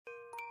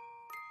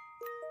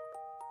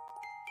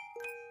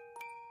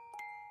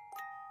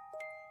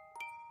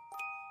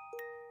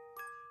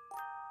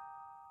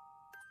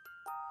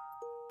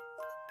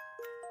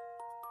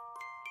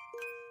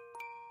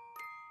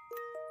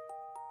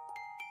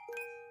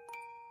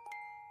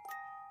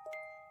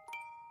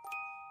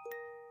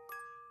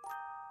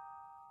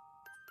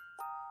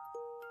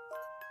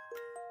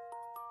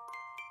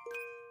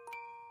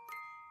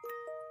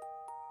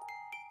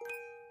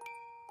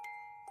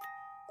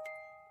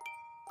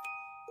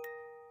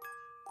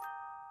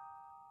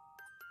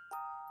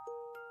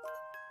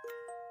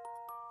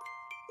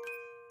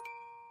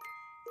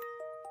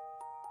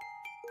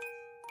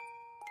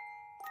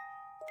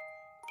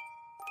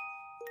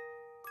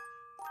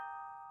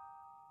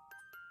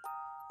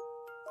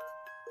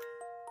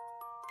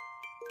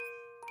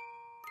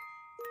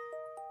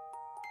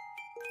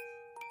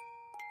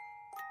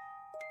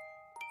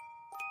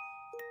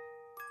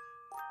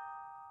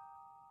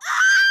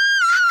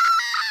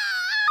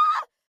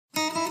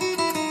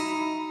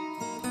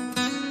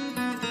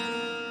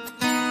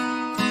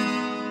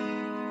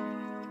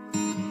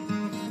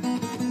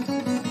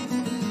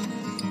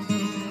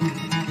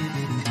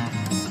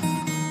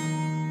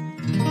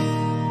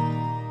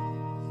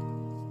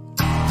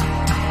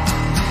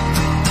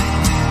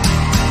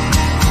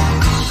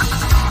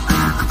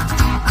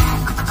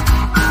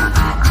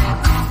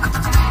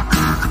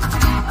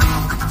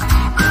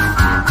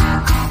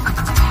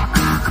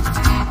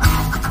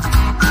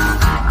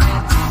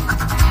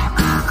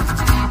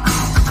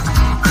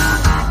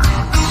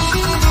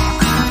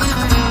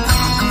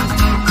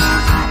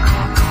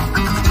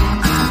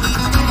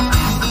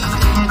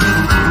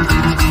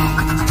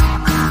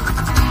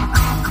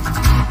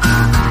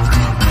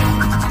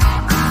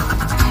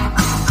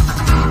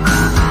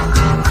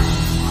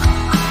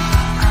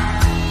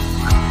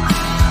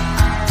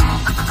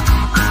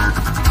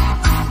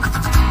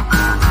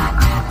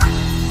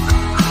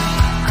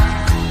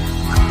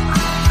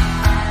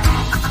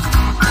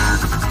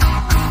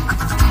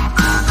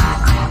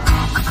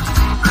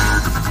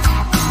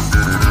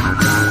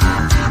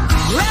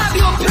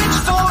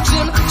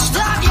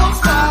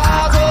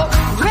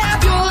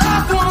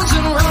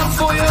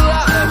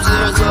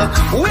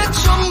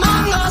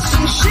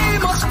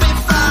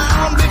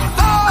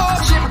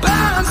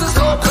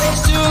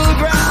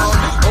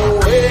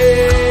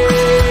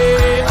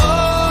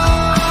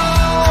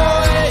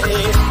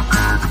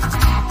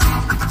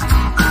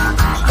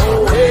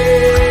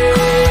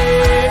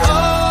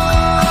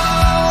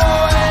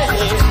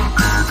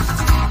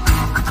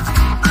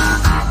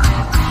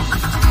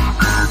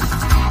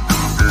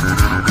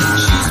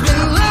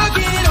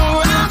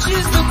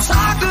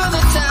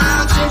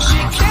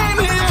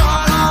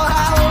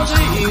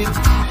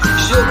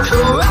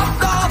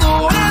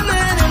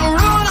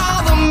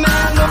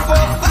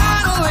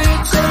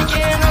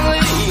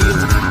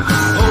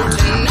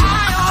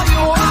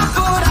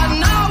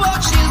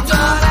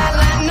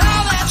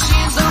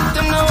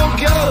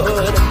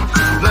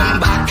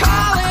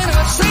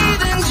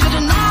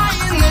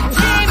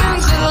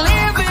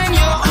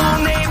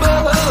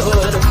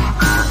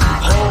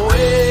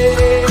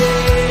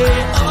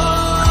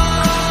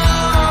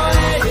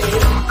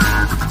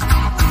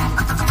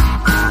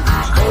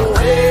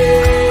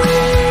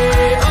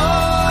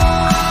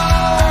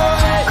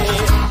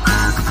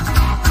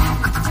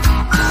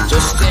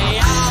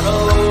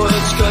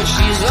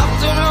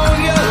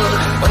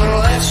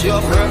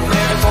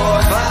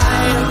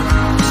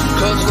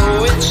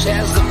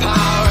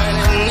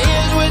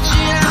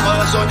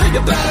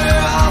you're better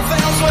off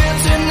elsewhere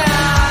tonight.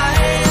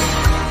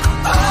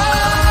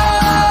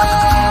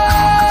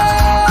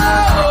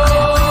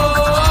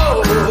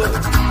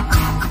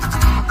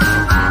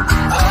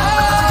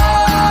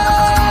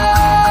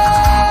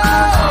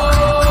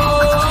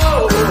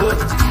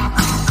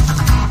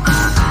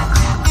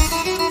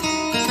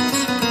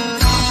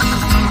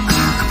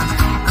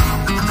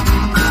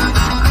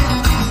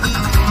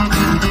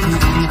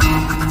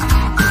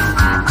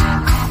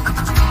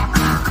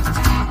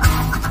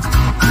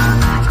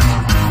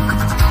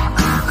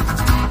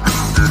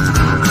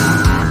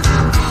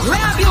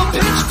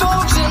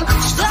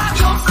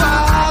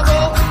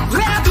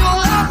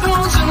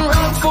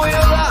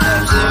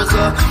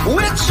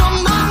 Witch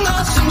among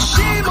us, and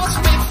she must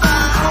be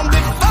found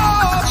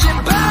before she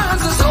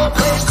burns this whole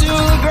place to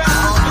the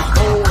ground.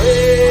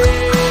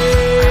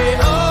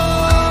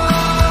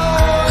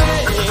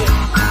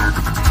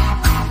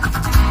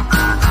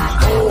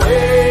 Away,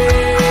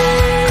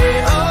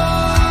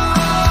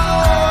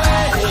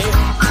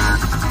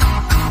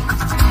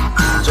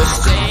 just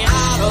stay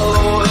out of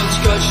the woods,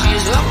 'cause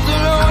she's up to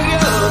no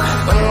good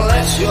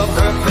unless you're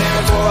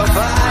prepared for a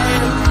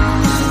fight.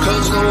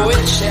 'Cause the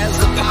witch has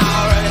the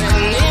power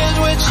and is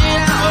witching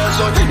hours,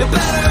 so you're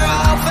better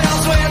off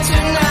elsewhere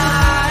tonight.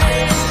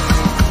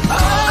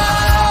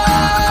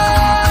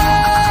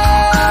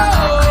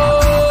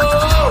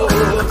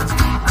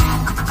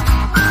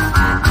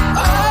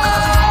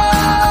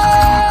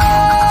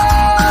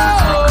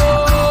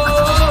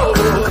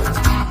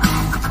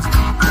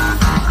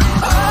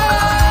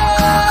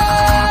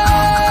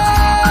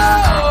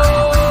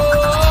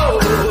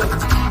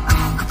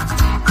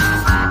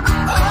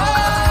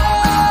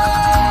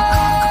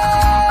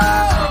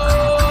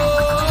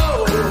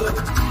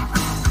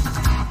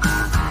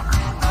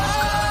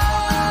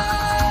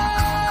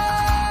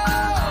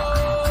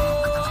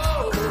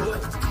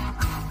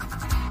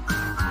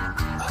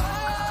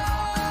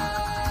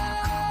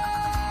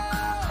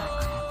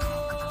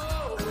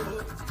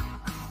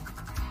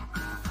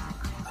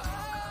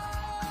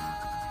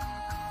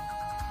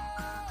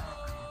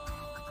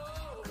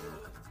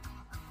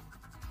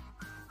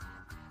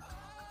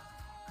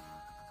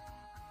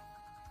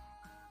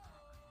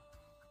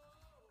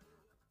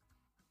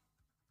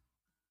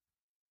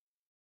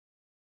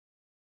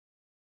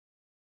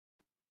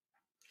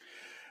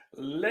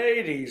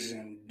 Ladies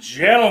and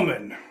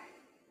gentlemen,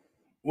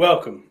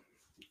 welcome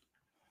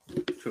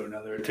to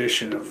another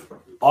edition of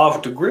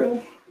Off the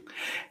Grill,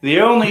 the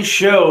only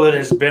show that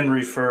has been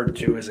referred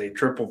to as a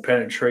triple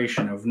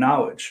penetration of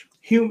knowledge,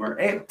 humor,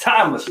 and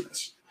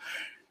timelessness.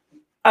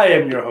 I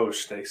am your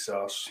host, Steak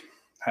Sauce.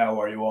 How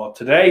are you all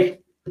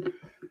today?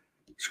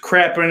 Just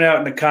crapping it out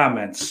in the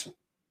comments.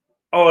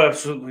 Oh,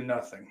 absolutely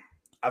nothing.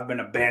 I've been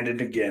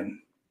abandoned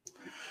again.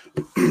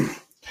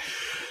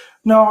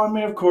 No, I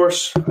mean, of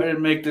course, I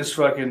didn't I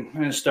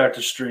didn't start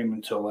the stream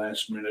until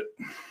last minute.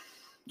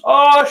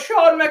 Oh,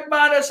 Sean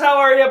McManus, how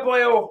are you,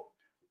 boyo?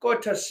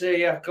 Good to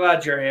see you.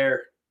 Glad you're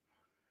here.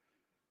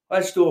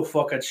 Let's do a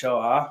fucking show,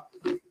 huh?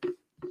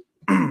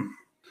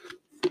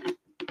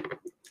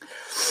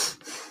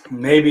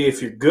 Maybe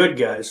if you're good,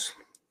 guys,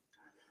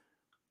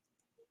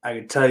 I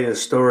could tell you a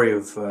story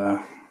of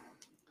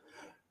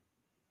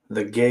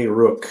the gay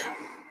rook.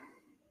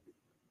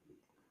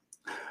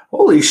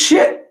 Holy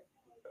shit!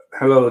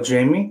 Hello,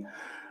 Jamie.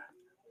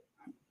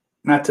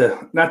 Not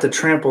to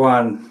trample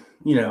on,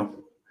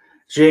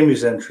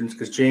 Jamie's entrance,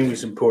 because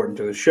Jamie's important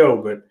to the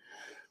show, but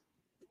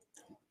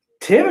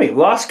Timmy,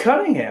 Lost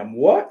Cunningham,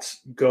 what's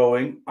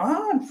going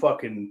on?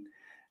 Fucking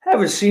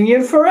haven't seen you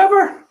in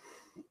forever.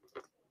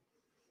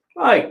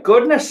 My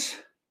goodness.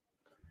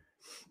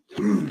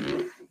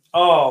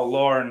 Oh,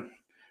 Lauren,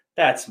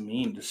 that's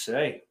mean to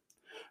say.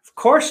 Of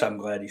course I'm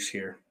glad he's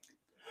here.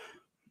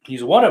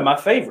 He's one of my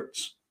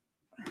favorites.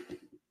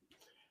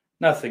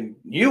 Nothing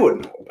you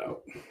would know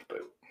about, but,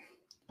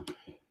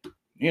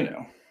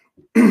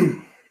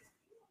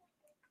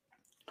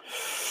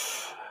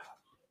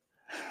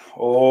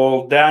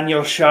 Old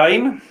Daniel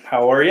Shine,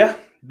 how are you?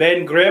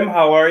 Ben Grimm,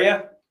 how are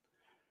you?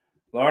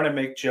 Lauren, I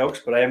make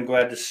jokes, but I am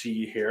glad to see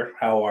you here.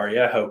 How are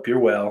you? I hope you're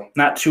well.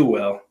 Not too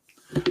well.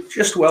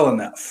 Just well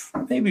enough.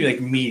 Maybe like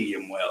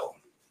medium well.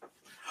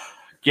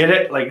 Get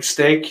it? Like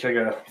steak, like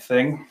a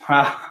thing?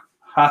 Ha,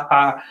 ha,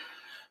 ha.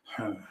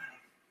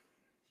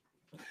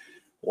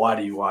 Why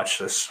do you watch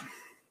this?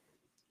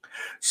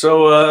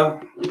 So, I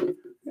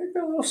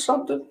got a little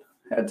something.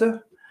 Had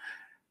to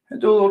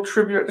do a little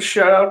tribute, to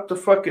shout out to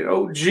fucking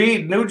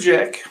OG New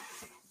Jack.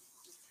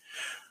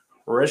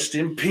 Rest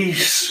in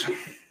peace.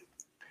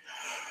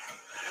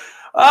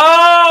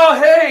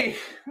 Oh, hey,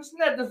 isn't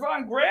that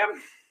Devon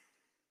Graham?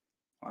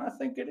 Well, I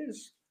think it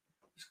is.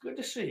 It's good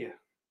to see you.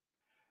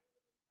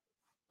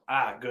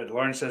 Ah, good.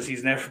 Lauren says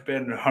he's never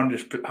been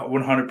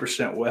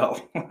 100%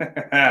 well.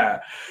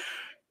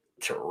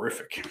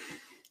 Terrific.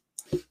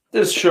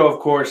 This show, of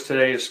course,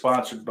 today is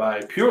sponsored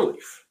by Pure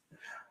Leaf.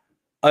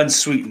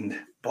 Unsweetened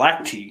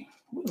black tea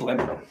with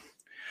lemon.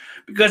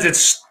 Because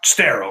it's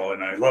sterile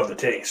and I love the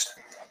taste.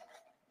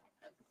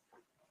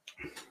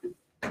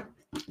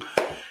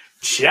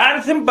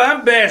 Jonathan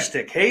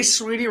Bombastic. Hey,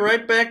 sweetie,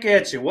 right back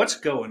at you. What's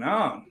going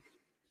on?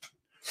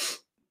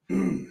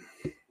 Man.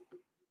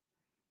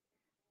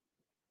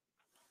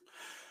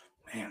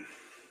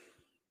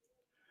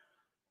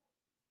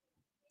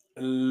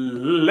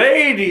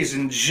 Ladies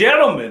and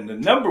gentlemen, the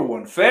number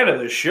one fan of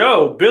the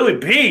show, Billy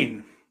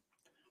Bean.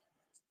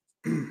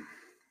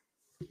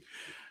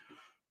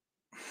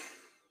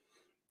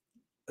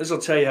 This will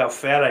tell you how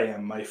fat I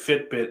am. My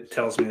Fitbit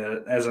tells me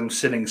that as I'm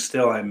sitting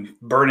still, I'm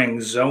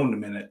burning zone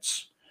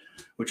minutes,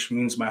 which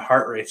means my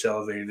heart rate's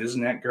elevated.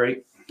 Isn't that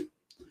great?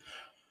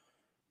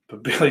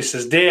 But Billy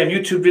says, damn,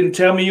 YouTube didn't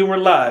tell me you were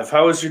live.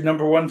 How is your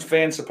number one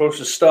fan supposed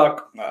to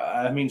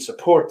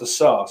support the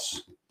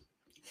sauce?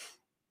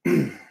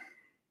 And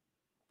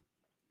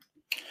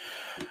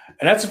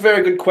that's a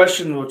very good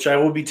question, which I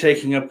will be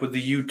taking up with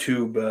the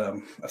YouTube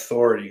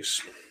authorities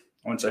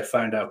once I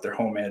find out their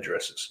home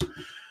addresses.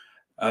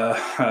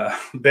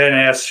 Ben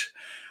asks,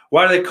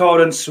 why do they call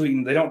it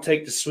unsweetened? They don't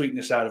take the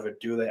sweetness out of it,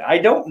 do they? I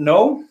don't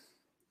know.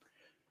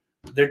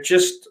 They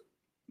just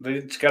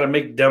got to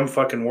make dumb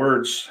fucking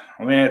words.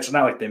 I mean, it's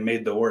not like they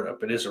made the word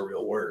up. It is a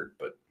real word,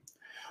 but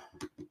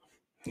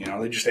they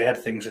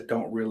add things that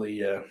don't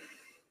really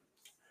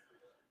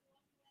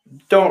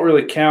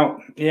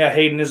count. Yeah,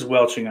 Hayden is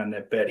welching on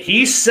that bed.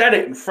 He said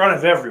it in front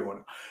of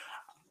everyone.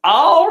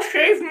 I'll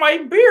shave my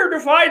beard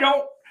if I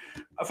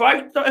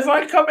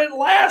come in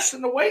last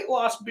in the weight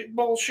loss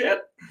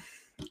bullshit.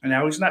 And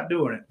now he's not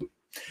doing it.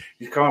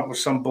 He's coming up with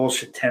some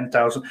bullshit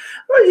 10,000.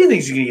 What do you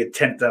think he's going to get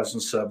 10,000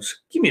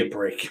 subs? Give me a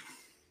break.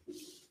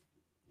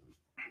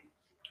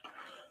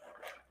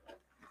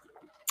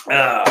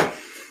 Had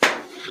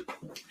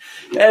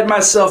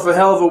myself a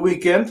hell of a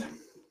weekend.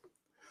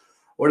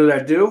 What did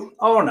I do?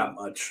 Oh, not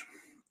much.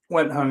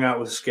 Went and hung out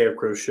with the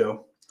Scarecrow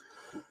show.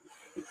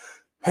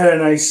 Had a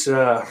nice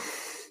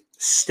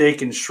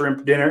steak and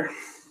shrimp dinner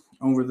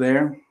over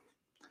there.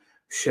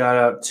 Shout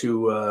out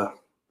to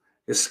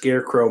the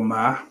Scarecrow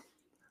Ma.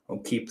 I'll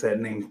keep that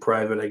name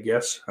private, I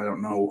guess. I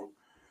don't know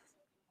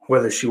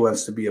whether she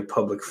wants to be a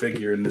public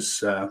figure in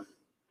this.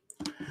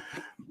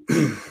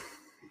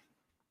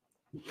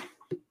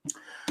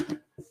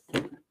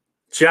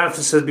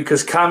 Jonathan says,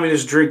 because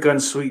communists drink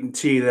unsweetened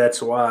tea,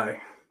 that's why.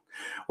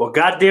 Well,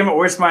 goddamn it,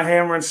 where's my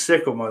hammer and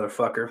sickle,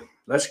 motherfucker?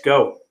 Let's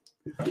go.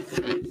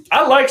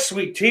 I like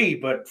sweet tea,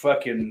 but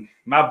fucking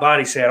my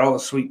body's had all the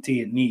sweet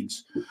tea it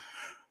needs.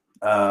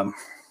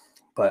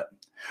 But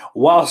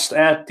whilst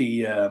at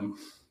the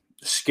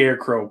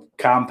Scarecrow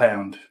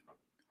compound,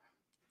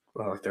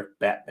 well, like they're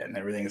Batman,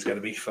 everything's got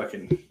to be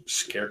fucking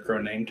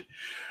Scarecrow named.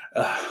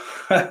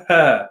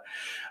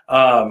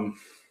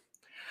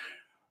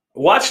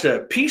 Watched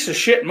a piece of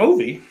shit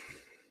movie,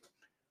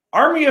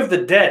 Army of the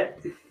Dead.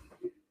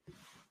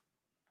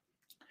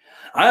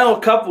 I know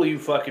a couple of you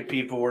fucking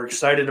people were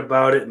excited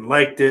about it and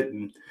liked it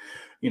and,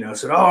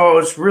 said, oh,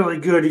 it's really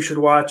good. You should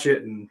watch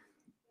it. And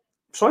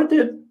so I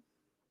did.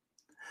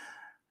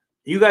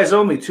 You guys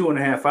owe me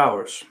 2.5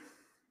 hours.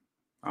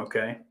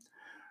 Okay.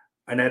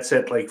 And that's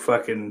at like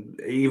fucking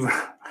even.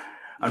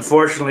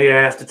 Unfortunately, I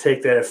have to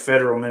take that at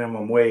federal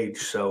minimum wage.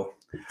 So,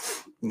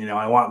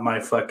 I want my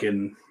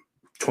fucking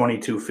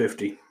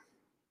 $22.50.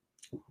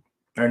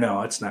 Or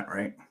no, that's not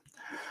right.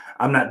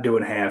 I'm not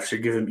doing halves.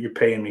 You're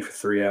paying me for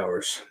 3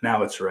 hours.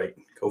 Now it's right.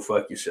 Go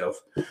fuck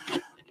yourself.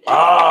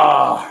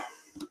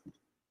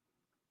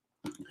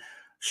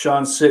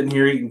 Sean's sitting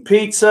here eating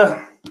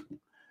pizza.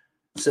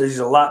 Says he's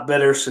a lot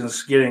better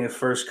since getting the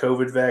first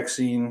COVID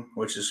vaccine,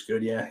 which is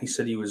good. Yeah, he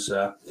said he was.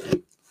 Don't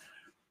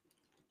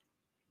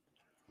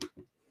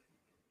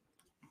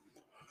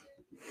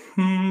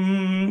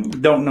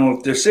know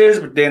what this is,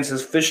 but Dan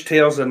says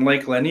fishtails on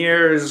Lake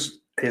Lanier is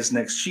his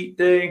next cheat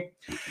day.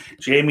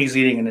 Jamie's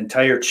eating an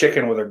entire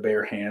chicken with her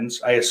bare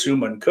hands, I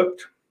assume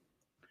uncooked.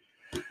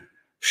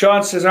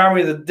 Sean says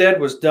Army of the Dead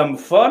was dumb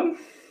fun.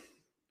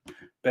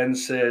 Ben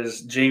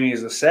says Jamie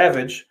is a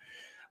savage.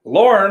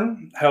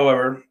 Lauren,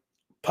 however,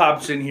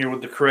 pops in here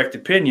with the correct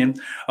opinion.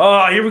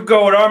 Oh, here we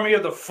go with Army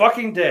of the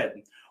fucking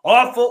Dead.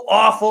 Awful,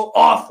 awful,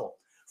 awful.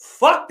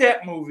 Fuck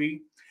that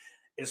movie.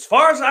 As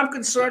far as I'm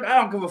concerned, I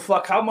don't give a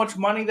fuck how much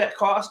money that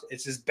cost.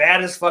 It's as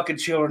bad as fucking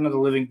Children of the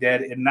Living Dead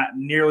and not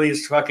nearly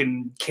as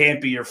fucking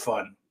campy or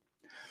fun.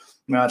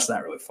 No, it's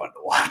not really fun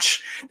to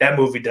watch. That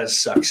movie does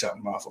suck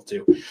something awful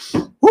too.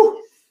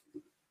 Woo!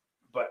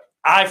 But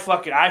I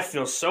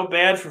feel so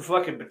bad for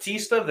fucking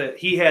Batista that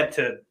he had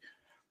to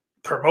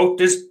promote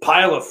this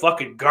pile of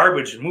fucking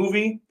garbage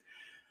movie.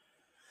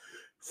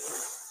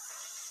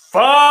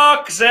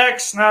 Fuck Zack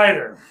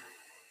Snyder.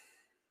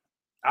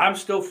 I'm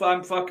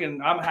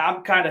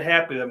kind of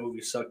happy that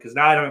movie sucked because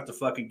now I don't have to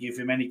fucking give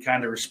him any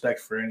kind of respect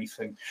for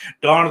anything.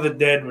 Dawn of the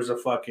Dead was a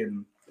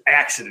fucking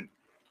accident.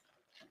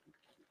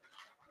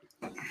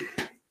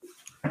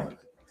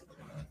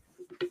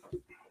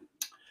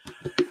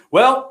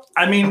 Well,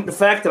 I mean, the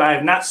fact that I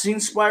have not seen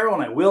Spiral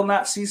and I will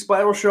not see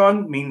Spiral,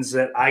 Sean, means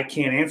that I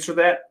can't answer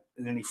that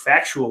in any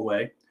factual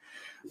way.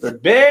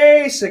 But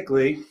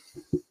basically,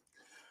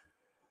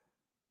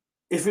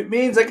 if it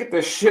means I get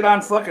to shit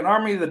on fucking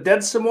Army of the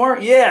Dead some more,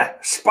 yeah,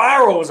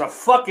 Spiral is a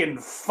fucking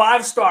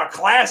 5-star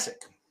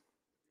classic.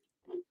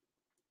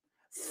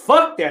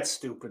 Fuck that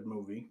stupid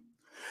movie.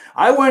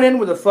 I went in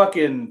with a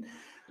fucking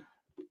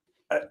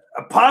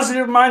a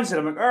positive mindset.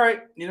 I'm like, all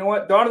right, you know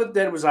what? Dawn of the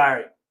Dead was all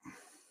right.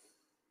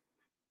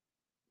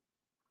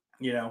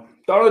 You know,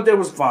 Dawn of the Dead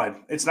was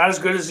fine. It's not as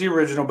good as the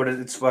original, but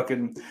it's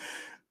fucking,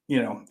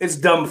 you know, it's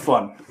dumb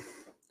fun,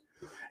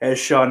 as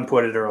Sean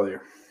put it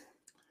earlier.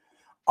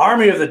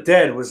 Army of the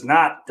Dead was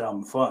not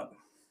dumb fun.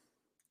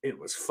 It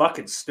was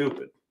fucking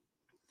stupid.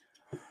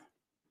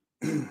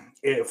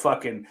 It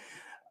fucking...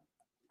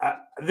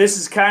 this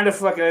is kind of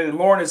fucking...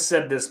 Lauren has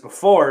said this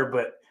before,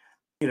 but,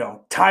 you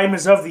know, time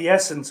is of the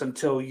essence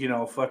until, you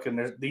know, fucking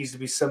there needs to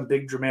be some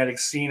big dramatic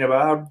scene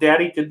about how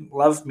daddy didn't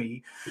love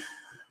me.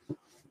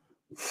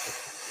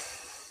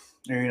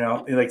 You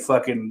know, like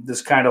fucking...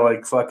 This kind of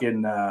like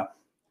fucking...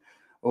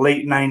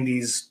 late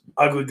 90s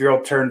ugly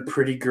girl turned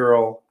pretty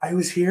girl. I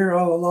was here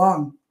all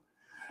along.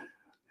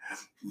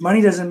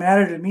 Money doesn't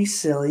matter to me,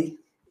 silly.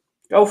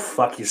 Go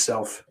fuck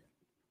yourself.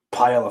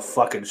 Pile of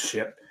fucking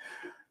shit.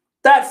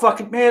 That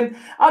fucking, man,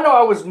 I know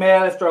I was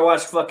mad after I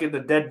watched fucking The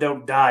Dead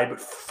Don't Die,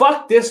 but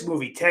fuck this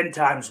movie 10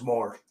 times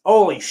more.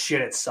 Holy shit,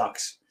 it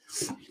sucks.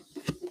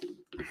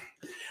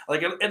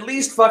 Like, at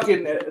least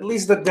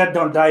The Dead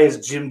Don't Die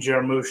is Jim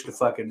Jarmusch to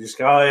fucking just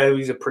go, oh yeah,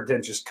 he's a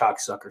pretentious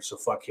cocksucker, so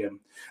fuck him.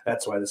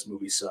 That's why this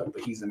movie sucked,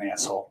 but he's an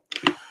asshole.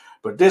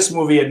 But this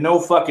movie had no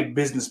fucking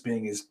business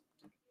being as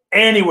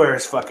anywhere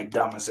as fucking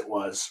dumb as it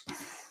was.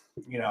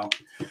 You know.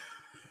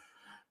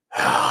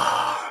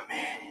 Oh,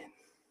 man.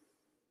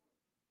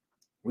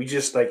 We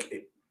just,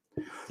 like,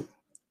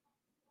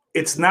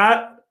 it's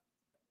not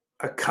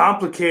a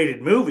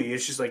complicated movie.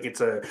 It's just like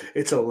it's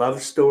a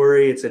love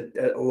story. It's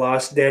a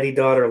lost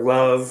daddy-daughter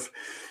love,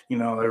 you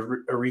know,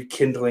 a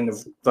rekindling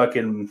of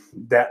fucking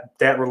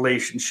that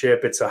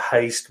relationship. It's a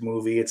heist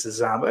movie. It's a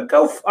zombie.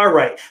 All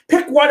right.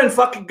 Pick one and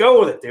fucking go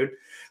with it, dude.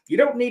 You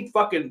don't need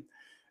fucking...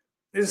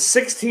 There's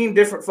 16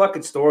 different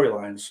fucking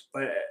storylines.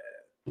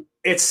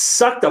 It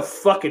sucked a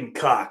fucking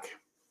cock.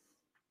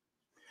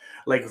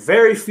 Like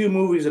very few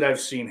movies that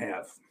I've seen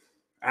have.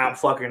 I'm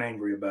fucking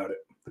angry about it.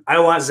 I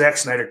want Zack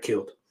Snyder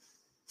killed.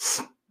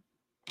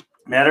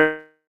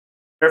 Matter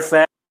of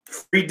fact,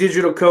 free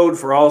digital code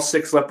for all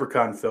 6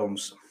 Leprechaun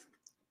films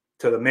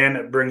to the man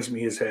that brings me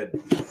his head.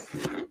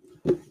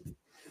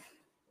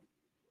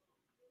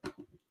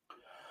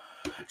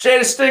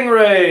 Jada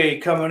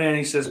Stingray coming in.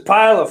 He says,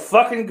 pile of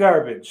fucking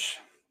garbage.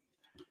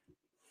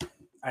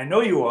 I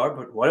know you are,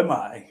 but what am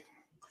I?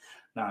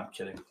 No, I'm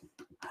kidding.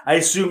 I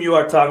assume you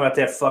are talking about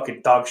that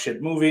fucking dog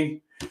shit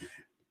movie.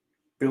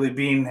 Billy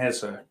Bean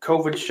has a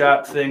COVID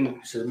shot thing.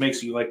 He says it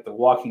makes you like the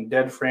Walking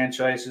Dead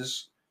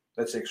franchises.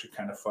 That's actually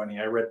kind of funny.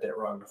 I read that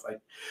wrong. If I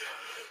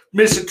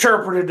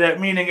misinterpreted that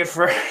meaning at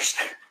first.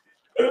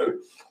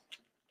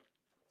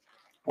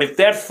 If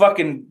that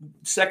fucking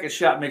second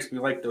shot makes me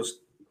like those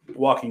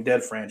Walking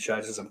Dead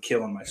franchises, I'm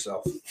killing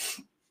myself.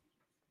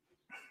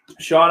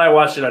 Sean, I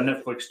watched it on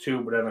Netflix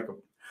too, but on like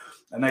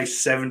a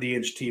nice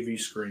 70-inch TV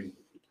screen.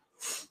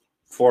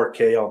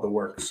 4K, all the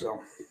work, so.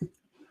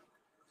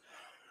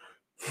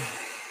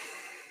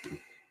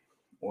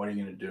 What are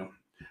you going to do?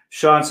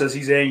 Sean says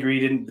he's angry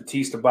he didn't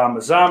Batista bomb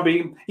a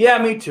zombie.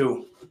 Yeah, me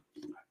too.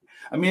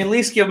 I mean, at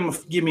least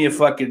give me a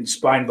fucking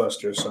spine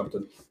buster or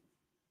something.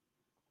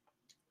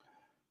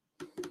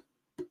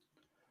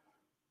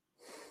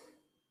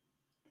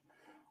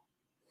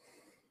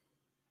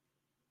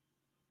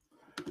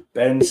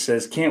 Ben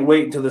says, can't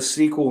wait until the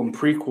sequel and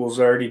prequel's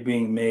already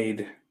being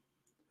made.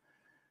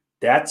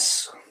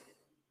 That's...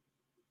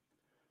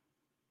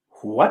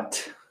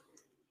 What?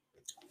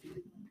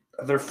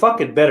 There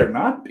fucking better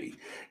not be.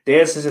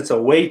 Dan says it's a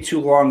way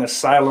too long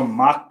asylum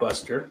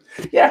mockbuster.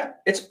 Yeah,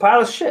 it's a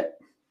pile of shit.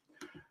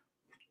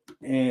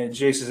 And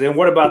Jay says, and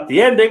what about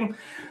the ending?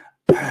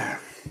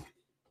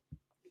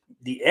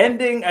 The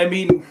ending, I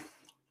mean...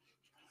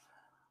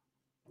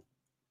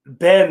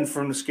 Ben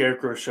from the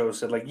Scarecrow Show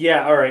said, like,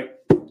 yeah, all right.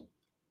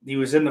 He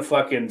was in the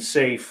fucking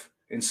safe,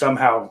 and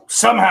somehow,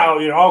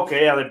 you know,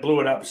 okay, yeah, they blew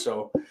it up.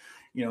 So,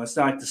 you know, it's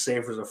not like the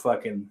safe was a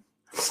fucking,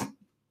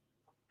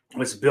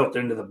 it's built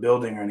into the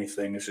building or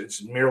anything.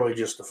 It's merely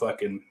just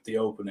the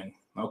opening.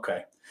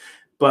 Okay.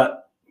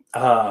 But,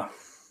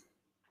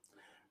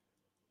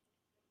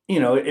 you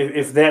know,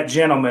 if that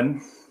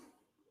gentleman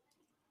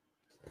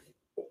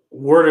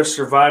were to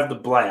survive the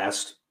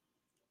blast,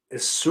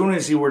 as soon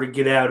as he were to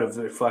get out of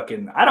the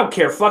fucking... I don't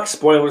care. Fuck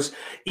spoilers.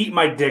 Eat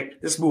my dick.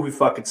 This movie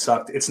fucking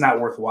sucked. It's not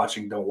worth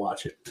watching. Don't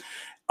watch it.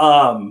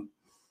 The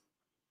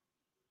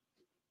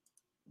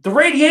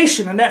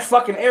radiation in that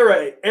fucking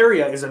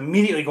area is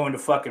immediately going to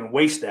fucking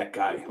waste that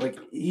guy. Like,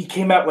 he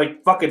came out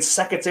like fucking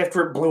seconds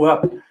after it blew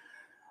up.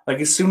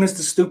 Like, as soon as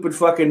the stupid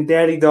fucking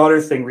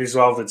daddy-daughter thing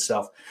resolved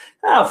itself.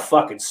 How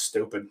fucking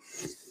stupid.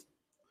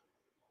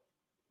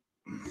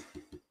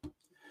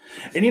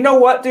 And you know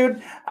what,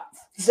 dude?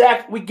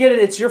 Zach, we get it.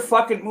 It's your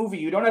fucking movie.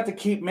 You don't have to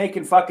keep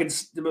making fucking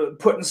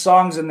putting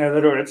songs in there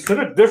that are it's in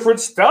a different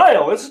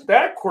style. Isn't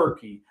that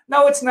quirky?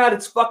 No, it's not.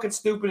 It's fucking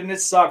stupid and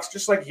it sucks.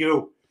 Just like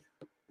you.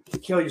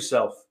 Kill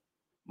yourself,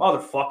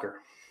 motherfucker.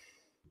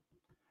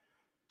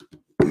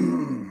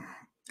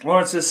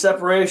 Lawrence's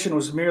Separation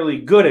was merely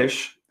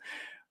goodish.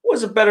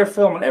 Was a better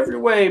film in every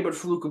way, but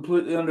flew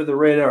completely under the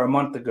radar a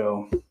month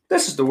ago.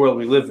 This is the world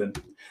we live in.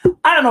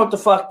 I don't know what the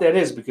fuck that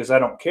is because I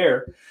don't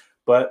care,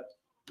 but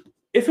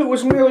if it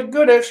was merely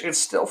goodish, it's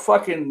still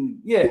fucking,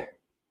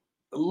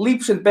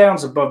 leaps and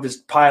bounds above this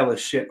pile of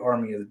shit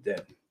Army of the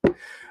Dead.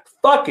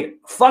 Fuck it.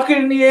 Fuck it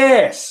in the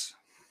ass.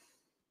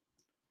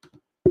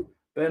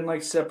 Ben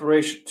likes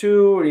Separation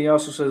 2, and he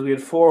also says we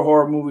had 4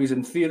 horror movies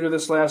in theater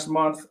this last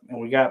month, and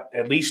we got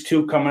at least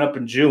 2 coming up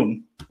in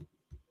June.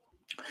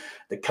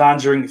 The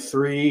Conjuring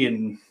 3,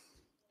 and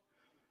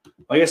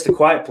I guess The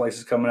Quiet Place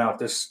is coming out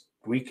this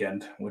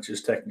weekend, which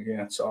is technically,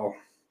 it's all,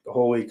 the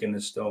whole weekend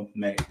is still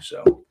May,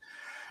 so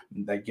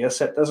I guess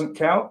that doesn't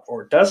count,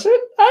 or does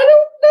it? I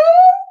don't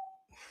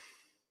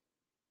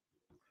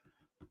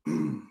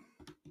know.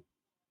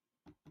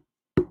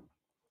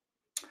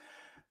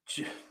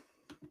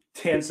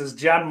 Dan says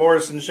John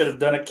Morrison should have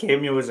done a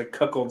cameo as a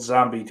cuckold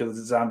zombie to the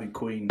zombie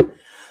queen.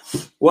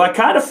 Well, I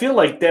kind of feel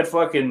like that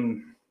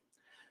fucking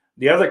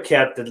the other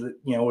cat that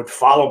would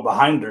follow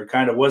behind her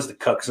kind of was the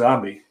cuck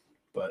zombie.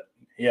 But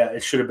yeah,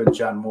 it should have been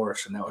John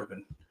Morrison. That would have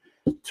been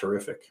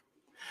terrific.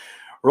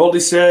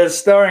 Roldy says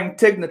starring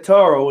Tig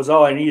Notaro was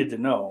all I needed to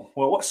know.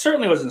 Well, it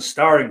certainly wasn't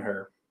starring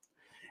her.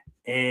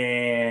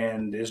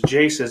 And as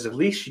Jay says, at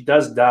least she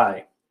does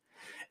die.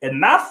 And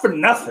not for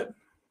nothing.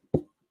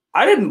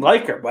 I didn't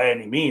like her by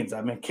any means.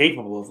 I'm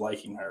incapable of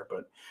liking her,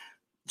 but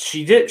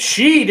she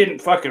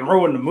didn't fucking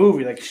ruin the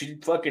movie. Like she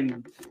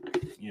fucking,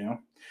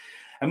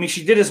 I mean,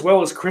 she did as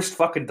well as Chris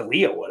fucking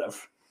D'Elia would have.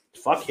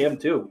 Fuck him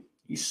too.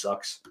 He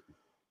sucks.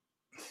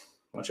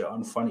 Bunch of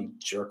unfunny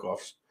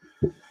jerk-offs.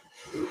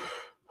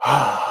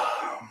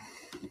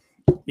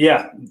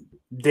 Yeah,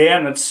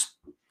 Dan, that's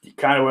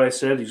kind of what I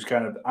said.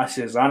 I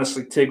says,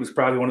 honestly, Tig was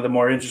probably one of the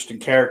more interesting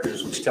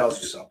characters, which tells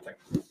you something.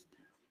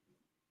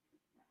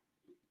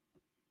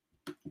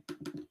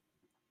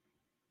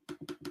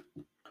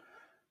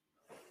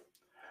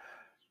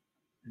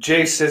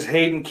 Jay says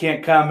Hayden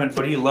can't comment,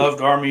 but he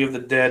loved Army of the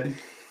Dead.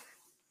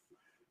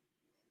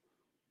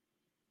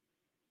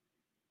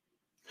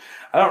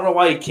 I don't know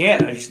why he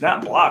can't. He's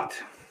not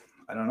blocked.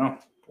 I don't know.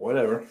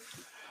 Whatever.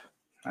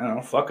 I don't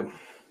know. Fuck him.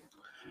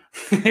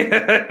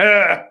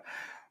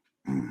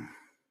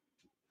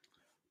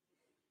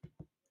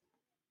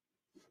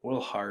 We'll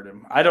hard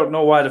him. I don't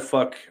know why the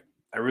fuck.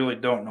 I really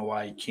don't know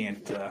why he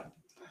can't.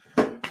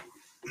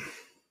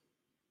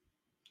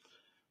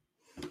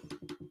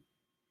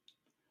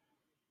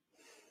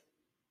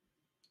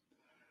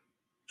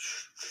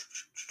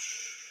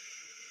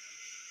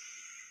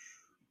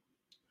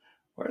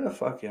 Where the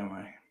fuck am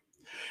I?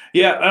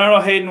 Yeah, I don't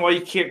know, Hayden, why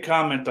you can't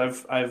comment. I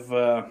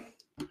don't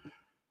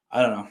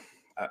know.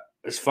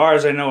 As far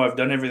as I know, I've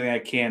done everything I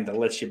can to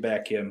let you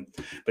back him.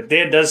 But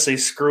Dan does say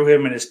screw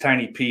him and his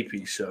tiny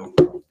pee-pee, so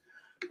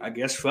I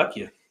guess fuck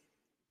you.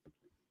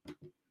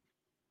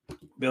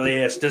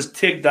 Billy asks, does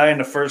Tig die in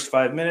the first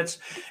 5 minutes?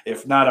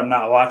 If not, I'm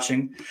not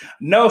watching.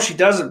 No, she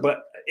doesn't,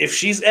 but if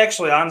she's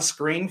actually on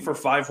screen for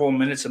 5 whole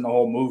minutes in the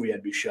whole movie,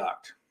 I'd be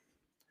shocked.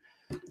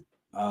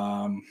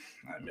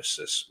 I miss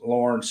this.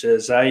 Lauren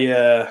says,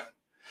 I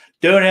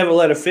don't have a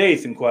lot of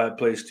faith in Quiet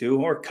Place 2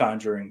 or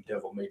Conjuring.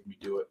 Devil made me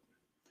do it.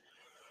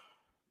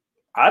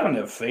 I don't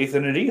have faith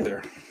in it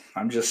either.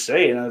 I'm just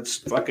saying, it's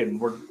fucking,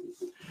 we're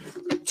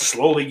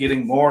slowly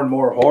getting more and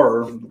more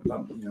horror.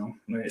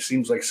 It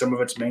seems like some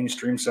of it's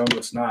mainstream, some of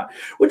it's not,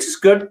 which is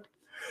good.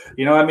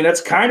 I mean,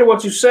 that's kind of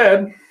what you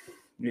said.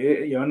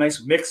 A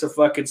nice mix of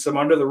fucking some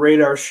under the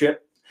radar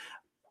shit.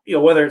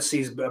 Whether it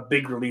sees a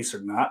big release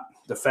or not.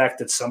 The fact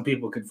that some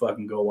people can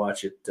fucking go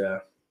watch it,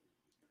 and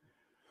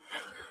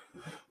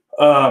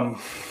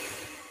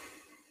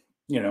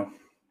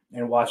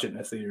watch it in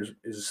the theaters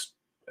is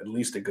at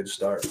least a good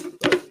start.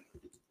 But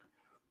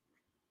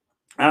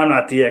I'm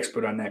not the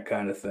expert on that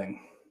kind of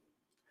thing.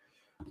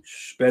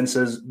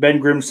 Ben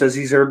Grimm says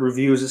he's heard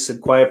reviews that said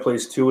Quiet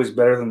Place 2 is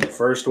better than the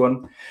first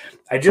one.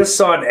 I just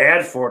saw an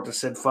ad for it that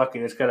said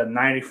fucking it's got a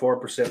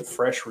 94%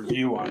 fresh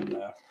review on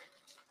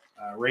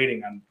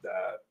rating on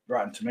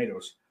Rotten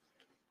Tomatoes.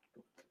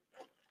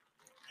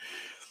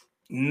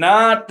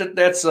 Not that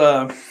that's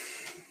like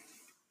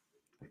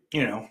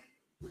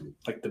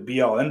the be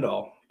all end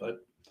all,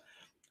 but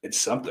it's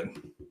something.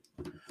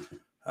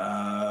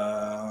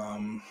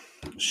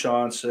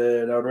 Sean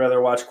said, I would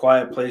rather watch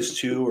Quiet Place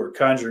 2 or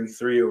Conjuring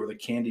 3 over the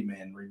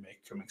Candyman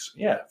remake coming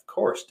soon. Yeah, of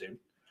course, dude.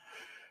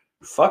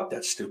 Fuck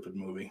that stupid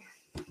movie.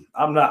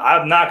 I'm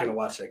not gonna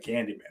watch that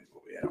Candyman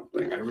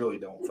movie. I really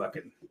don't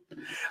fucking.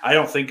 I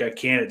don't think I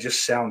can. It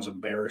just sounds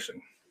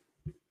embarrassing.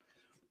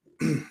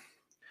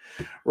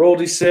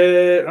 Roldy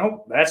said,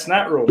 oh, that's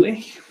not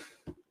Roldy.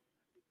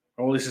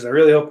 Roldy says, I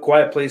really hope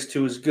Quiet Place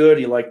 2 is good.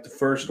 He liked the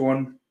first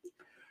one.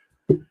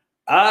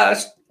 I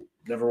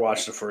never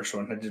watched the first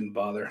one. I didn't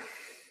bother.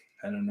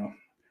 I don't know.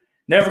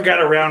 Never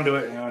got around to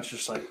it. You know, it's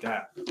just like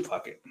that.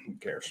 Fuck it. Who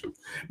cares?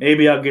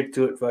 Maybe I'll get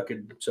to it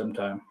fucking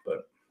sometime.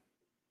 But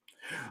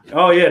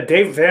oh yeah,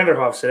 Dave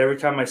Vanderhoff said every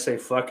time I say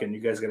fucking, you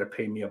guys gotta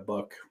pay me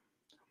 $1.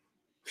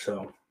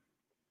 So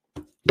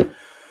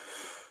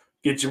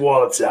get your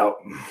wallets out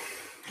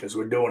because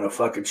we're doing a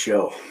fucking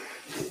show.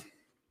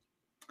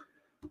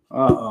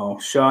 Uh-oh.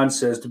 Sean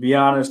says, to be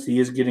honest, he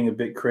is getting a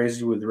bit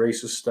crazy with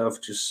racist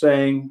stuff. Just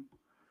saying.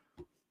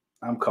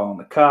 I'm calling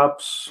the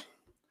cops.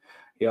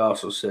 He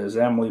also says,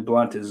 Emily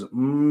Blunt is,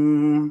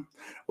 well,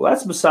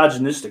 that's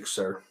misogynistic,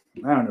 sir.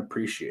 I don't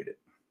appreciate it.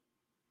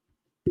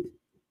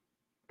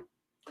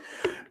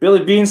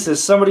 Billy Bean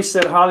says, somebody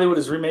said Hollywood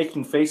is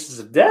remaking Faces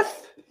of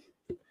Death?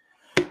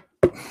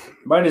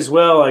 Might as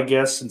well, I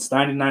guess, since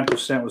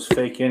 99% was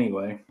fake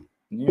anyway.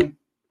 Yeah.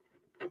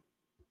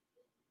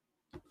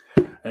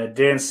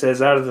 Dan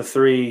says, out of the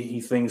 3, he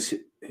thinks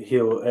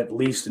he'll at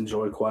least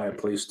enjoy Quiet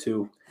Place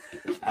 2.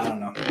 I don't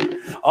know.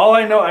 All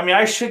I know, I mean,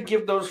 I should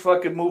give those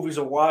fucking movies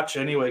a watch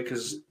anyway,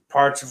 because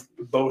parts of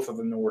both of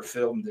them were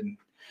filmed in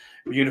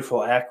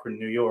beautiful Akron,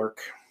 New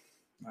York,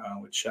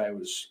 which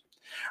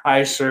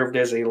I served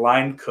as a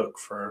line cook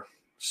for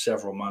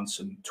several months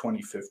in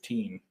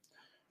 2015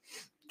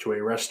 to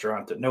a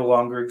restaurant that no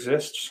longer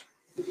exists.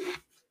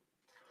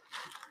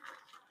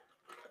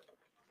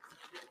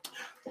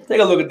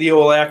 Take a look at the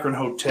old Akron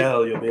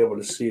Hotel. You'll be able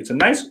to see. It's a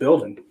nice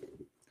building.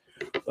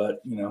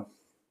 But, you know,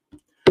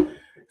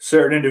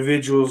 certain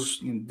individuals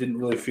didn't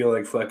really feel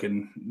like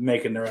fucking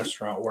making the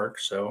restaurant work.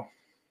 So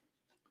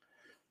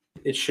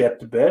it shat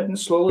the bed and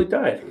slowly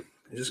died.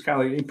 It's just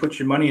kind of like you put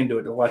your money into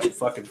it to watch it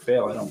fucking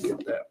fail. I don't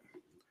get that.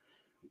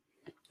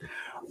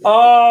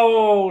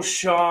 Oh,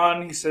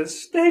 Sean, he says,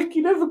 Steak,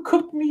 you never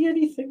cooked me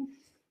anything.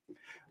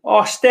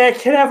 Oh,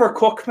 Steak, you never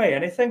cook me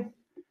anything.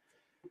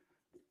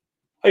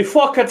 I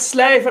fucking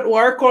slave at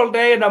work all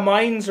day in the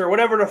mines or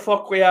whatever the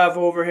fuck we have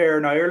over here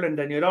in Ireland,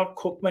 and you don't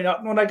cook me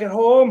nothing when I get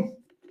home.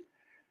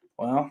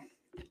 Well,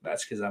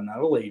 that's because I'm not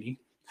a lady,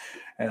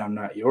 and I'm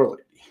not your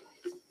lady.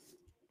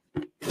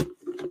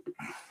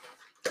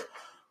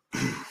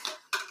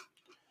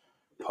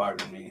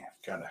 Pardon me.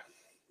 I've got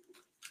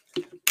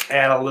to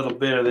add a little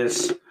bit of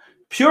this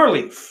Pure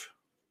Leaf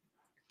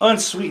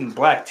unsweetened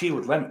black tea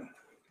with lemon.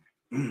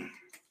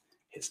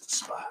 Hits the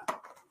spot.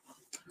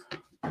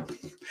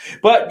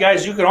 But,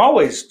 guys, you can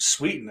always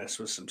sweeten this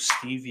with some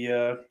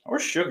stevia or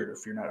sugar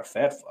if you're not a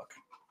fat fuck.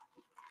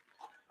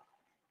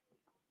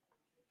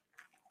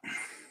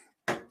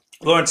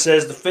 Lawrence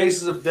says, the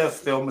Faces of Death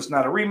film is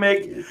not a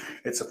remake.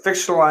 It's a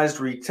fictionalized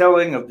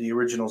retelling of the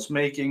original's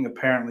making,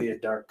 apparently a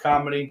dark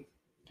comedy.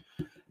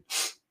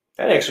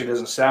 That actually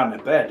doesn't sound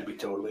that bad, to be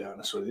totally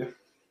honest with you.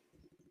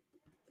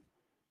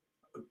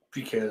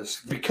 Because,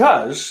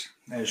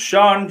 as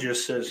Sean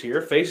just says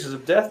here, Faces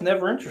of Death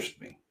never interest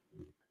me.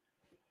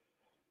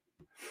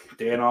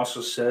 Dan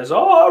also says,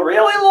 oh,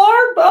 really,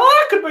 Lord? Well,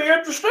 that could be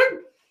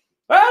interesting.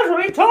 That's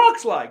what he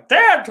talks like.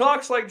 Dad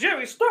talks like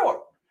Jimmy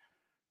Stewart.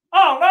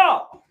 Oh,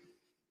 no.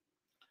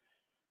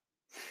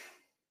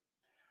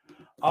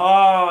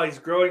 Oh, he's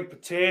growing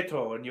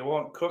potato and you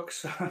won't cook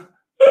some.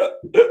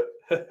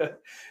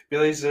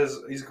 Billy says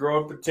he's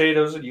growing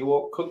potatoes and you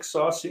won't cook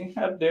saucy.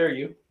 How dare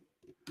you?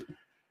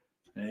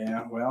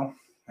 Yeah, well,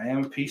 I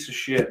am a piece of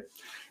shit.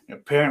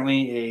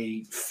 Apparently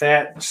a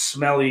fat,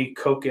 smelly,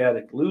 coke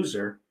addict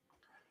loser,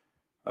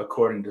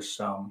 according to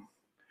some.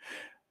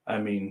 I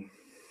mean,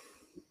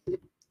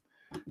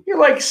 you're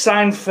like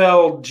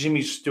Seinfeld,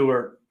 Jimmy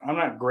Stewart. I'm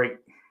not great,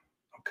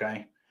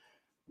 okay,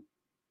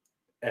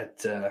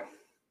 at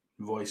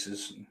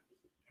voices and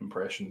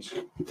impressions.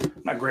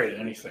 I'm not great at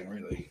anything,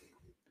 really.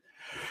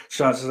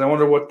 Sean says, I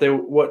wonder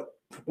what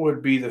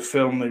would be the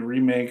film they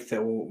remake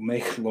that will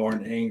make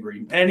Lauren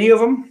angry. Any of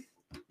them?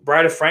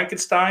 Bride of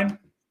Frankenstein?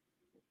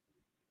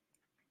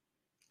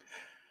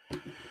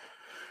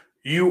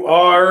 You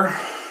are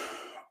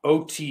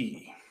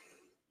OT.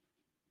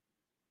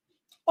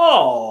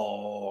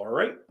 All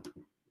right.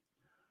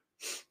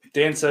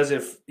 Dan says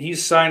if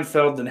he's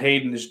Seinfeld, then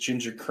Hayden is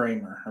Ginger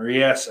Kramer. Or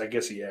yes, I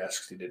guess he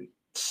asked. He didn't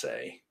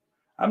say.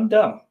 I'm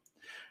dumb.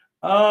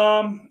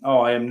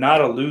 I am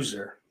not a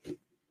loser.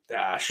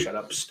 Shut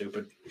up,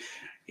 stupid.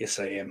 Yes,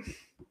 I am.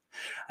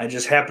 I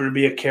just happen to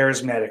be a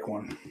charismatic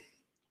one.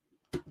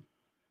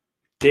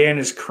 Dan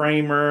is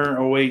Kramer.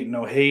 Oh, wait,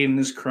 no, Hayden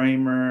is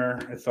Kramer.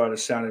 I thought it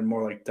sounded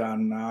more like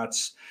Don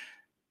Knotts.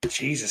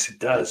 Jesus, it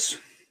does.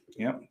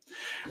 Yep.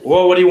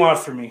 Well, what do you want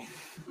from me?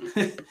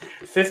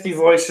 50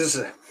 voices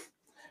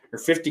or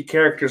 50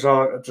 characters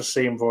all at the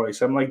same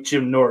voice. I'm like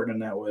Jim Norton in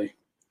that way.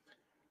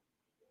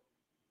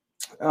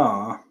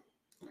 Aw.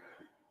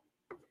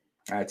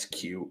 That's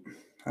cute.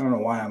 I don't know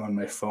why I'm on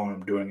my phone.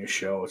 I'm doing a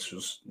show. It's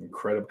just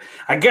incredible.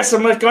 I guess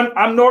I'm like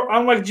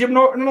Jim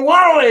Norton in a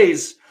lot of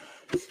ways.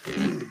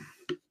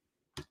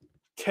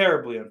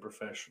 Terribly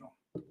unprofessional.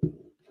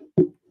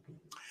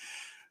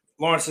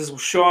 Lawrence says, well,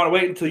 Sean,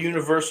 wait until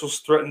Universal's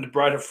threatened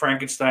Bride of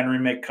Frankenstein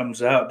remake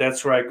comes out.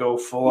 That's where I go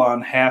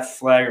full-on half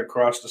flag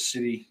across the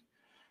city.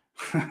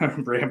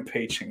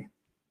 Rampaging.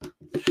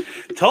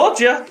 Told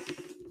ya.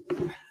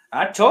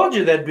 I told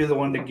you that'd be the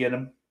one to get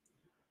him.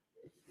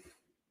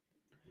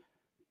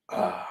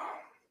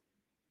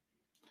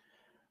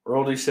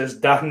 Roldy says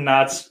Don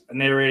Knotts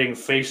narrating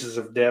Faces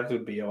of Death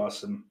would be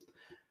awesome.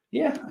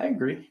 Yeah, I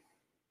agree.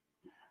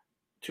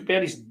 Too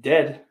bad he's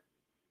dead.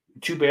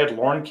 Too bad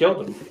Lauren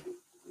killed him.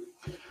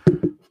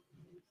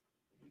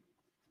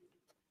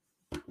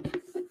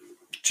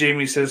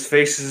 Jamie says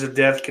Faces of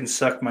Death can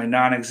suck my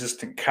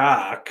non-existent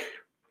cock.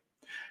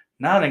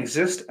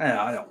 Non-existent?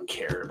 I don't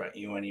care about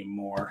you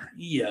anymore.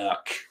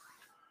 Yuck.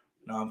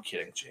 No, I'm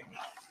kidding, Jamie.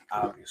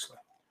 Obviously.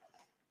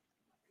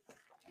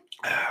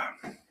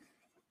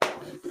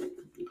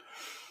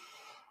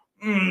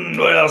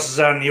 What else is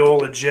on the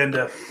old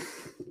agenda?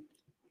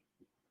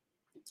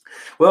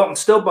 Well, I'm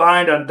still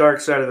behind on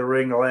Dark Side of the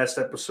Ring. The last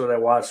episode I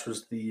watched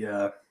was the...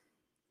 I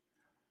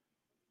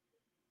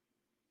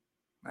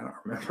don't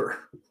remember.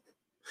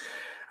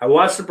 I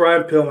watched the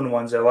Brian Pillman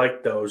ones. I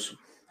like those.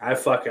 I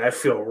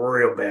feel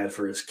real bad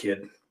for his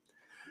kid.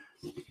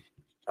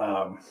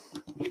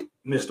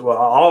 Missed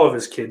all of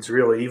his kids,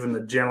 really. Even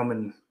the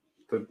gentleman,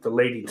 the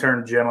lady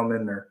turned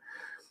gentleman, or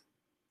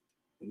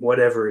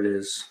whatever it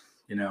is,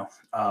 to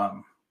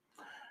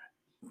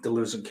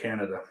lose in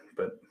Canada.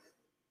 But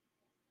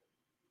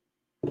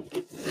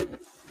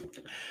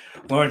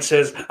Lauren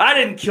says, I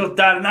didn't kill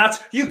Don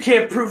Knotts. You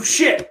can't prove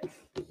shit.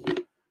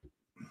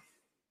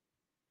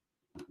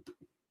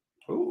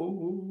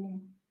 Ooh.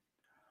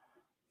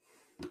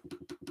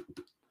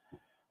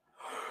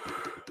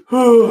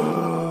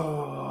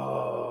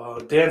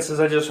 Dan says,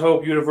 I just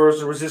hope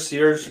Universal resists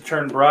the urge to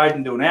turn Bride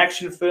into an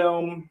action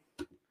film.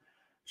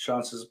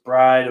 Sean says,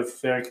 Bride of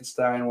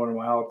Frankenstein, one of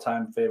my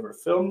all-time favorite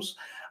films.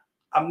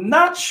 I'm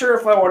not sure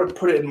if I want to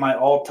put it in my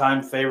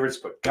all-time favorites,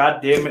 but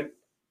God damn it,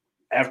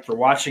 after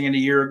watching it a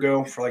year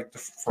ago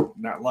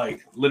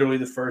literally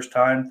the first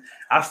time,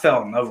 I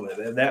fell in love with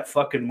it. That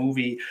fucking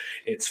movie,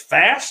 it's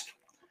fast.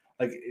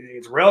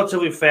 It's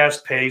relatively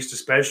fast-paced,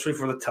 especially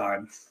for the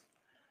time.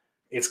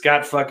 It's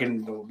got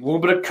fucking a little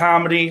bit of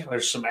comedy.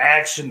 There's some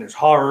action. There's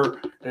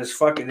horror. There's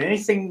fucking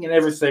anything and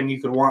everything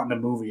you could want in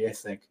a movie, I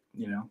think.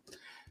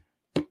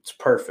 It's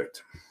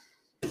perfect.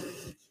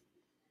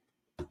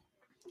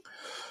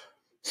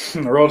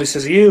 Roldy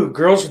says, ew,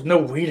 girls with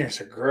no wieners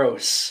are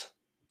gross.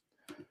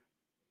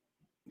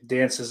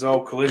 Dan says, oh,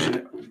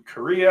 Collision in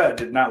Korea. I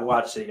did not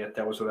watch it yet.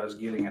 That was what I was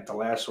getting at. The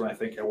last one I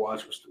think I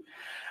watched was...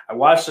 I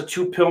watched the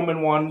two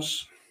Pillman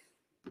ones.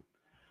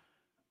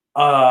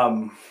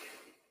 Oh,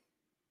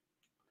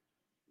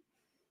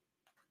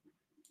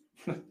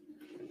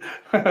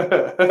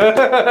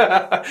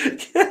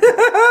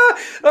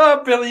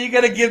 Billy, you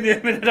got to give me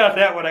a minute on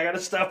that one. I got to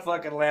stop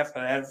fucking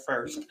laughing at it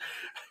first.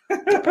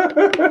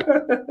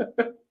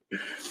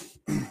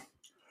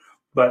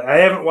 But I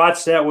haven't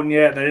watched that one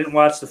yet, and I didn't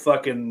watch the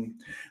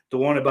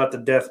one about the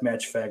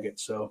deathmatch faggot.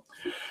 So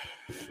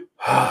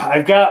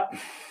I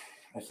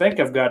think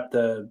I've got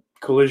the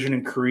Collision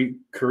in Korea.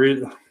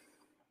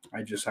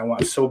 I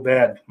want so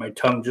bad. My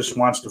tongue just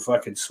wants to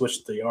fucking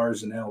switch the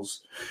R's and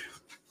L's.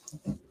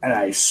 And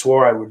I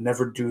swore I would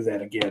never do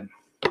that again.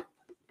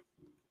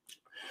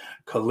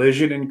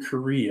 Collision in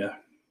Korea.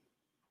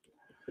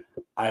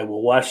 I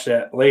will watch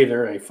that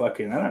later. I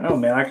don't know,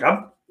 man.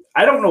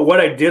 I don't know what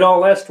I did all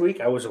last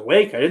week. I was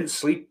awake. I didn't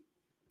sleep,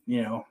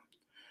 more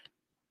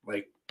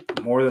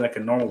than like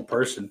a normal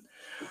person,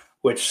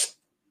 which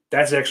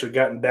that's actually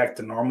gotten back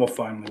to normal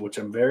finally, which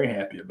I'm very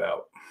happy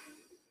about.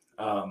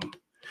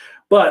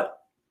 But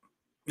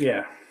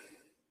yeah,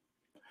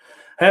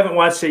 I haven't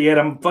watched it yet.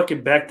 I'm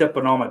fucking backed up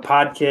on all my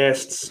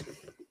podcasts.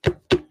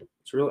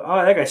 It's really,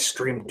 I think I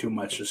streamed too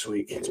much this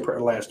week. It's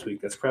last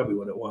week. That's probably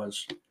what it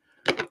was.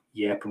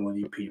 Yapping with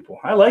you people.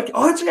 I like it.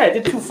 Oh, I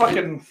did 2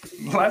 fucking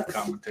live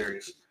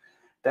commentaries.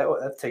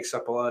 That takes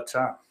up a lot of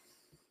time.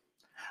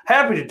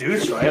 Happy to do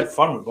so. I had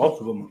fun with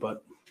both of them,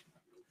 but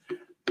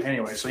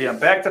anyway, so yeah, I'm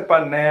backed up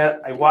on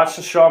that. I watched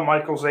the Shawn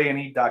Michaels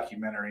A&E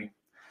documentary,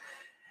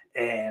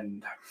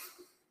 and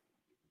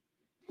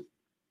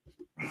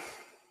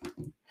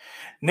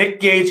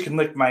Nick Gage can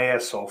lick my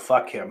asshole.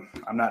 Fuck him.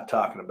 I'm not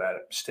talking about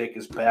it. Steak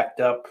is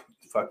backed up.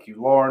 Fuck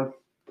you, Lauren.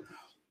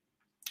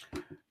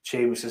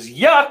 Jamie says,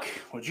 yuck.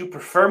 Would you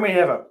prefer me to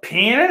have a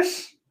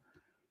penis?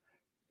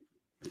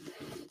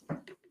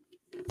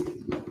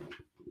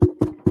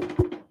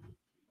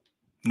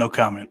 No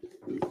comment.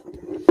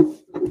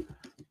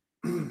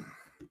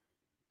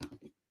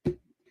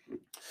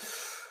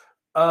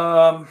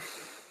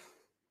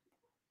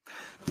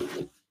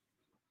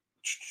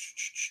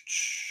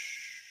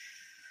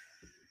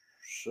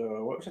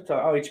 So what was it?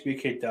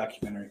 HBK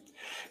documentary.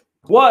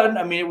 One,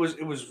 I mean, it was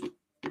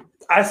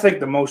I think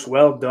the most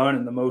well done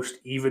and the most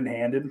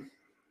even-handed,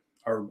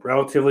 or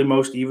relatively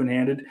most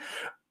even-handed,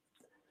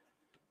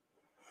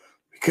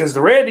 because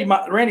the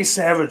Randy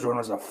Savage one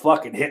was a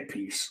fucking hit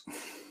piece.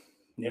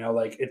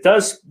 It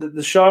does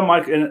the Shawn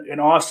Michaels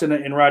and Austin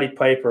and Roddy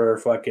Piper are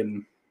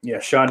fucking, yeah.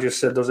 Sean just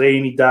said those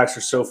A&E docs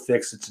are so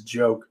fixed, it's a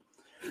joke.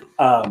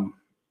 Brad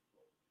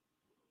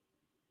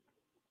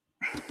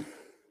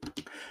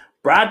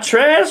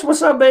Trez,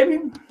 what's up,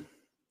 baby?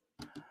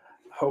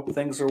 Hope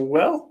things are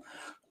well.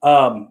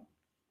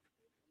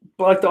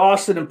 But like the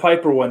Austin and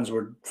Piper ones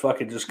were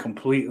fucking just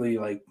completely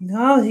like,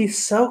 no,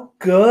 he's so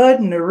good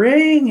in the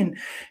ring and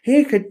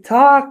he could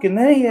talk. And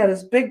then he had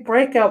his big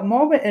breakout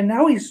moment and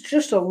now he's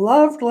just a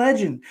loved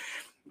legend.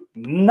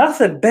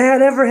 Nothing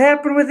bad ever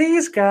happened with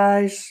these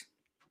guys.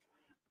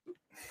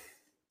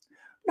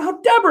 Now,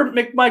 Deborah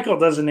McMichael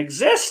doesn't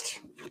exist.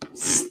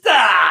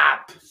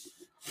 Stop.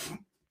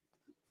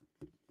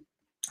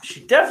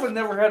 She definitely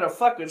never had a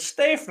fucking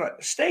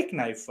steak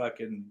knife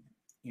fucking,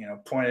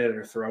 pointed at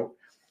her throat.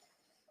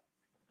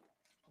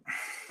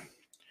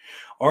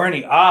 Or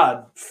any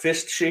odd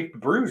fist-shaped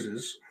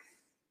bruises.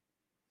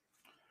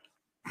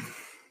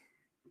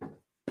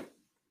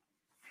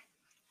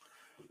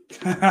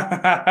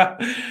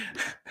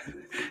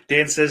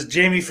 Dan says,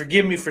 Jamie,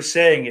 forgive me for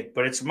saying it,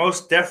 but it's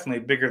most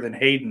definitely bigger than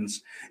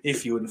Hayden's,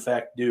 if you in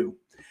fact do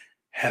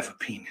have a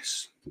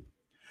penis.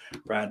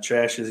 Brian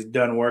Trash is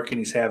done working.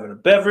 He's having a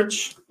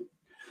beverage.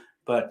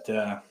 But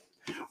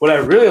what I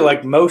really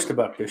like most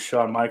about this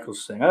Shawn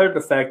Michaels thing, other than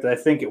the fact that I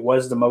think it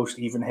was the most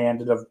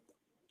even-handed of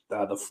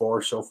the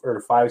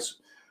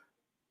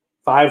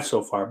five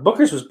so far.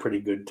 Booker's was pretty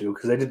good too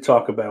because they did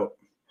talk about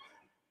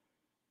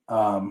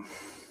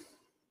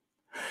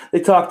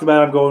they talked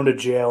about him going to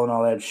jail and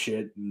all that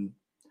shit, and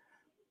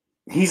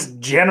he's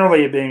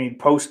generally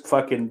post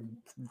fucking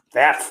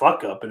that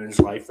fuck up in his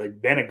life,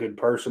 like been a good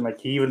person. Like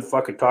he even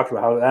fucking talked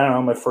about how, I don't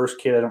know, my first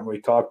kid I don't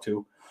really talk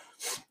to,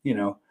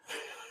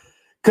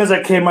 because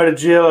I came out of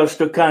jail, I was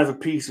still kind of a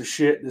piece of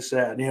shit, this,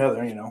 that, and the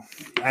other,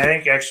 I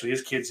think actually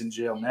his kid's in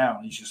jail now,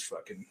 and he's just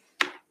fucking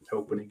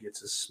hoping he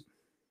gets his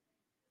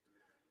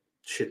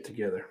shit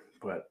together.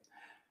 But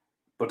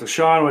the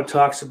Shawn what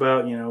talks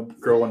about,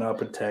 growing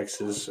up in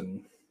Texas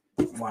and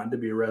wanting to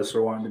be a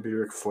wrestler, wanting to be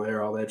Ric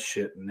Flair, all that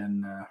shit, and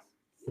then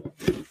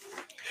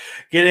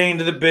getting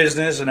into the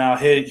business, and now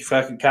he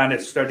fucking kind of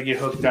started to get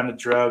hooked on the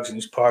drugs, and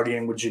he's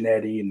partying with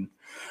Jannetty and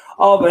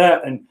all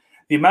that, and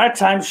the amount of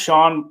times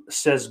Shawn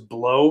says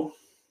blow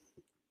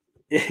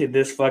in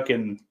this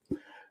fucking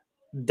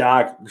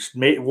doc, it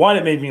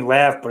made me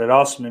laugh, but it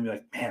also made me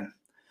like, man,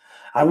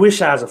 I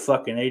wish I was a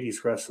fucking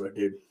 80s wrestler,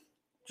 dude.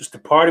 Just to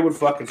party with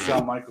fucking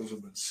Shawn Michaels would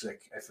have been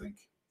sick, I think.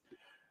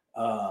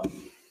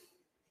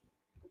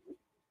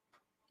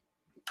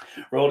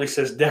 Roldy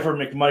says Deborah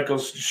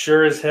McMichaels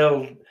sure as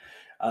hell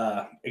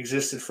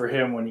existed for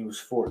him when he was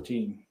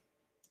 14.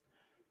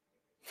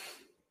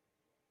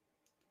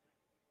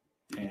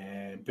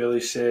 And Billy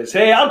says,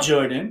 hey, I'll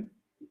join in.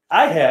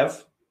 I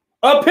have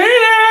a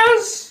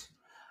penis!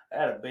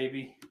 Atta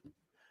baby.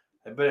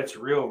 I bet it's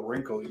real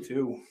wrinkly,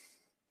 too.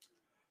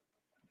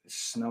 It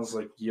smells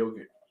like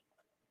yogurt.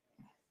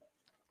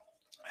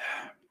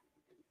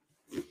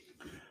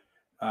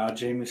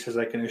 Jamie says,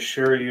 I can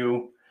assure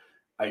you,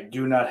 I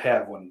do not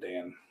have one,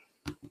 Dan.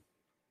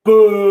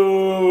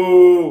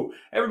 Boo!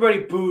 Everybody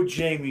boo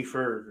Jamie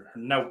for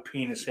no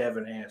penis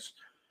having ass.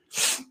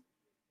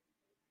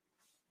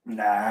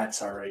 Nah,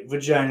 it's all right.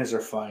 Vaginas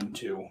are fine,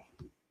 too.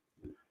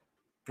 It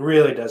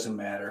really doesn't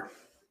matter.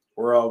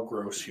 We're all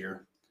gross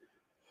here.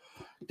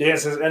 Dan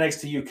says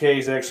NXT UK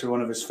is actually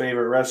one of his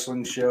favorite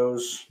wrestling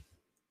shows.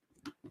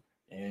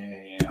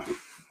 Yeah,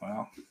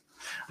 well,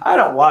 I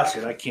don't watch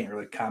it. I can't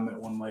really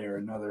comment one way or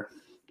another.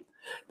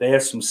 They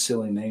have some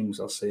silly names,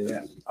 I'll say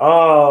that.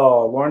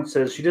 Oh, Lauren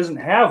says she doesn't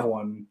have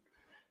one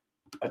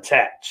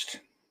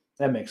attached.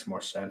 That makes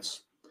more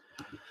sense.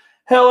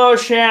 Hello,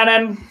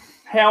 Shannon.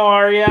 How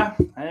are you?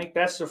 I think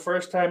that's the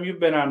first time you've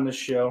been on this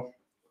show.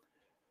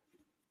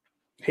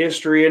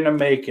 History in the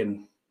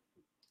making.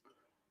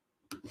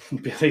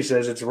 Billy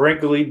says it's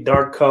wrinkly,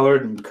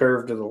 dark-colored, and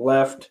curved to the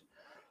left.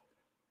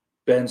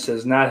 Ben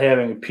says not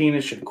having a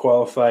penis should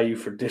qualify you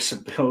for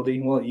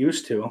disability. Well, it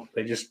used to.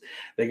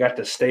 They got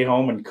to stay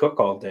home and cook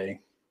all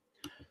day.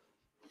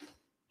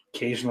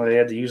 Occasionally they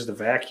had to use the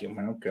vacuum.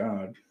 Oh,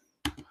 God.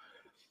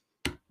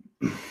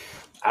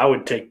 I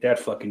would take that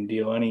fucking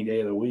deal any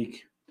day of the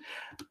week.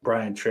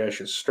 Brian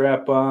Trash's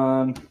strap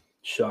on.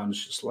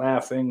 Sean's just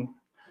laughing.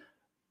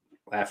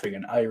 Laughing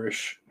in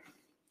Irish.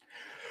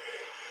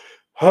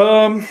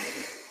 And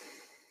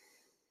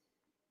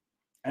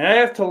I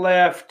have to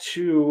laugh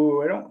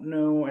too. I don't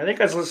know. I think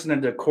I was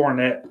listening to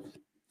Cornette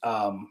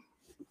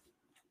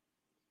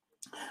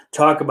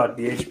talk about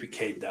the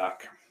HBK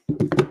doc.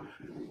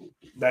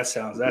 That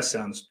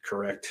sounds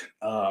correct.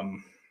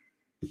 And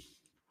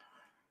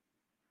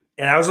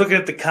I was looking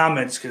at the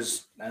comments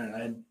because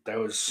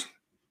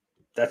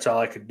that's all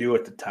I could do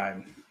at the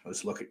time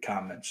was look at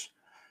comments.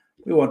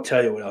 We won't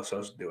tell you what else I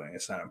was doing.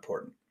 It's not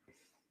important.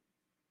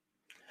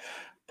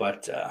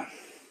 But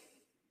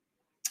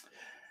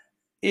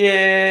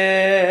yeah,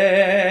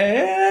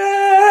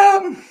 I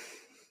don't know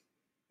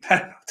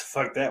what the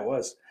fuck that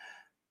was.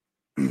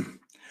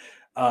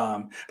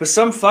 But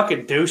some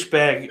fucking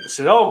douchebag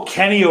said, "Oh,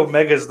 Kenny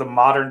Omega's the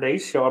modern day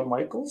Shawn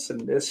Michaels,"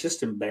 and it's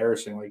just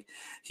embarrassing. Like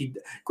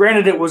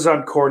granted, it was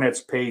on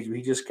Cornette's page, but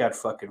he just got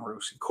fucking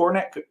roasted.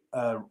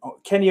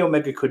 Kenny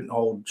Omega couldn't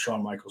hold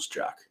Shawn Michaels'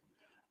 jock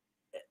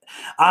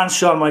on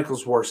Shawn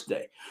Michaels' worst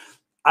day.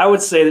 I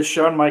would say that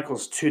Shawn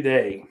Michaels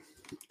today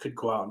could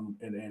go out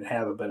and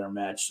have a better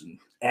match than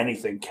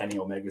anything Kenny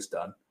Omega's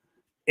done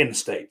in the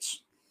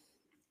States.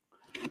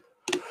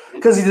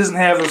 Because he doesn't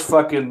have those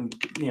fucking,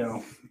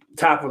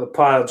 top of the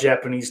pile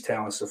Japanese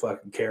talents to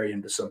fucking carry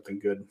him to something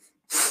good.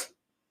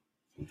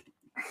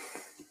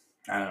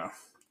 I don't know.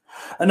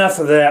 Enough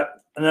of that.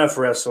 Enough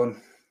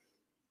wrestling.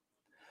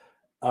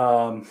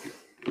 And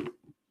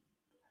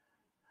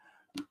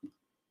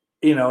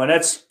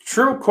that's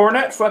true.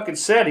 Cornette fucking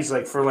said, he's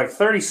like, for like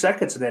 30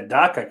 seconds in that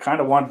doc, I kind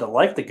of wanted to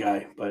like the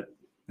guy, but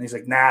he's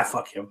like, nah,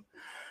 fuck him.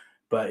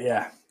 But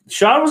yeah,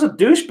 Shawn was a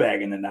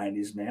douchebag in the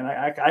 90s, man.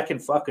 I can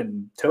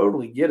fucking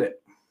totally get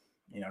it,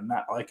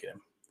 not liking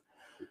him.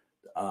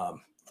 Of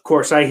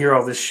course, I hear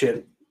all this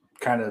shit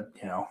kind of,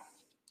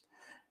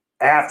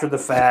 after the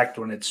fact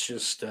when it's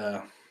just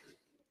like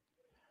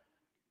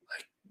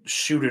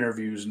shoot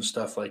interviews and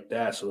stuff like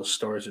that. So those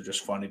stories are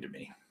just funny to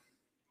me.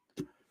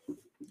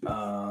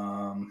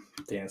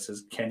 Dan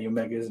says Kenny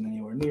Omega isn't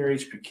anywhere near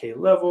HBK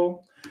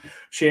level.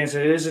 Shane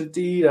said it is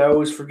indeed. I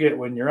always forget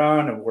when you're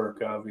on at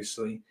work,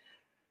 obviously.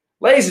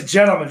 Ladies and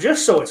gentlemen,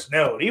 just so it's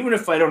known, even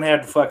if I don't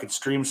have the fucking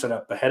stream set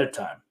up ahead of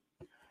time,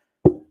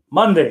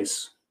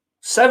 Mondays,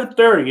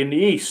 7:30 in the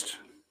East.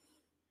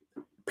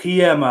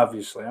 PM,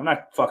 obviously. I'm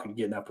not fucking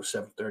getting up at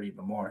 7:30 in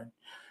the morning.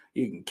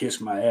 You can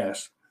kiss my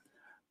ass.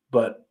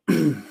 But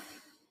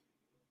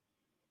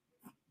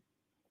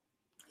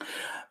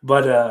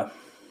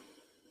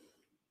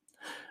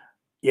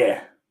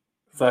yeah,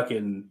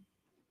 fucking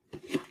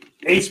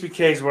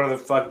HBK is one of the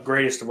fucking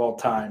greatest of all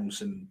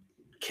times, and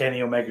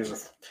Kenny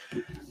Omega's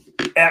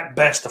at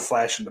best a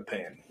flash in the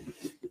pan.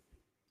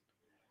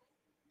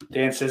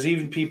 Dan says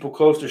even people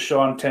close to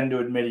Shawn tend to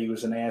admit he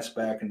was an ass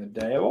back in the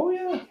day. Oh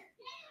yeah.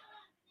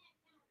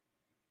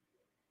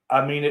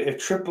 I mean, if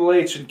Triple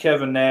H and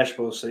Kevin Nash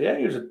both say, yeah,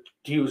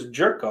 he was a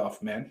jerk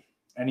off, man,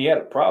 and he had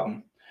a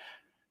problem.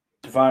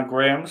 Devon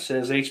Graham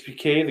says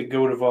HBK, the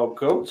goat of all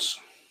goats.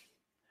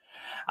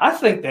 I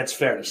think that's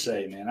fair to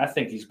say, man. I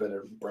think he's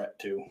better than Bret,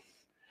 too.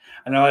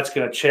 I know that's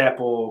going to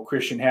chapel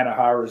Christian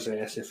Hanahara's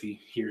ass if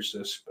he hears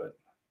this, but,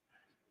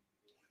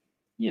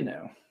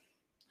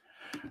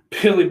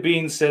 Billy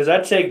Bean says,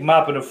 I'd take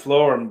mopping the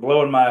floor and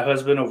blowing my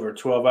husband over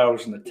 12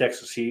 hours in the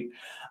Texas heat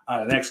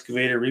on an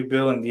excavator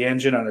rebuilding the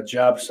engine on a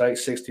job site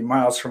 60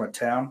 miles from a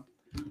town.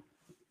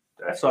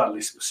 That's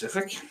oddly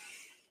specific.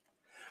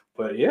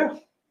 But, yeah.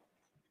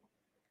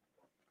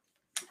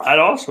 I'd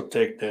also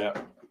take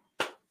that.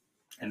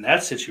 In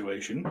that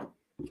situation,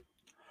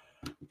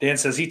 Dan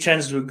says he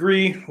tends to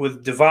agree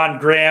with Devon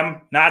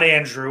Graham, not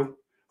Andrew.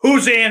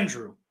 Who's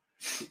Andrew?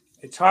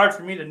 It's hard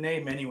for me to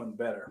name anyone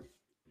better.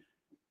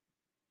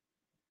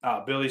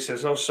 Billy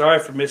says, oh, sorry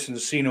for missing the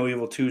See No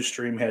Evil 2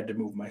 stream. Had to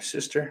move my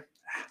sister.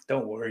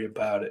 Don't worry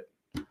about it.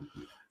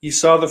 You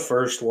saw the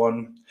first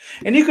one.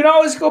 And you can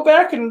always go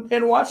back and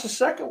watch the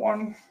second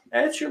one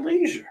at your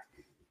leisure.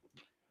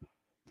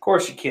 Of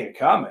course, you can't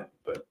comment,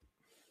 but,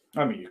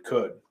 you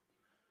could.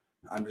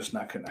 I'm just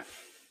not going to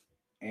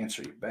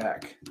answer you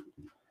back.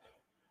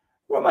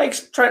 Well, Mike,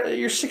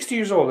 you're 60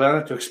 years old. I don't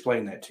have to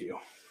explain that to you.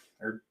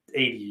 Or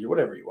 80 or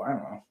whatever you are. I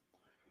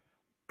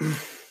don't know.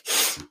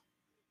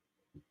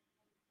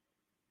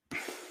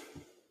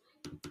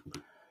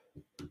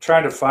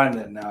 Trying to find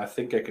that now. I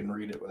think I can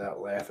read it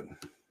without laughing.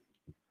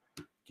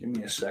 Give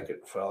me a second,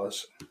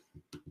 fellas.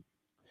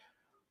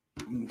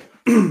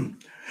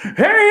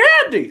 Hey,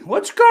 Andy,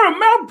 let's go to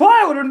Mount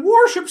Pilot and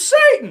worship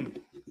Satan.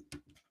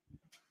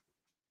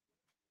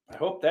 I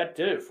hope that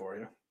did it for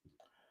you.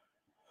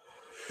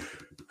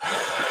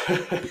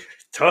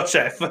 Told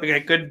you I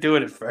couldn't do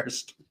it at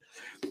first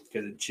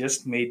because it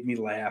just made me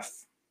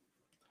laugh.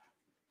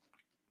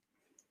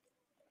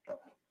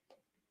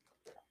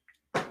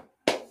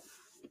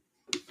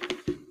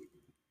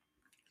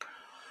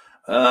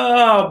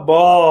 Oh,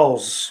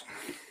 balls.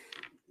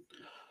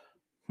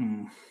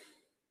 All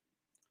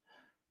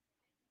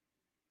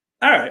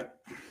right.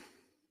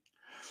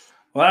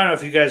 Well, I don't know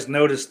if you guys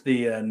noticed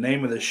the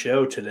name of the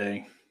show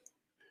today.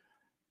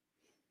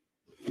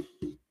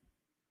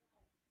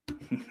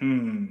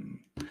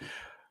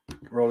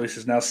 Rolly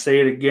says, now say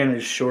it again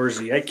as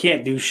Shorzy. I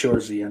can't do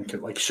Shorzy.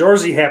 Like,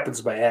 Shorzy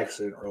happens by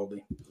accident,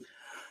 Rolly.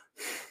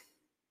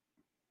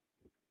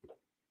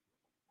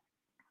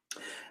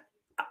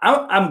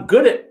 I'm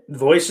good at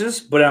voices,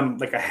 but I'm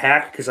like a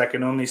hack because I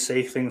can only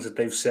say things that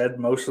they've said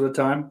most of the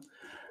time.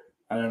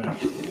 I don't know.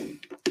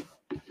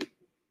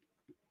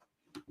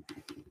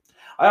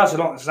 I also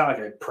don't, it's not like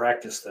I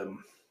practice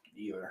them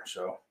either,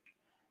 so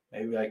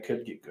maybe I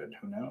could get good.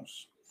 Who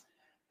knows?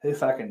 Who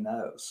fucking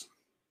knows?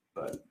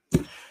 But,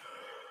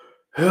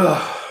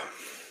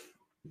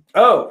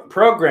 oh,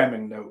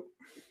 programming note.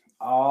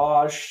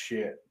 Oh,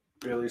 shit.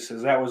 Billy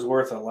says that was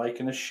worth a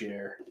like and a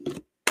share.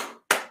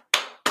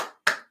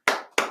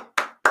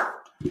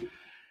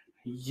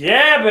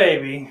 Yeah,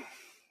 baby.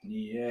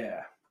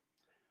 Yeah.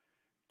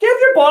 Give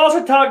your balls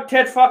a tug,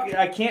 Ted. Fuck.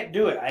 I can't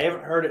do it. I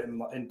haven't heard it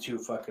in too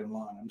fucking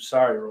long. I'm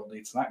sorry, Roldy.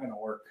 It's not going to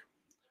work.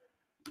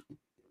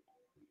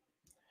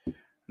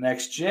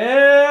 Next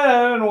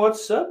gen.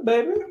 What's up,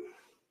 baby?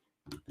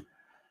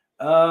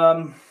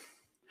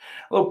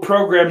 little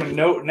programming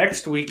note.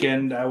 Next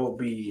weekend, I will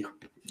be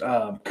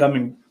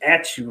coming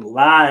at you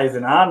live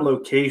and on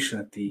location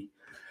at the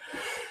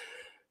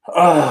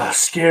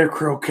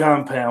Scarecrow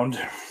compound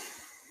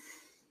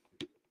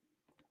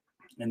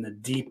in the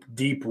deep,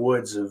 deep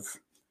woods of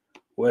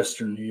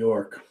Western New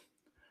York.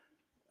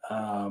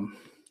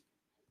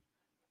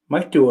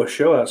 Might do a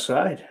show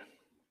outside,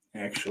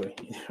 actually.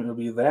 It'll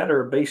be that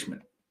or a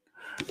basement.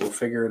 We'll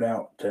figure it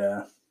out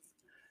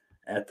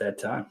at that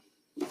time.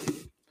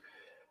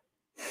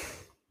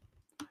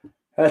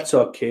 That's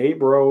okay,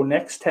 bro.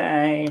 Next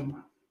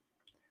time.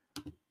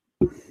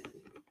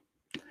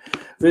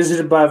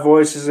 Visited by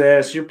Voices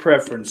asks, your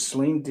preference,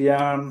 Celine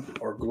Dion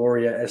or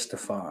Gloria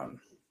Estefan?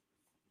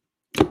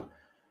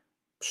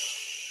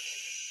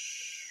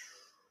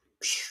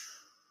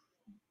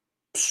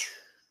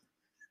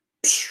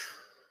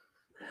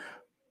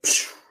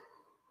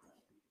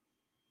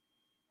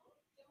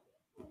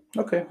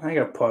 Okay, I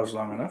got to pause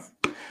long enough.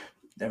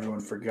 Everyone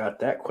forgot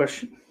that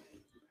question.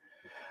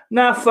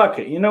 Nah, fuck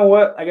it. You know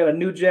what? I got a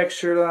New Jack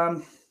shirt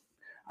on.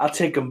 I'll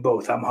take them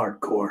both. I'm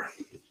hardcore.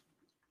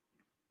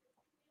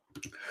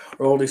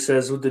 Roldy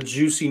says, with the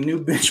juicy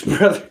new bitch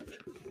brother.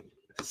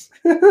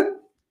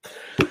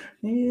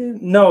 Yeah,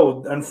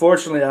 no,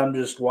 unfortunately, I'm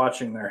just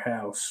watching their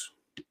house,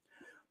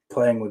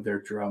 playing with their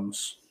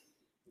drums.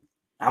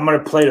 I'm going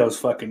to play those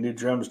fucking new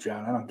drums,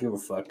 John. I don't give a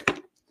fuck.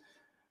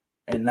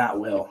 And not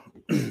will.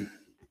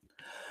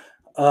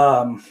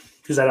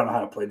 Because I don't know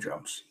how to play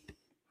drums.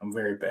 I'm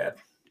very bad.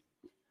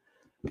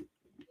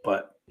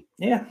 But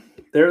yeah,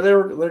 they're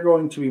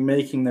going to be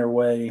making their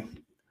way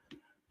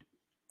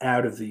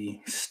out of the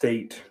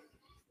state.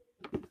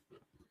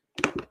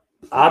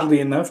 Oddly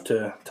enough,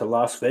 to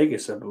Las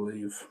Vegas, I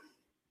believe.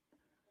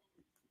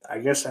 I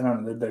guess, I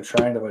don't know, they're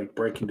trying to like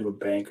break into a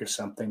bank or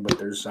something, but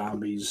they're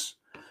zombies.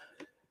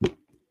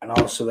 And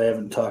also they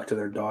haven't talked to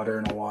their daughter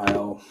in a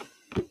while.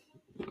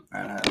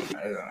 I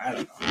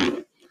don't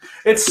know.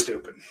 It's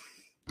stupid.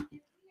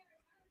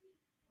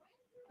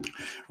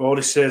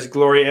 Roldy says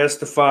Gloria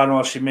Estefan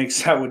while she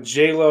makes out with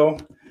J-Lo.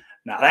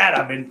 Now that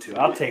I'm into.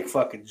 I'll take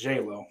fucking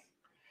J-Lo.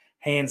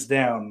 Hands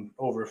down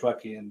over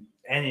fucking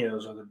any of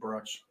those other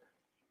broads.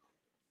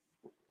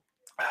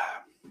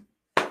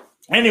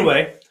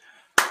 Anyway,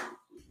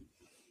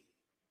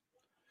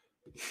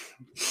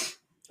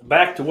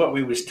 back to what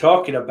we was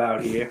talking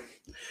about here.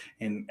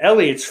 And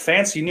Elliot's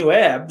fancy new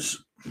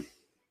abs.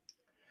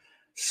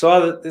 Saw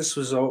that this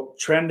was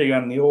trending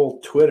on the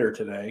old Twitter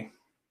today.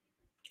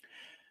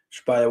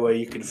 Which, by the way,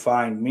 you can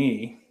find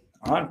me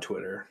on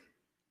Twitter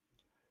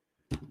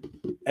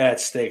at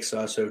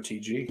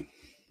SteakSauceOTG.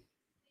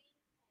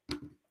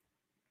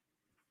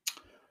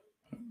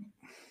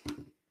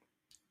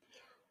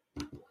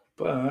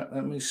 But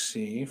let me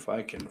see if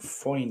I can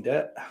find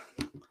it.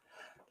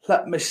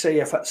 Let me see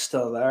if it's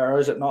still there, or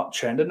is it not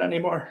trending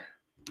anymore?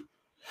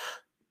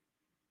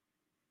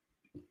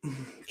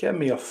 Give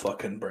me a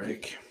fucking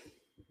break.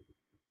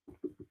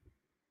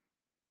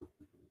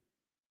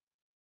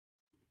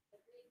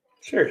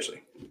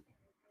 Seriously.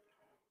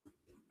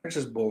 This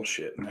is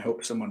bullshit, and I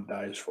hope someone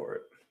dies for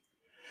it.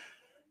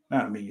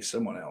 Not me,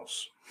 someone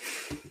else.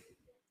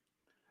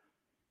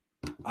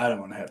 I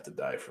don't want to have to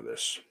die for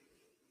this.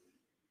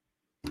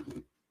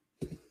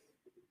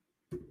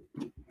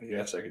 I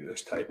guess I could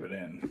just type it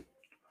in.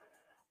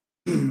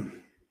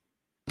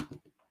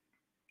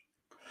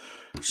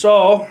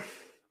 So,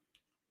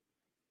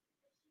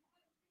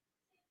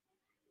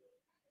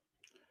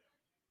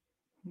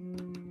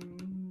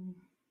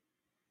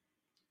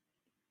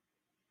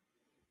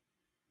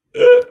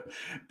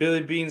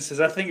 Billy Bean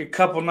says, I think a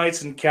couple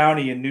nights in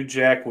county and New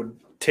Jack would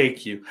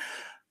take you.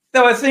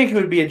 No, I think it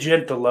would be a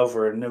gentle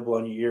lover and nibble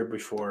on your ear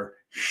before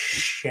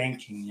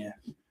shanking you.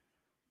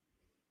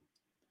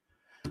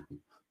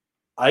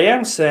 I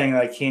am saying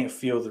I can't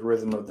feel the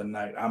rhythm of the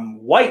night.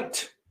 I'm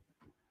white.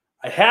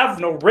 I have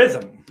no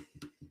rhythm.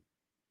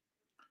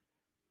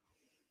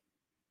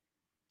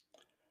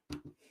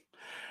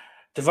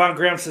 Devon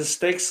Graham says,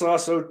 Steak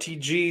Sauce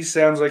OTG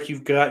sounds like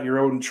you've got your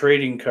own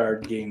trading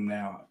card game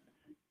now.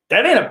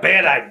 That ain't a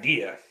bad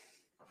idea.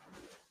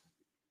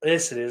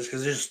 Yes, it is,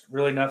 because there's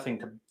really nothing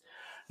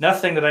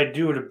that I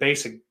do to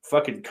base a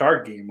fucking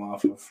card game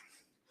off of.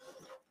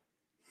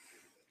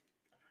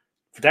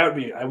 But that would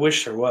be, I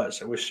wish there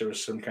was. I wish there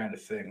was some kind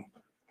of thing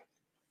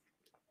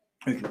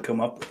we can come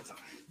up with.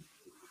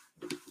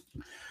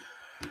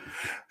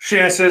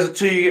 Shan says,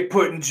 until you get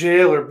put in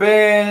jail or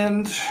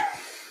banned.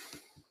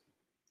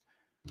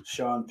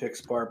 Sean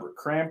picks Barbara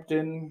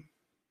Crampton.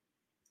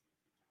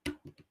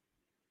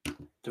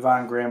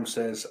 Devon Graham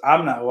says,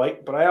 I'm not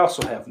white, but I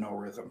also have no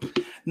rhythm.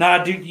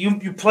 Nah, dude,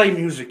 you play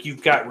music,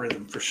 you've got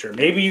rhythm for sure.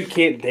 Maybe you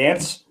can't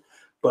dance,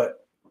 but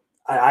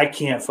I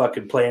can't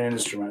fucking play an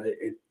instrument.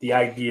 The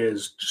idea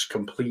is just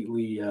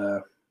completely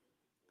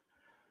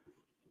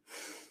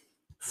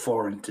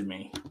foreign to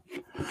me.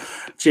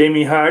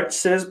 Jamie Hart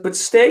says, but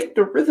Steak,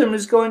 the rhythm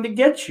is going to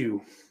get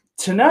you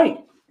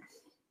tonight.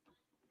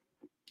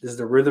 Is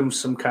the rhythm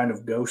some kind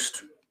of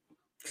ghost?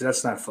 Because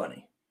that's not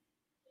funny.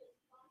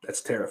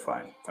 That's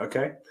terrifying.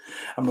 Okay?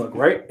 I'm going to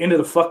look right into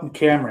the fucking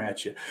camera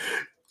at you.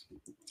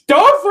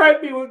 Don't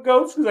threaten me with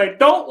ghosts because I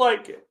don't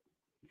like it.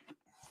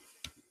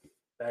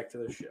 Back to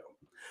the show.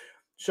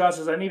 Sean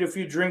says, I need a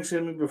few drinks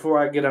in me before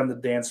I get on the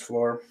dance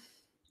floor.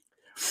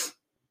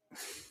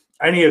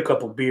 I need a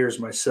couple beers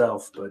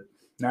myself, but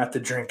not the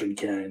drinking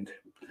kind.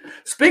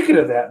 Speaking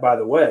of that, by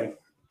the way,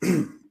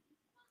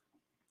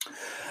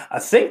 I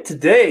think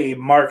today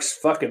marks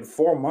fucking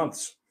 4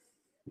 months.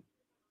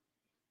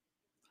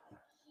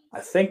 I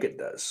think it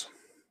does.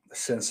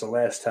 Since the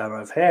last time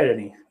I've had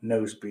any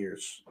nose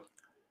beers.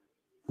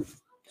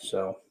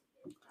 So,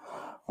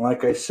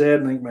 like I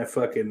said, I think my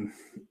fucking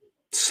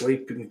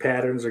sleeping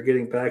patterns are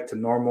getting back to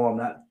normal. I'm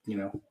not,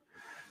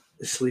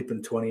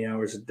 sleeping 20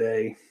 hours a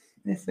day.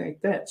 Anything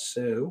like that.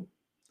 So,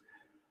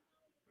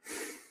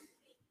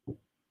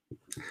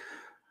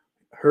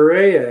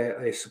 hooray,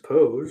 I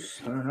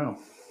suppose. I don't know.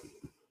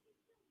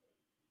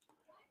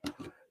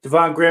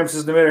 Devon Graham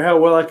says, no matter how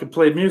well I can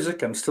play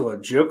music, I'm still a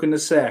joke in the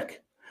sack.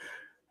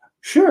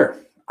 Sure,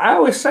 I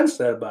always sense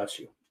that about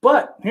you.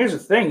 But here's the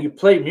thing, you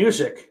play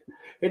music.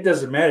 It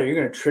doesn't matter. You're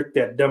going to trick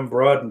that dumb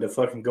broad into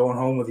fucking going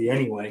home with you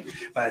anyway.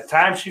 By the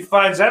time she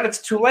finds out,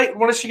 it's too late.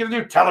 What is she going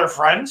to do? Tell her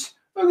friends?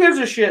 Who gives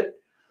a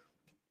shit?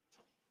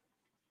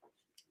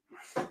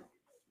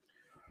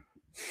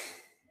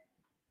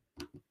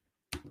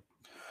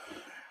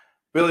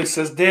 Billy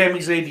says, damn,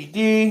 he's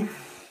ADD.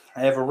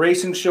 I have a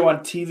racing show on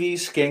TV,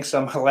 skanks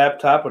on my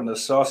laptop, and a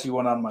saucy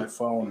one on my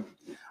phone.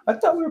 I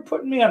thought we were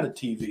putting me on the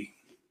TV.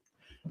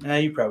 Nah,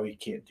 you probably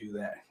can't do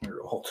that.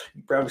 You're old.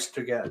 You probably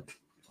still got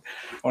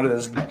one of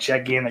those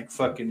gigantic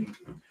fucking,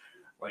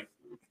 what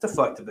the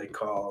fuck did they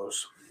call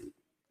those?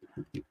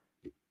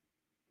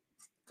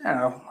 I don't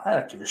know. I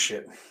don't give a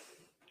shit.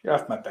 Get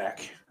off my back.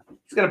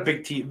 He's got a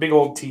big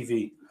old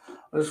TV.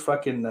 Those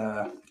fucking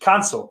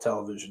console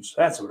televisions.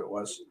 That's what it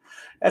was.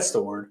 That's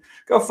the word.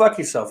 Go fuck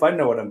yourself. I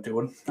know what I'm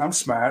doing. I'm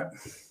smart.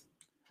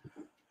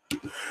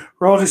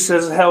 Roldy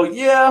says, hell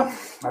yeah.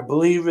 I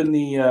believe in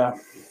the,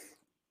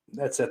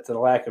 that's at the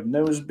lack of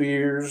nose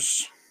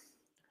beers.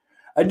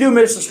 I do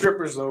miss the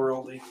strippers, though,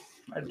 Roldy.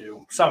 I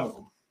do. Some of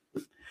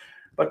them.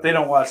 But they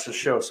don't watch the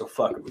show, so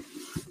fuck them.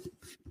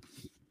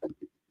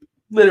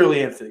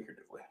 Literally and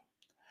figuratively.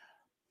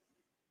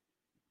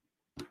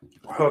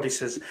 Roldy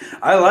says,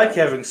 I like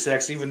having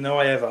sex even though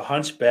I have a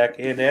hunchback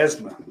and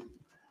asthma.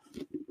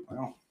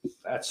 Well,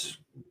 that's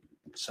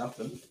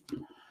something.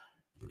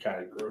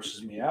 Kind of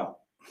grosses me out.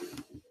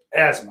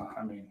 Asthma,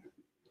 I mean.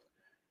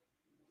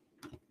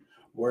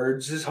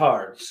 Words is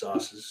hard,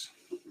 sauces.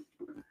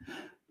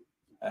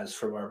 As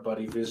from our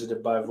buddy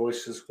visited by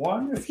Voices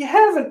One, if you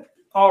haven't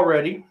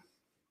already,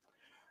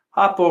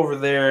 hop over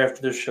there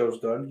after this show's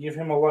done. Give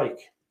him a like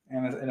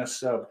and a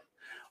sub.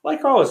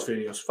 Like all his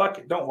videos. Fuck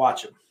it. Don't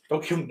watch him.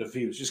 Don't give him the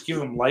views. Just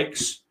give him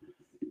likes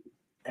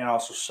and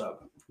also sub.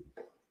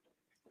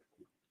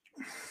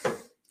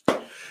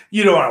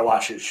 You don't want to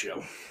watch his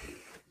show.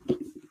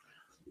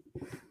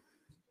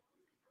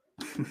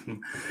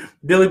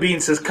 Billy Bean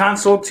says,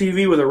 console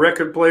TV with a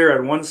record player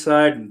on one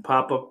side and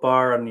pop-up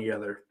bar on the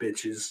other.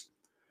 Bitches.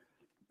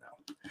 No.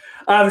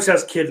 Obviously, I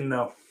was kidding,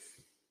 though.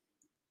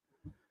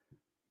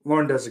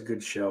 Lauren does a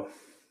good show.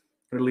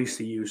 Or at least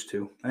he used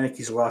to. I think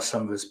he's lost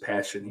some of his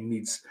passion. He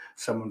needs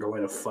someone to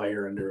light a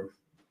fire under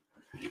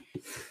him.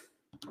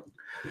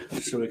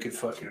 So he could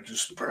fucking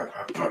just...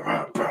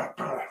 I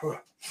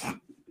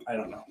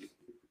don't know.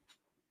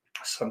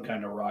 Some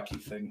kind of Rocky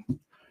thing.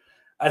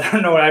 I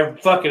don't know. I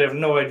fucking have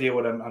no idea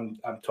what I'm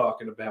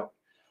talking about.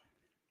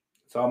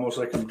 It's almost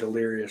like I'm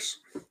delirious.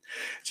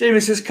 Jamie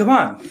says, come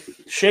on.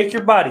 Shake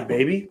your body,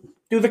 baby.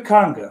 Do the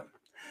conga.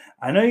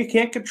 I know you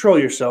can't control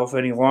yourself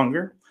any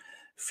longer.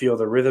 Feel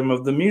the rhythm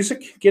of the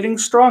music getting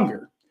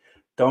stronger.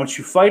 Don't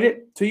you fight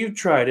it till you've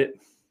tried it.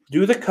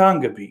 Do the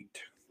conga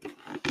beat.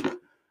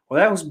 Well,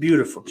 that was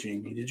beautiful,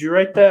 Jamie. Did you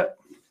write that?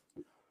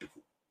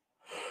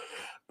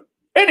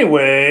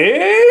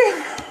 Anyway...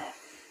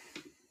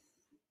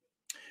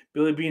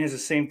 Billy Bean has the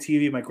same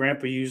TV my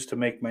grandpa used to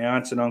make my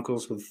aunts and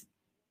uncles with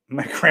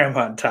my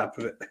grandma on top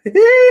of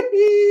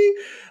it.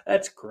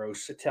 That's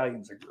gross.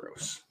 Italians are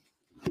gross.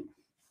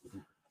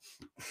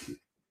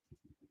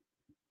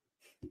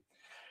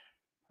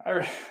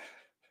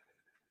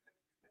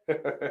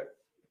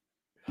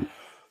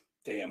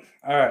 Damn.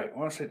 All right.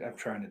 What's it I'm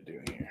trying to do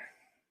here?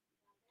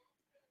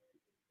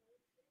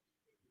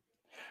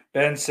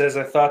 Ben says,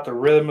 I thought the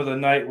rhythm of the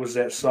night was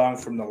that song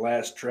from The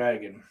Last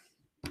Dragon.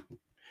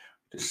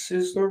 This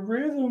is the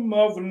rhythm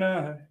of the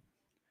night.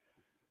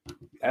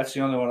 That's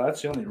the only one.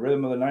 That's the only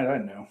rhythm of the night I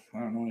know. I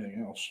don't know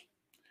anything else.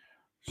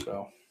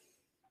 So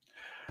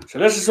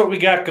this is what we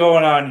got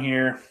going on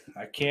here.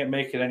 I can't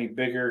make it any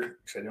bigger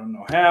because I don't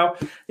know how.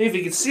 If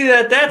you can see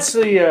that, that's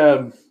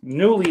the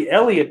Newly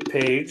Elliott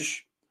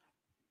page.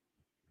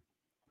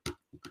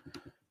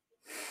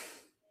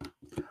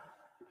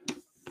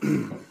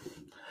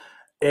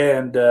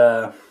 And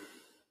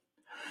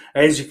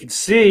as you can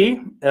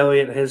see,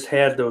 Elliott has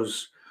had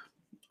those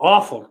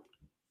awful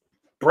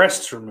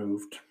breasts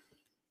removed.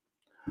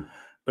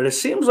 But it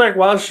seems like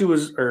while he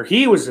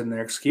was in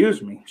there,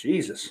 excuse me,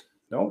 Jesus,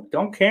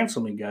 don't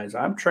cancel me, guys.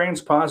 I'm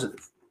trans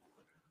positive.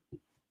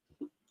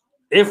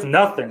 If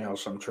nothing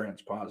else, I'm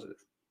trans positive.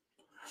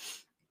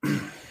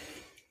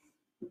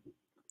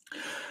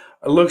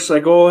 It looks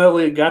like old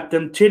Elliot got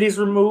them titties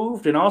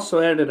removed and also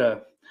added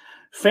a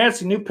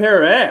fancy new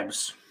pair of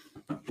abs.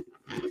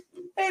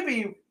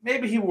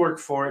 Maybe he worked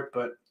for it,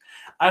 but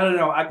I don't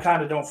know. I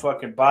kind of don't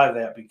fucking buy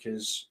that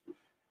because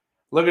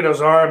look at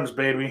those arms,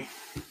 baby.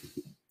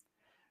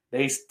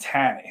 They's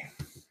tiny.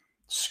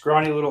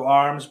 Scrawny little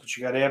arms, but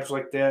you got abs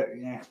like that.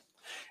 Yeah.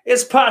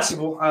 It's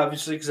possible,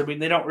 obviously, because, I mean,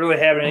 they don't really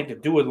have anything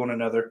to do with one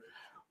another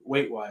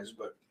weight-wise,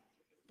 but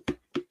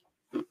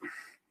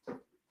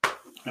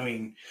I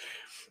mean,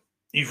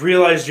 you've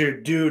realized you're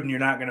a dude and you're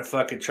not going to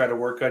fucking try to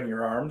work on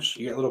your arms.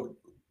 You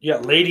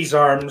got ladies'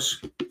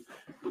 arms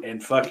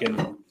and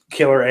fucking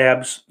killer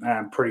abs.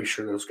 I'm pretty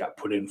sure those got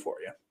put in for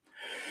you.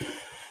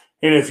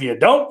 And if you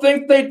don't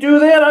think they do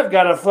that, I've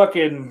got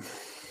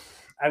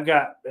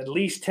at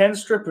least 10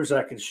 strippers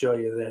I can show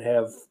you that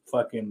have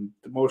fucking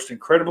the most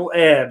incredible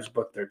abs,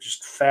 but they're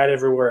just fat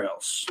everywhere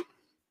else.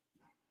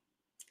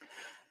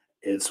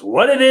 It's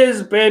what it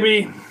is,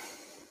 baby.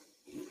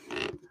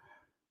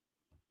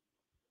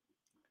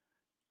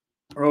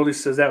 Roldy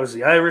says that was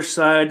the Irish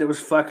side that was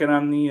fucking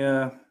on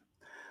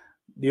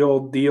the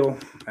old deal.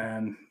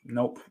 And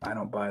nope, I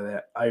don't buy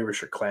that.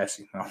 Irish are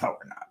classy. No,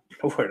 we're not.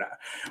 No, we're not.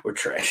 We're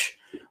trash.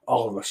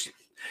 All of us.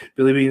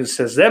 Billy Bean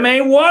says, them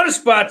ain't water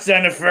spots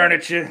on the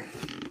furniture.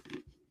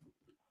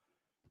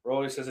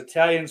 Rolly says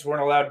Italians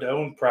weren't allowed to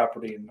own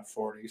property in the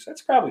 40s.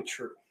 That's probably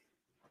true.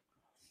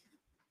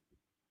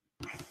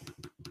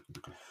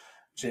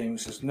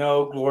 James says,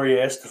 no,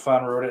 Gloria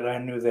Estefan wrote it. I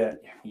knew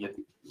that. You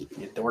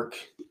dork.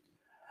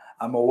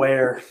 I'm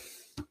aware.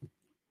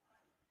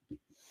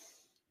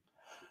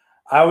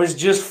 I was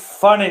just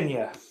funning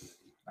you.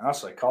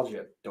 Also, I called you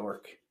a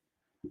dork.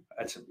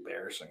 That's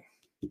embarrassing.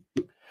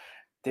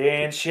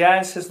 Dan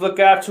Shine says, look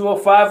out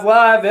 205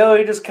 Live.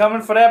 Elliot is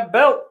coming for that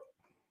belt.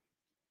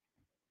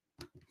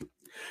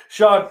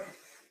 Sean,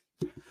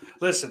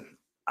 listen,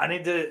 I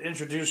need to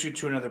introduce you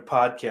to another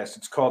podcast.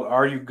 It's called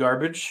Are You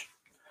Garbage?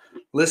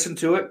 Listen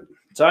to it.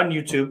 It's on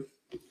YouTube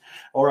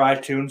or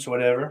iTunes,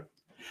 whatever.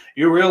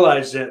 You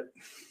realize that,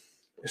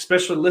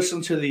 especially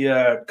listen to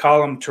the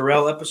Colin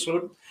Terrell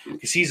episode,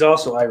 because he's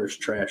also Irish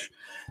trash.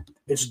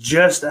 It's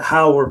just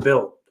how we're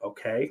built,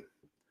 okay?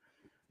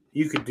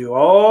 You could do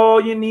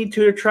all you need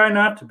to try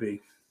not to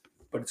be,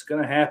 but it's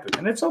going to happen.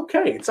 And it's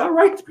okay. It's all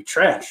right to be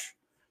trash.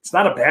 It's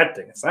not a bad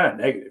thing. It's not a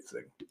negative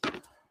thing.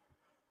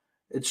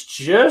 It's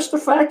just a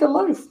fact of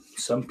life.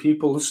 Some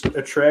people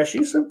are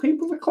trashy. Some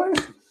people are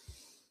classy.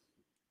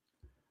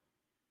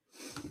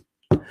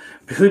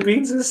 Billy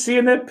Beans says,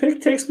 seeing that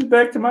pic takes me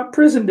back to my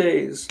prison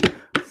days.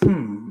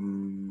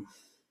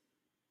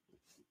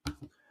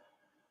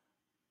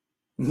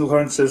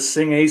 Lauren says,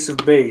 sing Ace of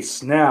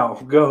Base. Now,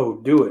 go,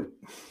 do it.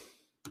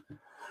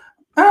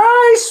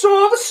 I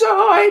saw the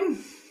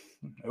sign.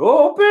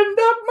 Opened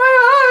up my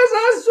eyes.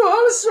 I saw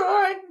the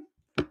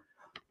sign.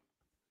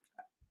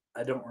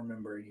 I don't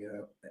remember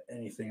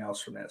anything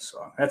else from that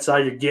song. That's all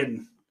you're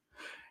getting.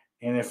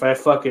 And if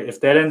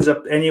that ends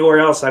up anywhere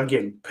else, I'm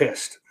getting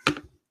pissed.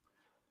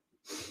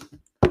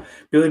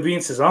 Billy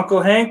Bean says,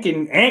 Uncle Hank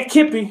and Aunt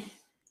Kippy.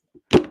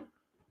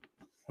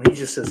 Well, he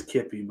just says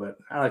Kippy, but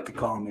I like to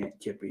call him Aunt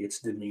Kippy. It's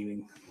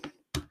demeaning.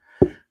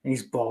 And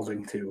he's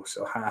balding too,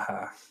 so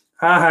ha-ha.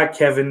 Ha-ha,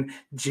 Kevin,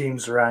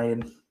 James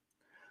Ryan.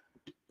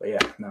 But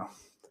yeah, no.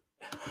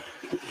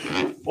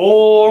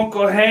 Oh,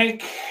 Uncle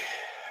Hank.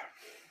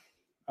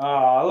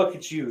 Ah, look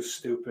at you,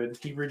 stupid.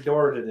 He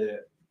retorted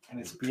it, and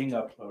it's being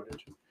uploaded.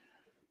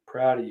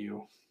 Proud of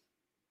you.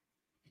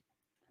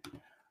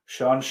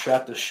 Sean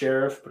shot the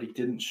sheriff, but he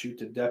didn't shoot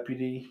the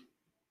deputy.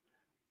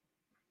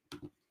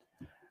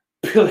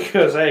 Billy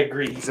goes, I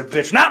agree. He's a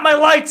bitch. Not my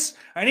lights!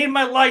 I need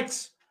my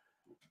lights!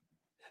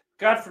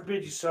 God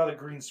forbid you saw the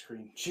green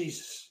screen.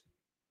 Jesus.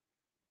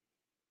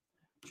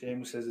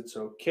 James says it's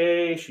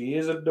okay. She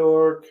is a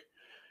dork.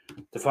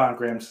 Devon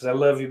Graham says, I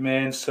love you,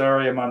 man.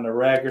 Sorry I'm on the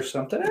rag or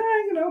something.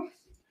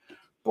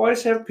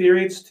 Boys have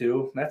periods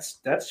too.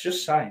 That's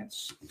just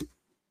science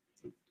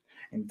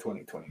in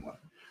 2021.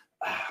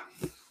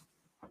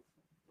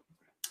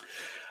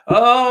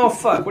 Oh,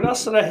 fuck. What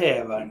else did I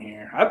have on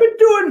here? I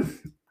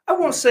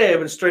won't say I've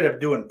been straight up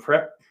doing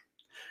prep.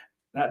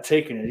 Not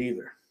taking it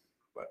either.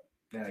 But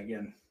then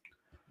again,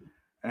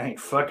 I ain't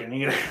fucking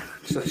either.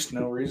 There's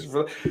no reason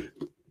for that.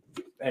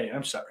 Hey,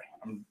 I'm sorry.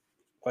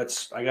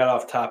 I got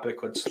off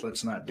topic.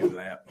 Let's not do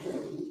that.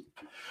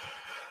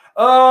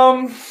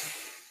 I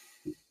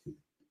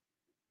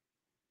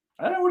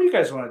don't know. What do you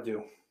guys want to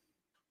do?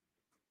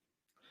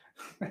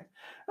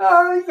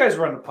 You guys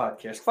run the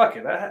podcast. Fuck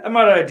it. I'm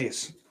out of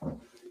ideas.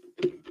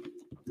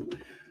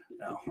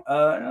 No.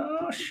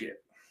 Oh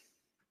shit.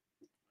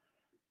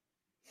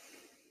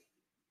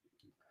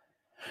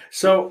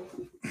 So,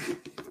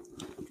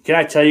 can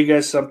I tell you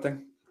guys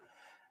something?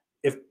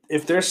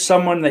 If there's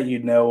someone that you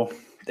know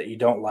that you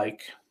don't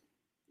like,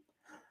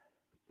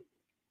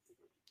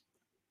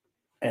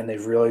 and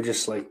they've really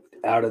just like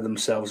outed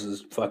themselves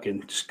as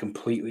fucking just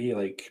completely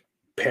like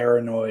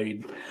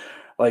paranoid.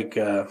 Like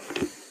I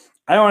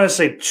don't want to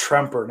say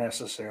Trumper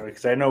necessarily,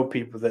 because I know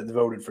people that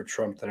voted for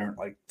Trump that aren't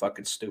like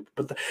fucking stupid,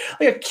 but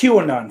like a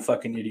QAnon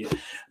fucking idiot.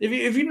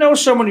 If you know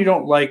someone you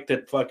don't like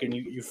that fucking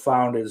you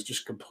found is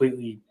just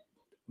completely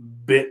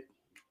bit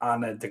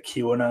on the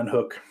QAnon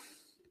hook,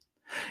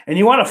 and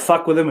you want to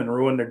fuck with them and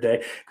ruin their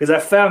day, because I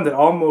found that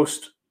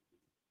almost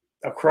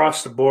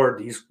across the board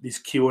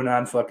these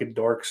QAnon fucking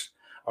dorks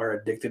are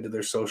addicted to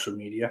their social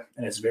media,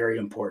 and it's very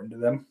important to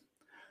them.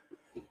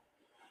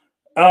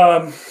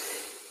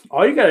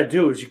 All you got to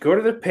do is you go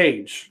to the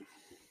page,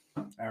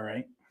 all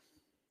right,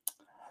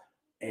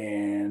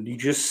 and you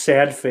just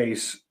sad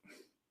face,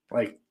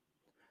 like,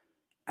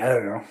 I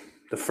don't know,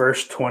 the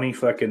first 20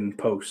 fucking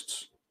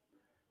posts,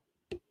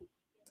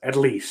 at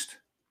least.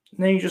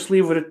 And then you just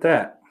leave it at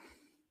that.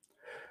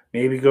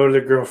 Maybe go to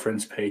their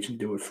girlfriend's page and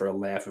do it for a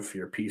laugh if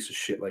you're a piece of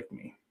shit like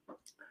me.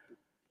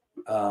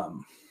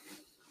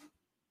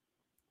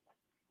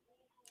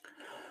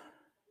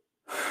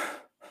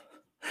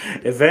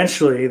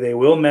 Eventually, they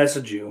will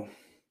message you,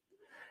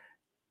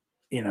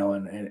 you know,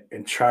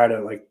 and try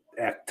to like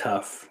act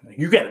tough.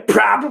 You got a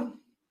problem?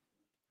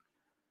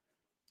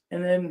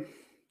 And then,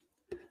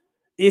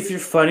 if you're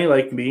funny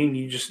like me and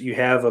you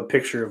have a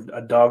picture of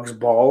a dog's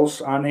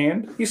balls on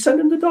hand, you send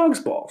them the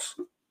dog's balls.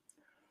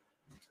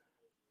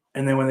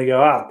 And then when they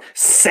go out,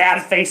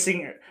 sad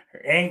facing or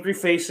angry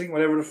facing,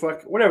 whatever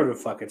the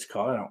fuck it's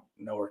called, I don't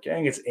know. I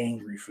think it's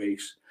angry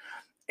face.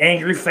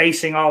 Angry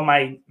facing all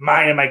mine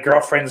and my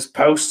girlfriend's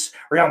posts,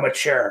 real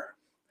mature.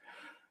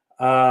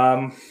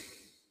 You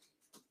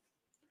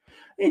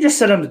just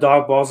send them the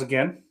dog balls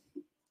again.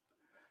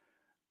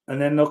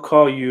 And then they'll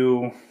call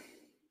you,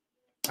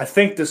 I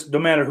think this, no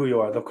matter who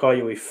you are, they'll call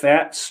you a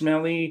fat,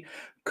 smelly,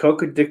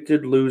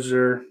 coke-addicted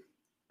loser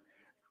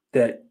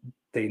that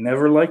they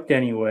never liked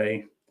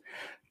anyway,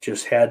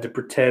 just had to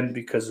pretend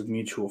because of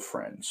mutual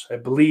friends. I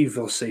believe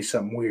they'll say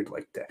something weird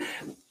like that.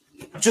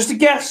 Just a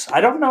guess.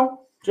 I don't know.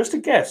 Just a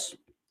guess.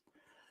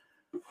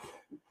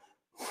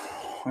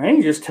 And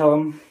you just tell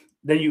them,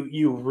 then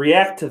you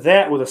react to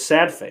that with a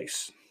sad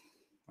face.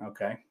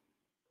 Okay.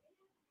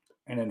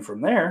 And then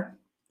from there,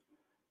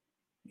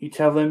 you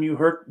tell them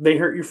they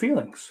hurt your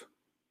feelings.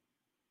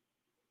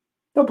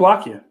 They'll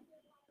block you.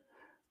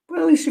 But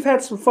at least you've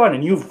had some fun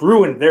and you've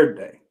ruined their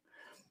day.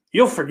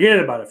 You'll forget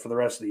about it for the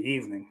rest of the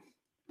evening.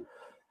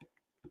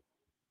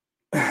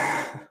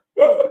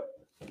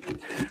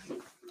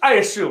 I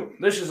assume.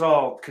 This is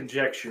all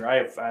conjecture.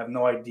 I have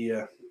no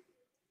idea.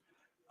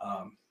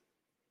 I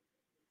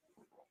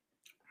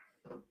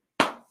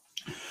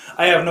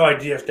have no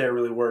idea if that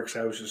really works.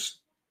 I was just,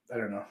 I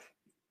don't know,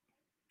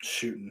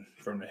 shooting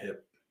from the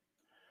hip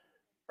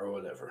or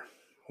whatever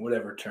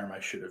term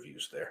I should have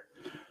used there.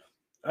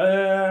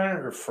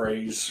 Or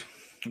phrase.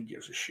 Who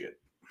gives a shit?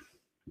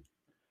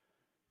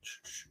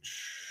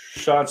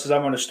 Sean says,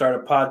 I'm going to start a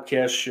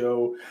podcast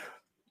show.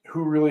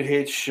 Who really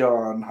hates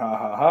Sean? Ha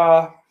ha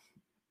ha.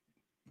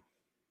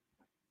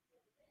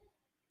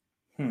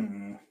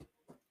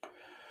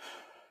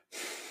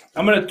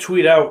 I'm going to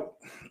tweet out,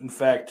 in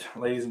fact,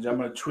 ladies and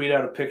gentlemen, I'm going to tweet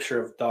out a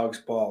picture of dog's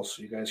balls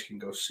so you guys can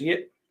go see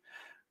it.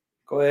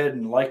 Go ahead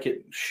and like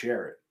it and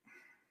share it.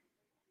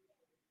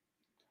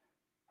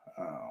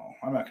 Oh,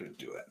 I'm not going to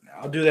do that now.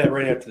 I'll do that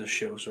right after the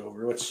show's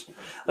over.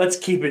 Let's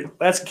keep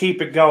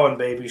it going,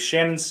 baby.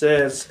 Shannon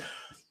says,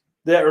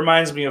 that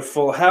reminds me of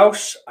Full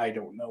House. I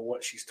don't know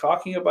what she's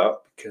talking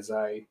about because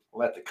I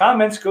let the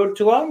comments go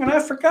too long and I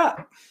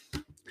forgot.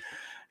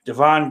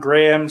 Devon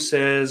Graham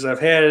says, I've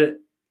had it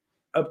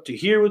up to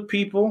here with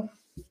people.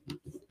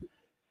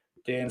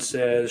 Dan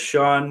says,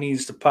 Sean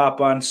needs to pop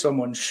on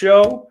someone's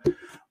show.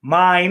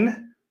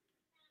 Mine,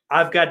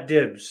 I've got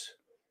dibs.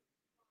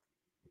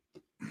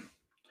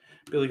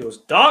 Billy goes,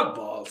 dog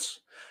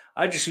balls?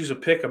 I just use a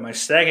pic of my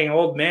sagging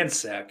old man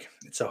sack.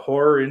 It's a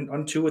horror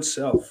unto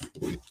itself.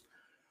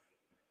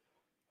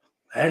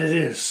 That it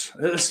is.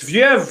 If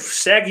you have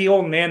saggy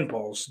old man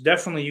balls,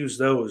 definitely use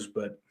those.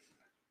 But,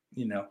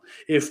 you know,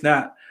 if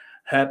not,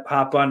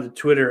 hop onto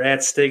Twitter at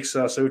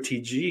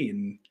SteakSauceOTG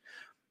and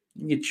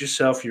get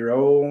yourself your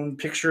own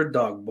picture of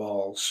dog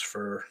balls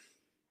for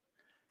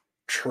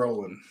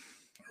trolling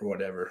or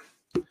whatever.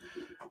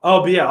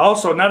 Oh, but yeah,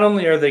 also, not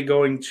only are they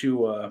going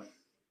to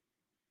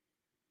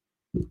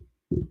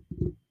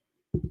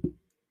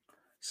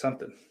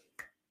something,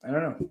 I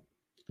don't know.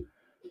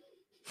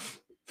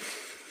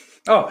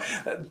 Oh,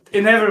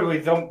 inevitably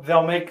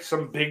they'll make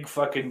some big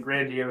fucking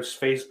grandiose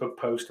Facebook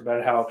post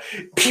about how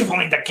people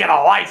need to get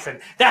a life and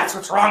that's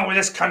what's wrong with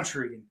this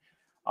country and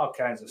all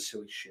kinds of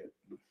silly shit.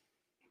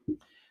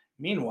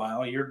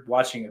 Meanwhile, you're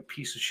watching a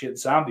piece of shit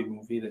zombie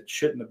movie that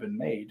shouldn't have been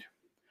made.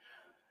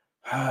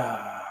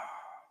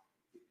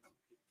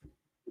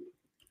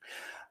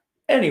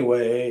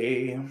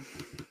 Anyway.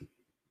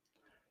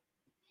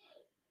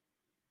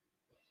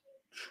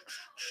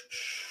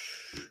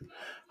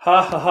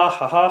 Ha ha ha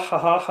ha ha ha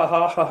ha ha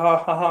ha ha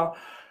ha ha.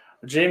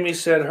 Jamie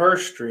said her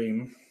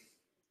stream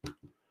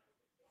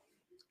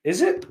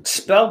Is it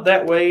spelled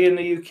that way in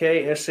the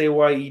UK?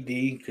 Sayed?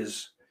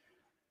 Because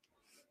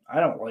I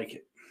don't like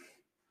it.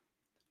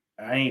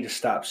 I need to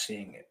stop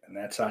seeing it, and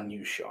that's on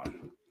you,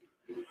 Sean.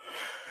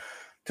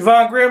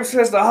 Devon Graham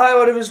says the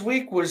highlight of his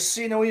week was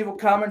See No Evil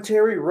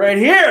commentary right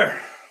here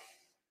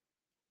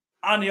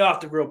on the Off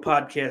the Grill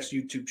Podcast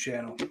YouTube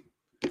channel.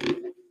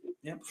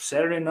 Yep,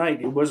 Saturday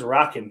night it was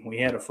rocking. We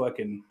had a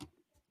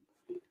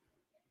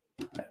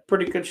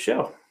pretty good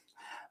show.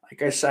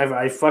 Like I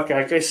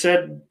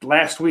said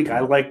last week, I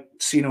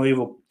liked See No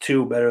Evil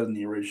 2 better than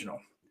the original,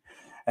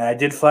 and I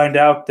did find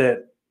out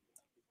that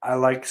I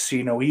like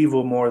See No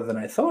Evil more than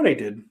I thought I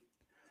did.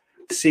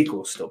 The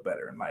sequel is still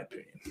better, in my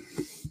opinion.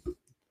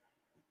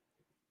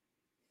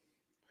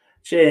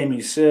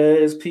 Jamie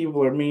says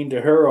people are mean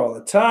to her all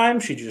the time.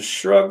 She just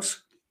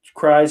shrugs,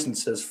 cries, and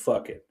says,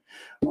 fuck it.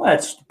 Well,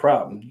 that's the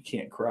problem. You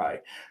can't cry.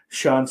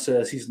 Sean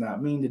says he's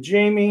not mean to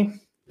Jamie.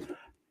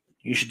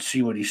 You should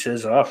see what he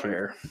says off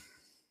air.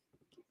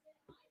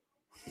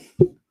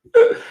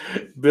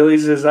 Billy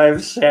says,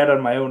 I've sat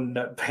on my own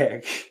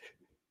nutbag.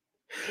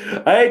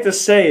 I hate to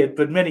say it,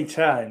 but many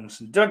times.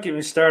 Don't get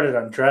me started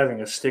on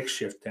driving a stick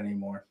shift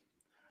anymore.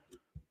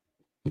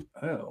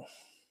 Oh.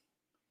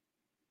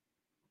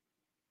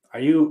 Are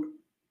you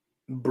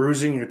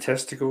bruising your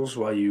testicles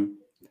while you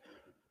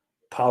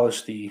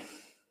polish the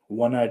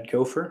one-eyed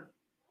gopher?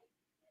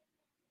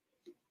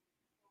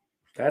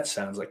 That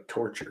sounds like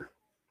torture.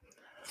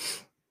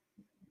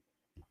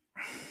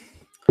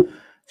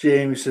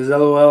 Jamie says,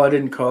 LOL, I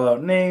didn't call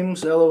out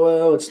names.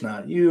 LOL, it's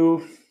not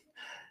you.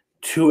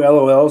 2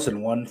 LOLs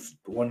and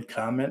one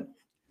comment.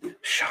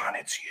 Sean,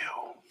 it's you.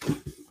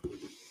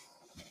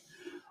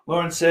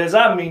 Lauren says,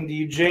 I'm mean to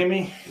you,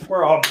 Jamie.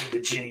 We're all mean to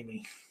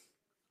Jamie.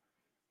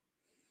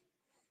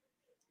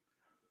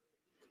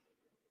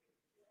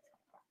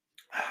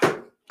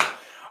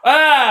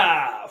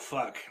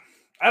 Fuck.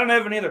 I don't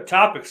have any other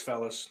topics,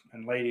 fellas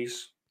and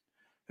ladies.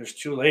 There's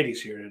 2 ladies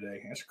here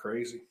today. That's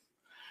crazy.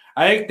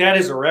 I think that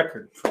is a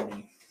record for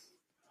me.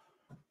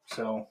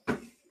 So,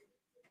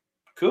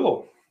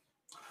 cool.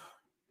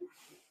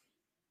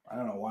 I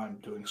don't know why I'm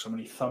doing so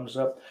many thumbs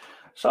up.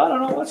 So, I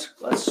don't know. Let's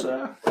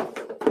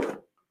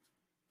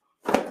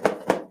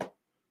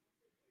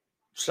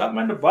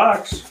something in the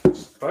box.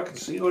 Fucking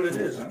see what it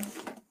is, huh?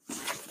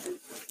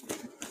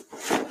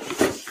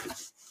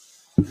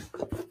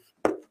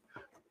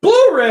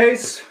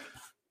 Blu-rays?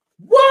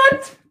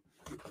 What?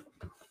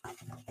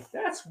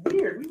 That's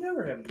weird. We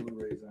never have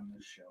Blu-rays on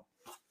this show.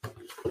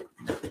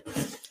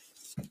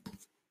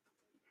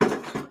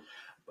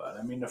 But,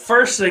 I mean, the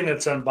first thing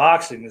that's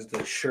unboxing is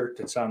the shirt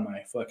that's on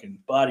my fucking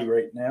body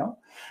right now.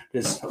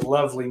 This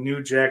lovely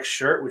New Jack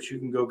shirt, which you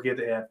can go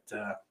get at,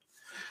 I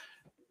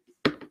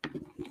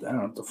don't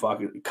know what the fuck,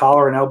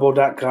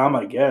 collarandelbow.com,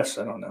 I guess.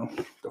 I don't know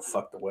what the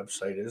fuck the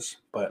website is.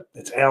 But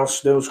it's Al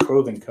Snow's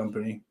Clothing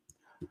Company.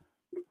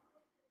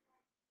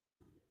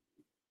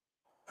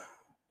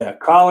 Yeah,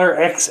 Collar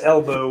X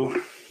Elbow.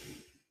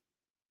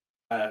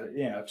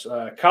 It's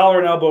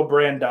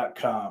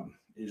collarandelbowbrand.com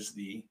is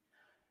the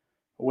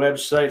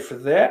website for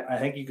that. I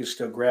think you can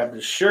still grab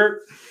this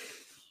shirt.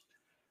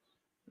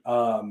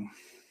 Yeah.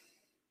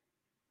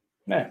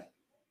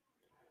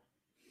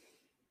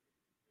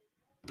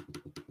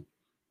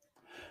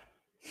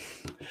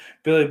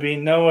 Billy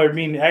Bean, no, I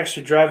mean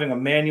actually driving a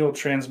manual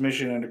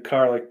transmission in a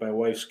car like my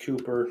wife's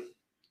Cooper.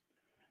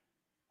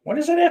 What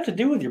does that have to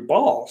do with your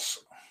balls?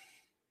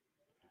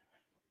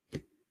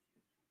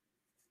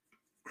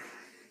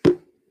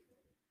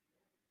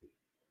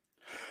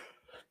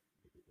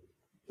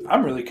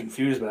 I'm really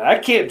confused by that. I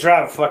can't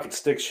drive a fucking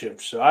stick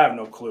shift, so I have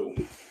no clue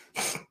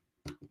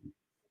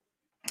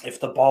if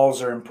the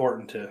balls are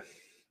important to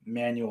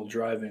manual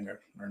driving or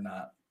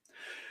not.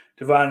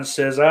 Devon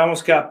says, I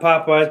almost got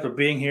Popeyes, but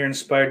being here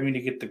inspired me to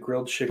get the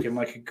grilled chicken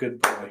like a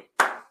good boy.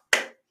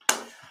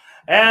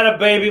 Atta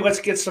baby, let's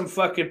get some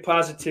fucking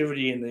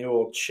positivity in the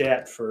old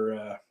chat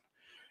for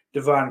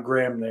Devon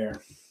Graham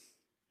there.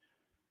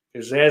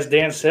 Because as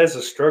Dan says,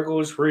 the struggle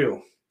is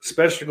real,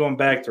 especially going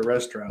back to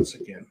restaurants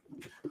again.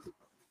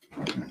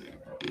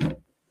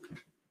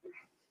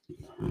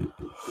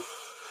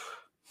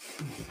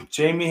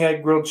 Jamie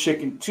had grilled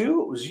chicken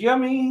too. It was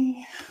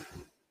yummy.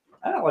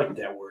 I don't like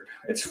that word.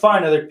 It's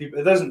fine. Other people.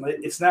 It doesn't.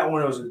 It's not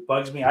one of those that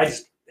bugs me. I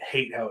just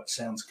hate how it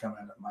sounds coming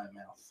out of my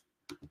mouth.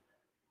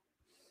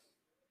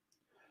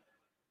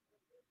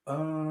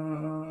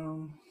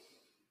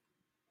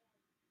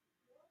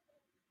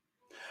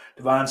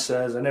 Devon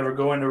says, I never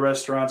go into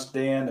restaurants,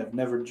 Dan. I've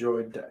never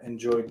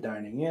enjoyed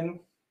dining in.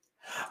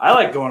 I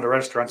like going to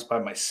restaurants by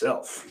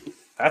myself.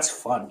 That's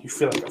fun. You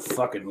feel like a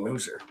fucking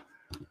loser.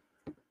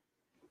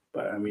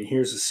 But, I mean,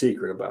 here's the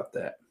secret about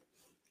that.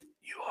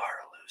 You are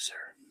a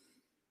loser.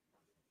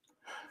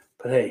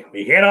 But, hey,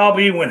 we can't all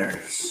be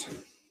winners.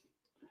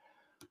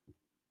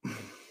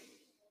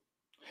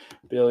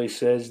 Billy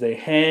says they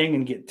hang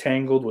and get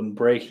tangled when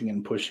braking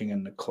and pushing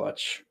in the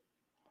clutch.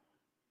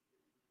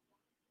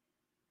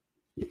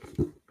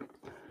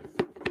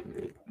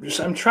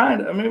 I'm trying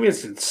to, maybe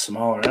it's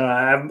smaller.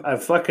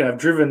 I've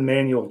driven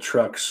manual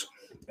trucks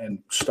and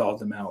stalled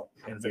them out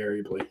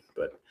invariably.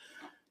 But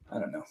I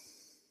don't know.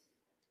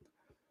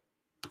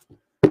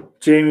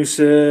 Jamie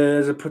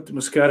says, I put the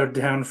Moscato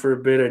down for a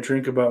bit. I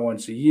drink about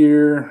once a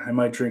year. I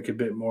might drink a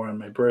bit more on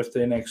my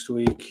birthday next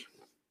week.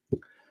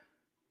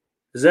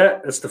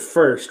 That's the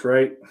first,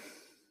 right?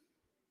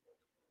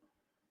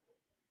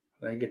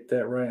 Did I get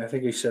that right? I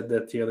think he said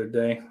that the other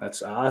day.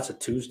 That's a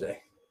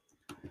Tuesday.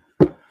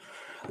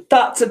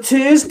 That's a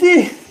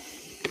Tuesday.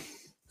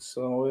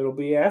 So it'll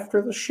be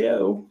after the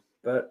show.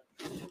 But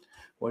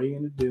what are you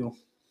going to do?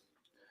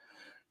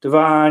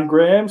 Devon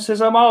Graham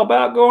says, I'm all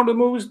about going to the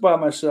movies by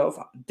myself.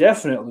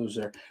 Definite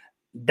loser.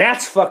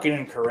 That's fucking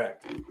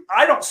incorrect.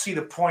 I don't see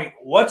the point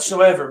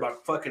whatsoever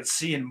about fucking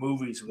seeing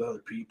movies with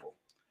other people.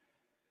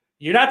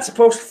 You're not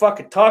supposed to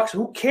fucking talk, so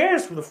who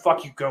cares who the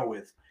fuck you go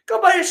with?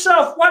 Go by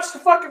yourself. Watch the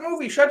fucking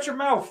movie. Shut your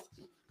mouth.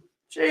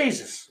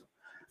 Jesus.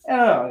 I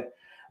don't know.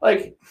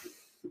 Like,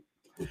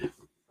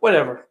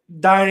 whatever.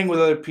 Dining with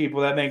other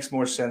people, that makes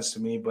more sense to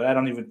me, but I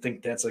don't even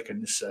think that's like a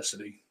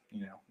necessity.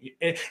 You know,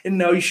 and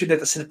no, you shouldn't have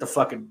to sit at the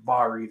fucking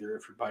bar either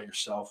if you're by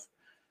yourself.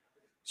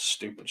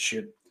 Stupid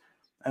shit.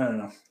 I don't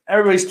know.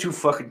 Everybody's too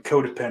fucking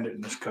codependent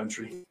in this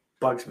country.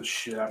 Bugs the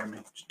shit out of me.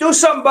 Just do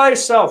something by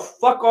yourself.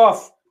 Fuck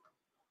off.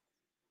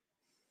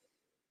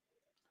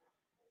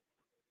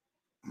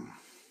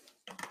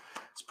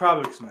 It's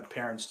probably because my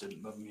parents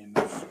didn't love me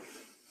enough.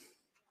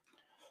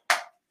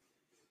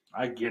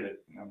 I get it.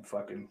 I'm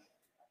fucking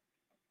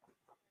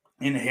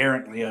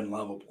inherently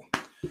unlovable.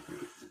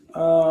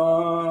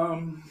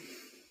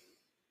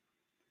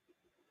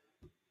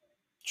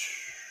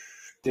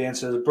 Dan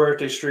says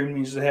birthday stream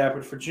needs to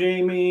happen for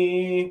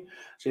Jamie.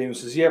 Jamie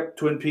says, yep,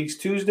 Twin Peaks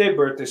Tuesday,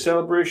 birthday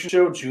celebration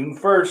show, June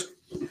 1st.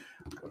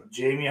 Go to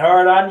Jamie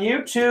Hart on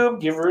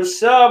YouTube. Give her a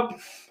sub.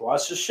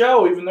 Watch the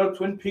show, even though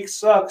Twin Peaks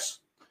sucks.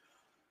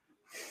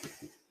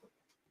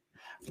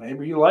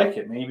 Maybe you like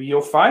it. Maybe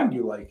you'll find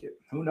you like it.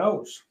 Who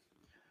knows?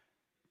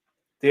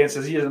 Dan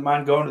says he doesn't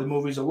mind going to the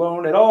movies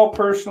alone at all,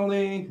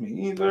 personally.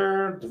 Me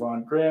either.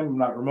 Devon Graham, I'm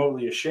not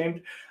remotely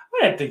ashamed.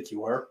 I didn't think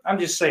you were. I'm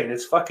just saying,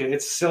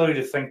 it's silly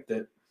to think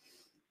that,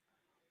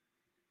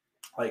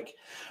 like,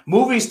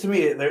 movies to me,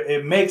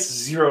 it makes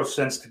zero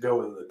sense to go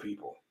with other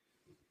people.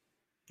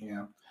 You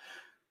know?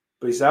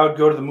 But I would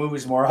go to the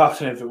movies more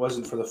often if it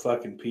wasn't for the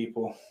fucking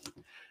people.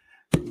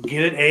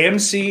 Get an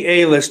AMC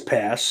A-list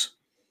pass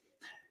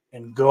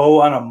and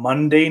go on a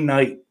Monday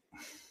night,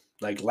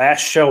 like last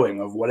showing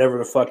of whatever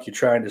the fuck you're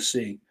trying to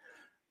see.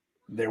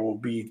 There will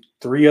be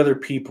 3 other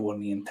people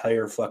in the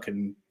entire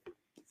fucking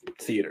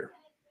theater.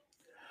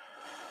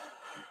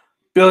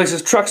 Billy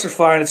says, trucks are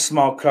fine, it's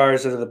small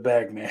cars that are the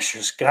bag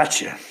mashers.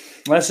 Gotcha.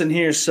 Lesson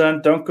here,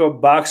 son. Don't go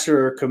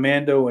boxer or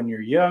commando when you're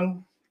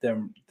young.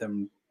 Them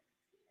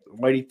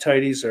whitey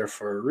tighties are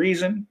for a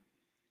reason.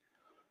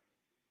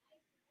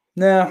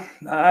 No,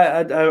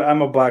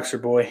 I'm a boxer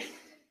boy.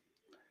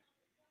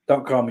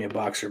 Don't call me a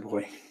boxer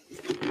boy.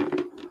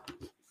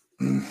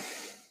 I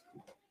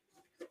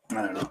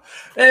don't know.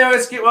 Anyway,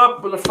 let's get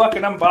up with a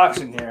fucking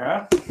unboxing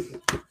here,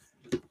 huh?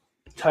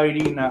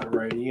 Tighty, not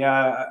righty.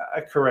 Yeah,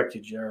 I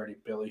corrected you already,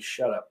 Billy.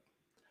 Shut up.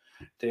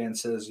 Dan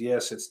says,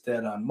 yes, it's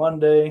dead on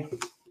Monday.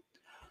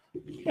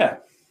 Yeah,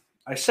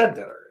 I said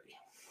that already.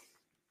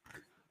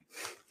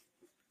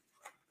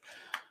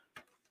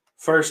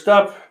 First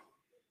up,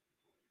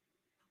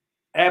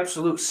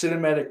 absolute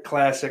cinematic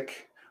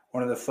classic.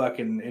 One of the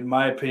fucking, in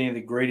my opinion,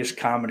 the greatest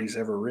comedies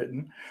ever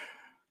written.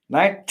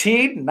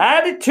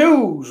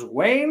 1992's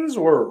Wayne's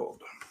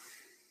World.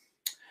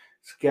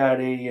 It's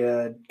got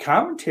a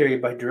commentary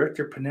by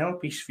director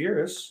Penelope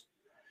Spheris.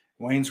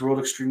 Wayne's World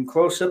Extreme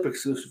Close-Up,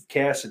 exclusive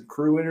cast and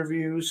crew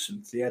interviews,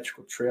 and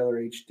theatrical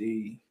trailer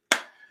HD.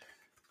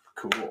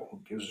 Cool. Who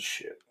gives a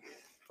shit?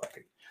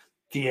 Fucking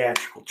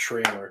theatrical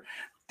trailer.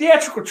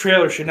 Theatrical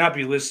trailer should not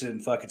be listed in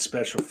fucking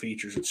special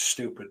features. It's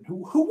stupid.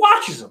 Who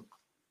watches them?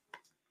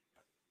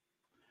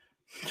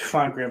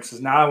 Devon Graham says,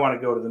 now I want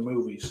to go to the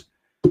movies.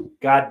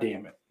 God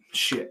damn it.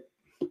 Shit.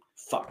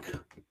 Fuck.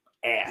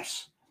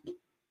 Ass.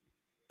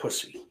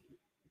 Pussy.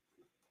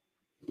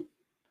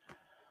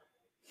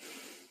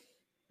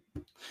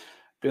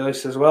 Billy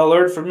says, well,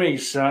 learn from me,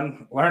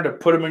 son. Learn to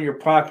put them in your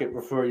pocket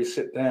before you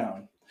sit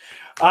down.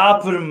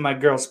 I'll put them in my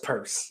girl's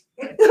purse.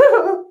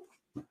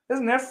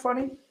 Isn't that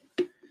funny?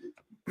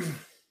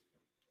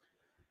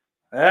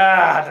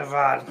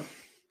 Devon.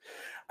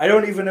 I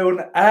don't even own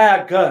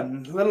a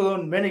gun, let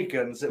alone many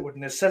guns that would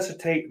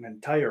necessitate an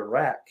entire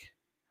rack.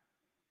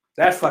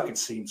 That fucking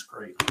scene's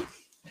great.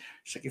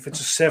 It's like, if it's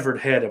a severed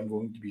head, I'm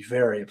going to be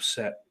very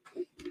upset.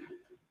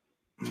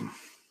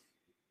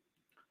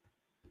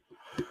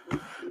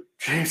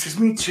 James says,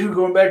 me too.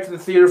 Going back to the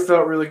theater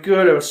felt really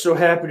good. I was so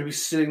happy to be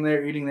sitting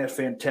there eating that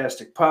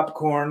fantastic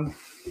popcorn.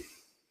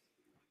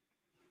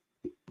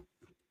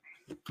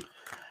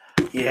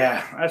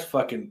 Yeah, that's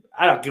fucking,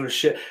 I don't give a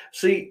shit.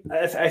 See,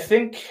 I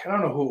think, I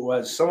don't know who it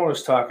was. Someone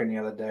was talking the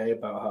other day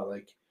about how,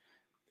 like,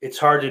 it's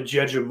hard to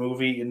judge a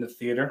movie in the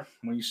theater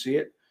when you see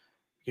it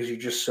because you're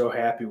just so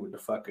happy with the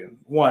fucking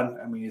one.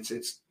 I mean,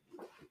 it's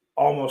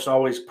almost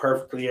always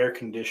perfectly air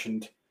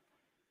conditioned.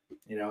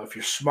 You know, if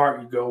you're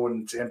smart, you go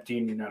when it's empty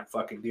and you're not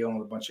fucking dealing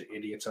with a bunch of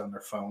idiots on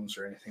their phones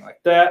or anything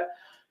like that.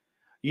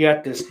 You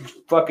got this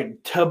fucking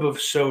tub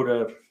of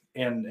soda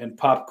and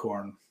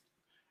popcorn,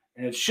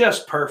 and it's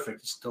just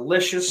perfect. It's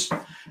delicious.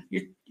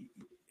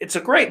 It's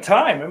a great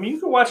time. I mean, you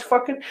could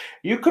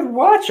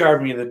watch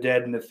Army of the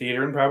Dead in the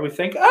theater and probably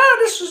think,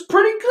 this is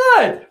pretty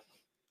good.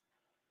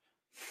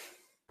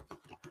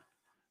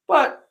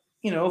 But,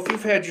 you know, if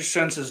you've had your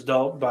senses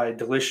dulled by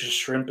delicious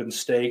shrimp and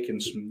steak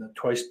and some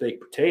twice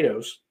baked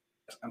potatoes,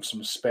 and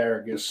some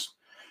asparagus,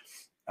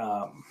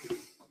 some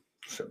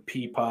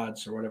pea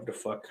pods or whatever the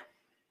fuck,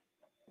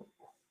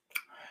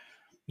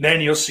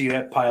 then you'll see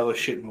that pile of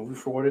shit movie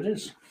for what it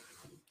is.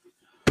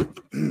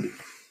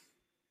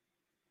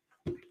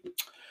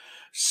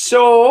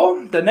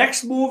 So, the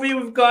next movie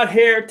we've got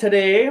here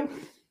today,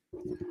 which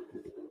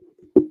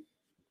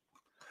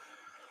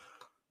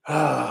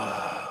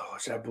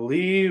I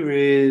believe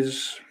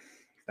is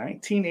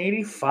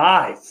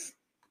 1985.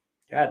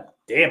 God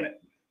damn it.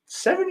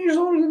 7 years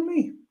older than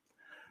me.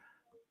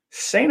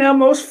 St.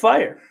 Elmo's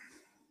Fire.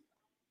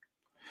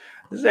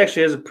 This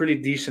actually has a pretty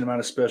decent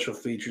amount of special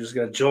features. It's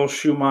got Joel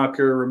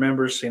Schumacher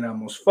remembers St.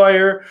 Elmo's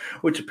Fire,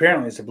 which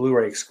apparently is a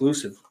Blu-ray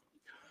exclusive.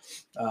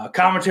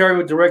 Commentary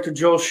with director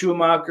Joel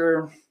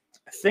Schumacher.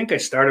 I think I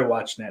started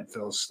watching that and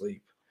fell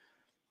asleep.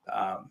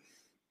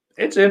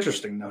 It's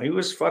interesting, though.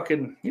 He's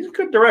a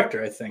good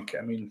director, I think.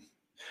 I mean,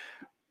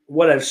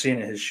 what I've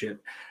seen of his shit.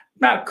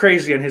 Not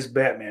crazy on his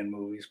Batman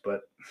movies,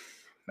 but,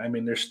 I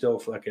mean, they're still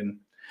fucking,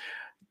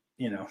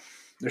 you know,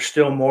 they're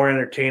still more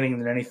entertaining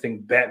than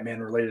anything Batman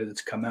related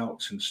that's come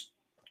out since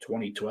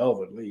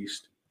 2012 at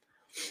least.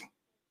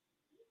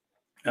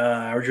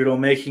 Original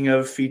making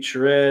of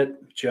featurette,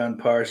 John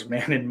Parr's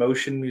Man in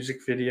Motion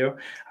music video.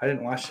 I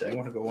didn't watch that. I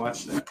want to go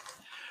watch that.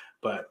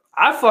 But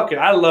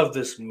I love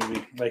this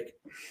movie. Like,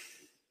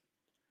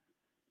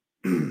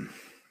 I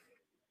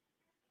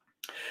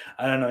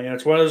don't know, you know,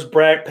 it's one of those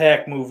Brat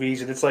Pack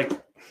movies, and it's like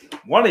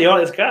one of the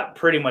only, it's got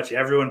pretty much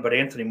everyone but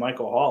Anthony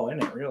Michael Hall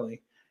in it,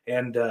 really.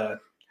 And the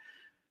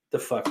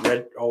fuck,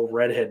 old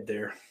redhead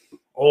there.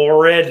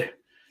 Old Red.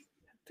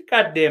 The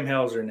goddamn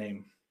hell's her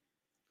name?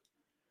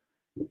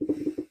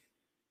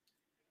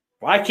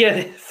 Why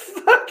can't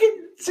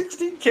fucking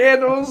 16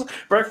 Candles,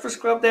 Breakfast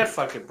Club, that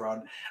fucking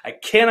broad. I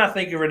cannot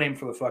think of her name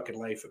for the fucking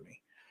life of me.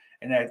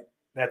 And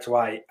that's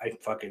why I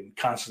fucking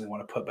constantly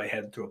want to put my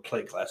head through a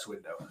plate glass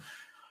window.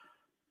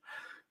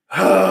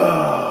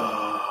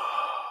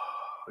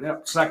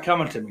 Yep, it's not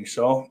coming to me.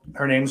 So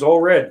her name's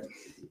Old Red.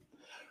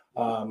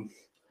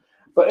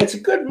 But it's a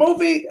good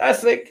movie, I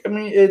think. I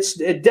mean,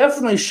 it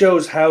definitely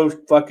shows how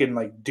fucking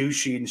like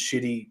douchey and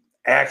shitty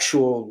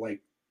actual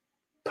like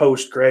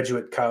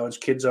postgraduate college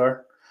kids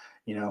are,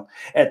 you know,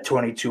 at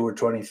 22 or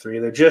 23.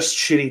 They're just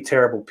shitty,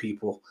 terrible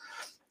people,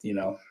 you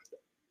know.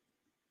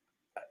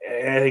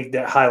 And I think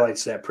that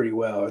highlights that pretty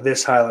well, or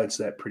this highlights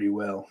that pretty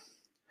well.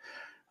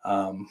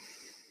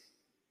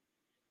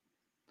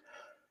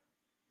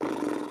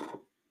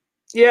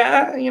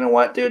 Yeah, you know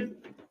what, dude?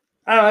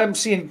 I'm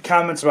seeing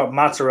comments about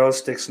mozzarella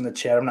sticks in the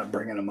chat. I'm not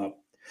bringing them up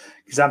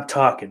because I'm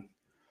talking.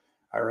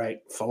 All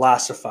right,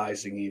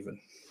 philosophizing even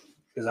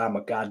because I'm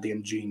a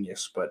goddamn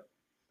genius. But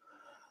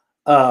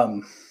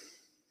the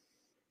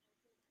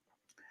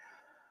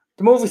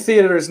movie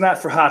theater is not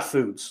for hot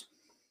foods.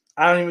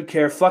 I don't even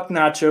care. Fuck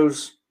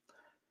nachos.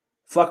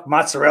 Fuck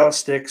mozzarella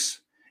sticks.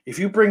 If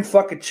you bring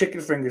fucking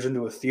chicken fingers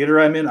into a theater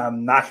I'm in,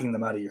 I'm knocking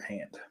them out of your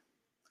hand.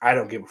 I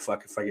don't give a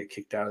fuck if I get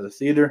kicked out of the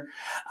theater.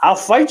 I'll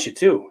fight you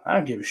too. I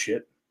don't give a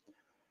shit.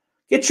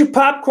 Get your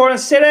popcorn and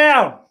sit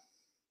down.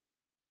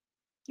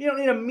 You don't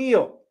need a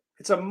meal.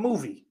 It's a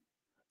movie.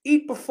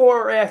 Eat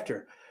before or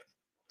after.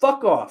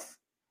 Fuck off.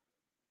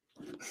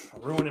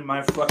 Ruining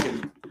my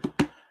fucking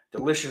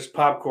delicious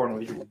popcorn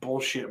with your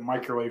bullshit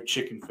microwave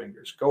chicken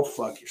fingers. Go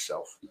fuck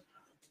yourself.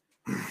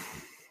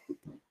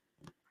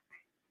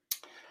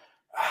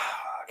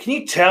 Can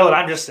you tell that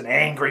I'm just an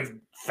angry,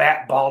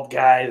 fat, bald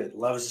guy that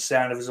loves the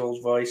sound of his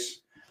old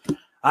voice?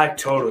 I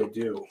totally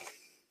do.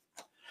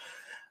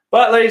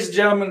 But, ladies and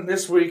gentlemen,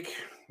 this week,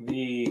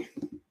 the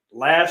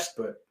last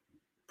but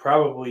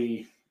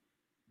probably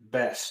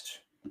best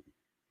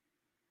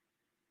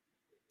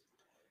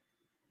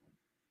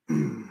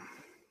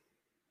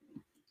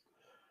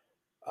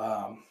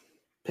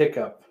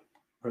pickup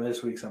for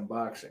this week's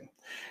unboxing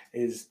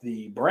is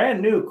the brand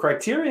new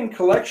Criterion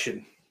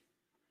Collection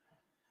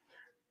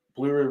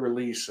Blu-ray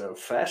release of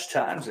Fast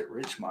Times at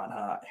Ridgemont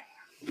High.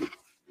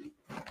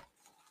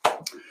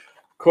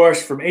 Of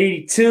course, from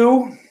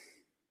 82,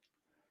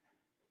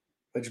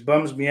 which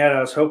bums me out. I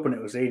was hoping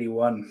it was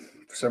 81.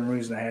 For some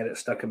reason, I had it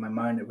stuck in my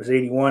mind. It was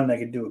 81, and I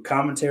could do a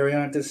commentary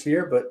on it this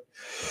year, but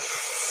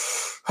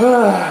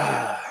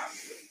I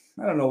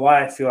don't know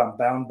why I feel I'm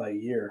bound by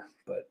year,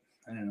 but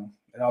I don't know.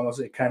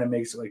 It kind of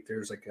makes it like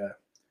there's like a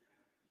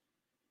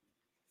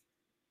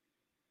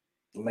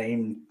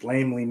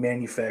lamely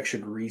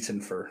manufactured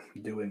reason for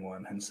doing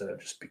one instead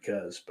of just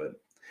because. But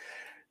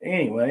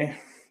Anyway,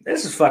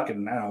 this is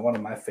fucking one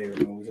of my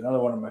favorite movies. Another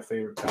one of my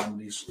favorite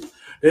comedies.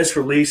 This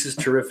release is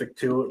terrific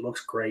too. It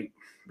looks great.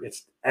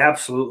 It's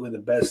absolutely the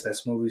best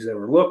this movie's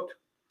ever looked.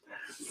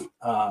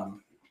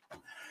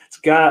 It's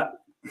got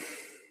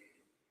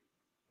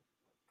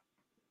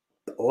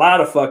a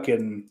lot of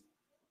fucking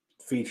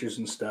features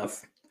and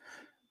stuff.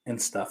 I'm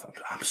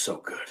so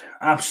good.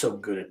 I'm so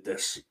good at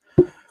this.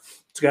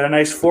 It's got a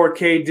nice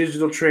 4K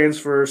digital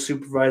transfer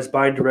supervised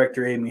by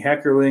director Amy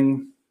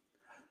Heckerling.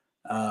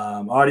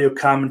 Audio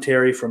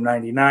commentary from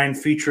 '99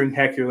 featuring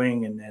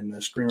Heckerling and the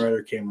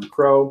screenwriter Cameron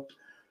Crowe.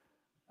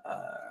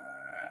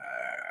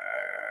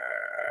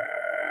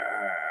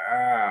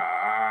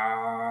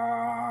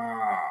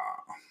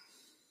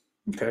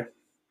 Okay.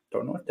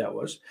 Don't know what that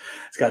was.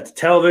 It's got the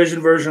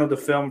television version of the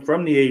film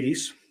from the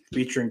 80s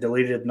featuring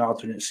deleted and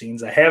alternate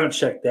scenes. I haven't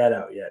checked that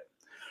out yet.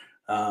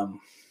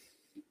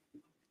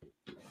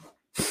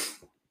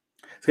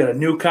 It's got a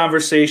new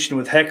conversation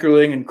with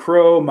Heckerling and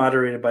Crowe,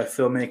 moderated by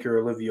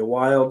filmmaker Olivia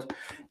Wilde.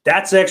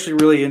 That's actually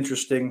really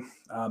interesting.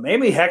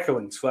 Amy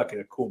Heckerling's fucking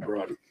a cool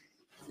broad.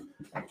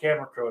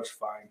 Cameron Crowe is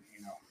fine, you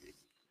know.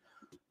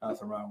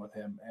 Nothing wrong with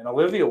him. And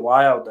Olivia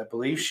Wilde, I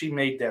believe she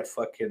made that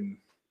fucking...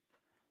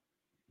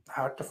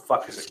 What the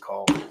fuck is it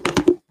called?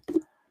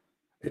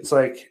 It's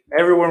like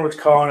everyone was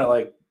calling it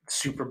like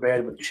Super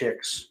Bad with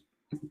Chicks.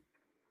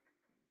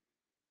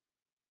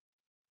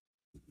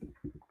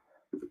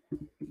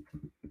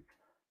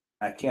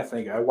 I can't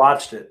think. I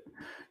watched it.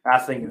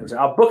 Not thinking it was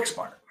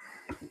Booksmart.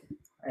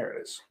 There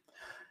it is.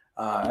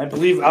 I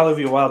believe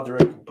Olivia Wilde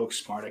directed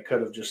Booksmart. I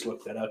could have just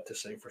looked that up to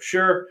say for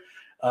sure.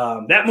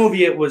 That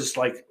movie, it was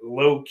like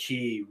low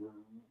key,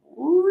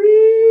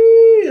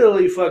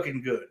 really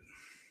fucking good.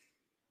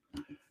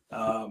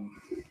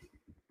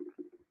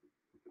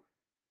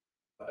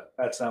 But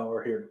that's not what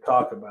we're here to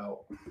talk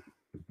about.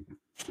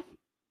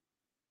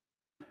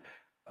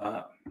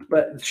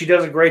 But she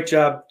does a great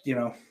job, you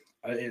know.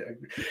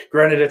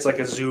 Granted, it's like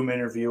a Zoom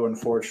interview,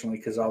 unfortunately,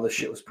 because all this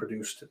shit was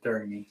produced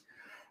during the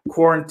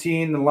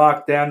quarantine, the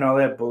lockdown, and all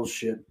that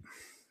bullshit.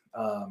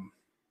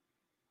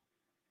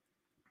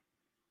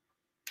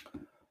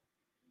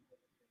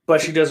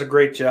 But she does a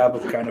great job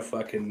of kind of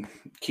fucking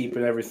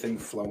keeping everything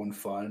flowing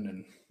fun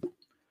and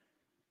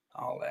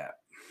all that.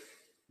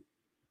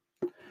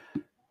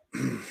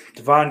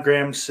 Devon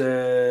Graham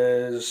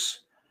says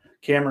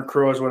Cameron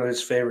Crowe is one of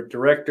his favorite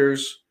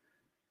directors.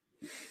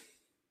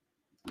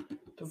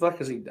 The fuck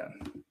has he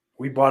done?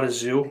 We Bought a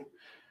Zoo.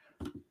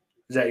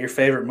 Is that your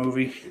favorite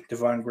movie,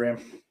 Devon Graham?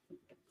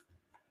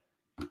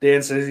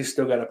 Dan says he's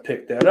still got to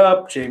pick that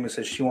up. Jamie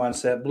says she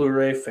wants that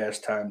Blu-ray.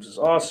 Fast Times is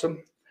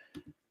awesome.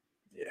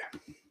 Yeah.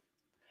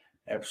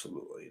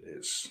 Absolutely it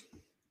is.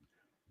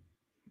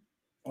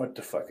 What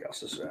the fuck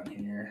else is on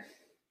here?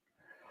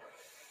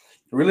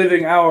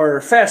 Reliving our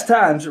Fast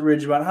Times at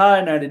Ridgemont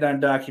High, 99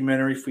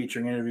 documentary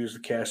featuring interviews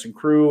with cast and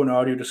crew, an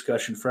audio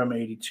discussion from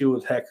 82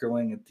 with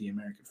Heckerling at the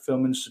American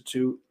Film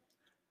Institute.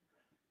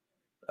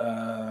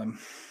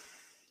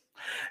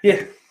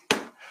 Yeah.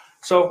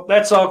 So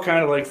that's all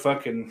kind of like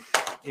fucking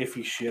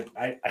iffy shit.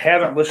 I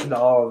haven't listened to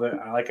all of it.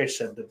 Like I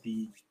said,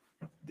 the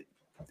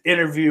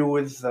interview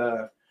with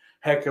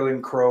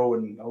Heckerling, Crowe,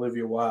 and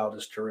Olivia Wilde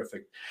is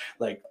terrific.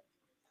 Like,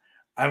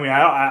 I mean,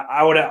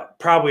 I would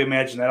probably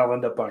imagine that'll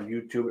end up on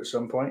YouTube at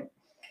some point.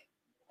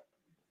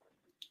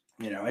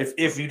 You know,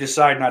 if you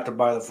decide not to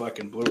buy the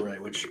fucking Blu-ray,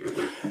 which,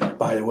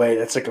 by the way,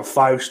 that's like a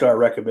 5-star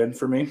recommend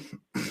for me.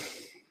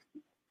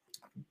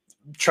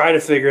 Try to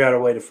figure out a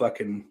way to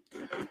fucking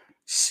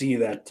see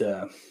that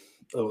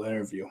little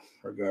interview,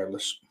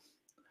 regardless.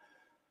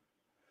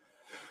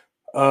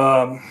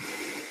 What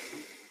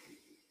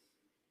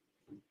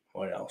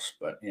else?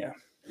 But yeah.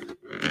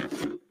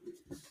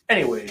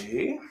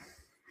 Anyway,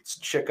 let's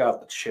check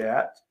out the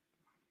chat.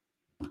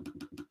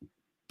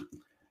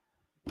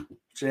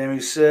 Jamie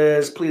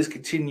says, please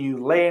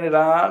continue laying it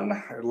on,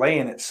 or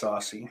laying it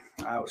saucy.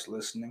 I was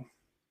listening.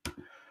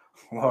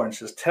 Lauren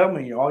says, tell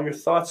me all your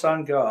thoughts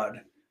on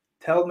God.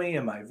 Tell me,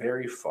 am I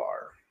very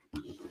far?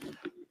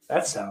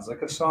 That sounds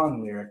like a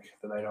song lyric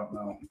that I don't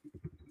know.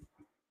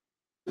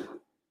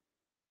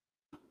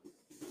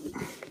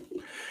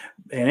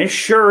 And it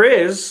sure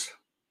is.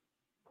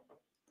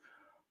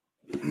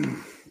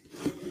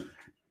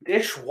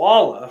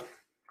 Dishwalla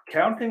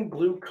counting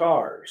blue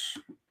cars.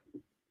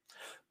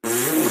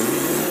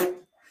 No,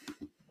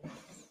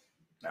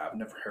 I've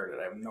never heard it.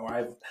 I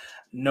have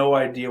no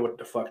idea what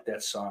the fuck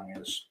that song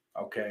is.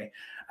 Okay.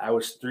 I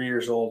was 3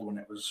 years old when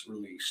it was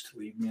released.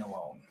 Leave me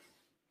alone.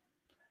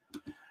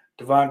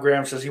 Devon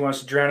Graham says he wants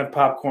to drown in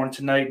popcorn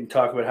tonight and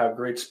talk about how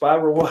great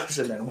Spiral was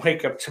and then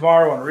wake up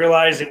tomorrow and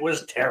realize it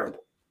was terrible.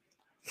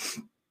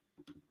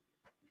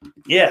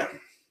 Yeah.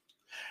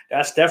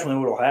 That's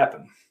definitely what will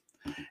happen.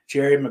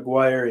 Jerry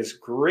Maguire is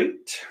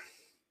great,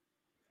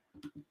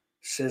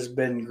 says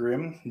Ben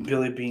Grimm.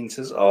 Billy Bean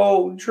says,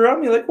 oh, draw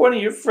me like one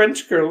of your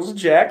French girls,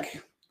 Jack.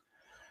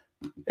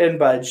 And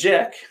by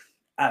Jack,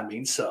 I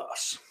mean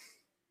sauce.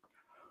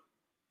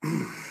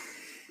 I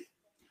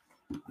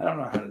don't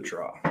know how to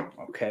draw,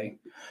 okay?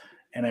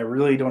 And I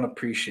really don't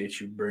appreciate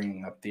you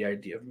bringing up the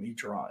idea of me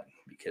drawing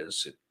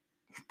because it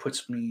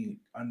puts me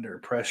under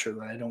pressure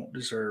that I don't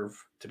deserve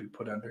to be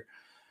put under.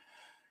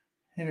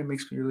 And it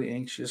makes me really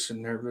anxious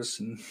and nervous.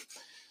 And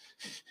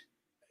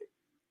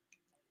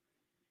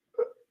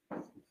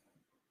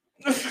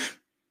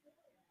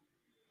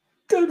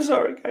I'm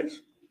sorry, guys.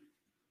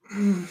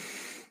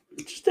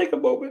 Just take a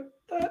moment.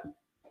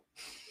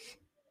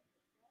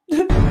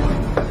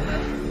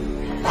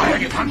 Why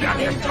don't you come down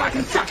here so I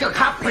can suck your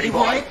cock, pretty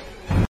boy?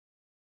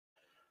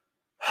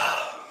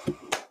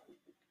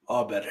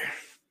 All better.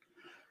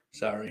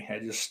 Sorry, I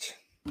just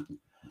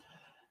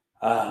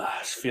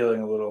was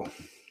feeling a little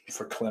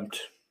verklempt.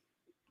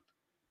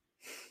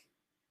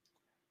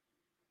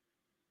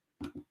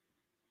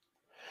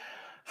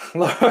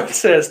 Lord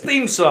says,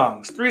 theme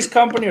songs. Three's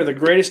Company or The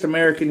Greatest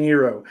American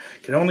Hero.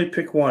 Can only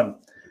pick one.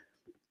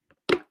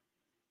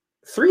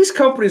 Three's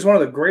Company is one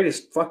of the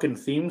greatest fucking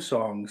theme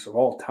songs of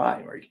all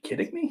time. Are you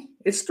kidding me?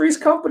 It's Three's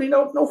Company.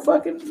 No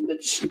fucking...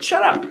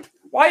 Shut up.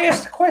 Why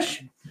ask the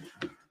question?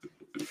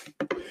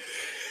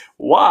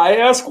 Why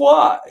ask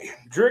why?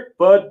 Drink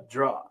Bud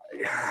Dry.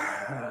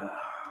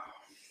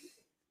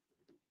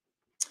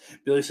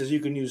 Billy says you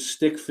can use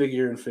stick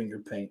figure and finger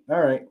paint.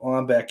 All right, well,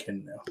 I'm back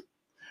in now.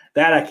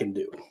 That I can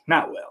do.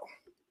 Not well.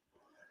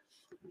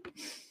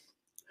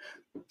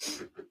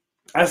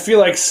 I feel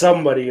like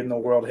somebody in the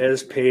world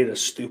has paid a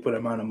stupid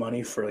amount of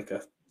money for like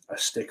a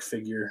stick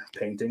figure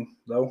painting,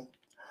 though.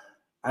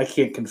 I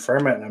can't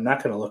confirm it, and I'm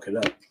not going to look it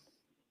up.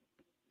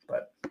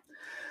 But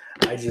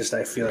I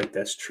feel like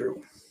that's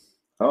true.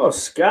 Oh,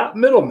 Scott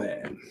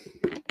Middleman.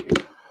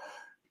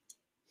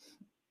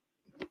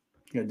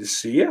 Good to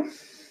see you.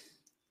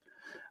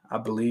 I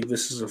believe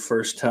this is the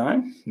first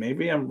time.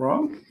 Maybe I'm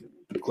wrong.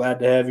 Glad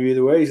to have you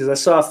either way. He says, I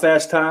saw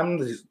Fast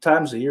Times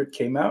the year it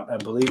came out, I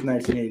believe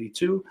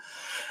 1982.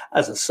 I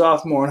was a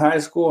sophomore in high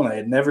school, and I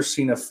had never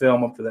seen a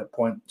film up to that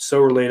point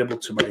so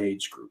relatable to my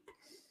age group.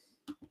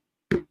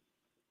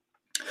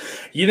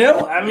 You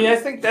know, I mean, I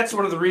think that's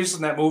one of the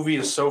reasons that movie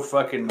is so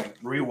fucking like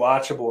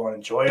rewatchable and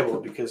enjoyable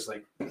because,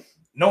 like,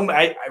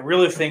 I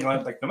really think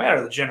like no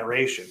matter the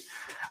generation,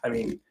 I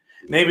mean,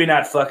 maybe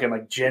not fucking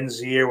like Gen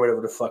Z or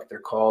whatever the fuck they're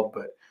called,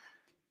 but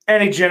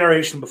any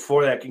generation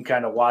before that can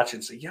kind of watch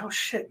and say, yo,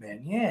 shit,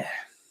 man, yeah.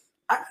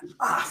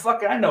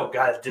 I know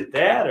guys did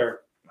that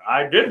or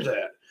I did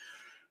that.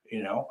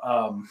 You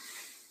know,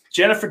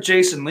 Jennifer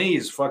Jason Leigh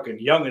is fucking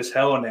young as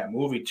hell in that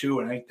movie, too.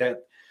 And I think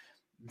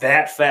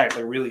that fact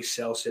like, really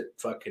sells it.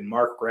 Fucking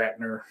Mark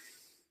Ratner.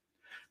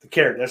 The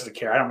character, that's the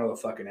character. I don't know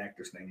the fucking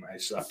actor's name. I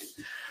suck.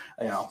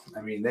 You know,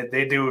 I mean,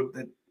 they do.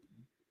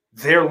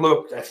 Their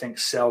look, I think,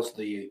 sells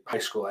the high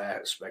school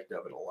aspect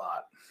of it a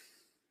lot.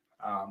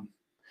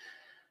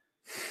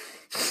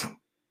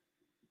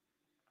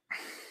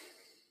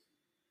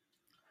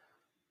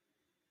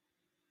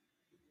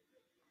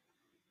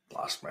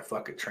 Lost my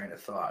fucking train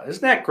of thought.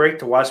 Isn't that great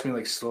to watch me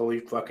like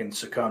slowly fucking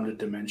succumb to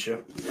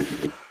dementia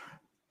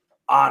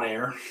on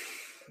air?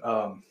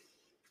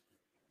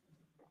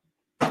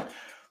 But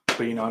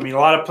you know, I mean, a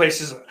lot of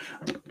places.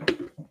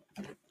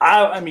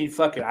 I mean,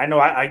 fucking. I know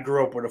I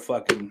grew up with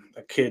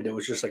a kid that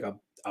was just like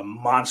a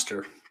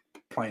monster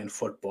playing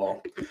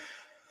football.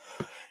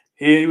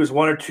 He was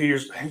 1 or 2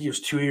 years. I think he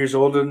was 2 years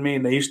older than me,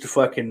 and they used to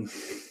fucking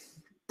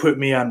put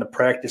me on the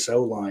practice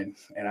O-line,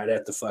 and I'd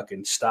have to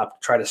fucking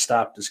try to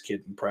stop this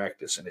kid in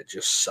practice, and it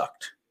just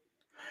sucked.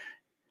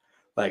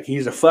 Like,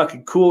 he's a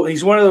fucking cool,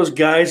 he's one of those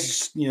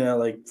guys, you know,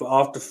 like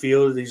off the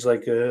field, he's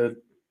like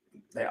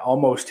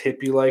almost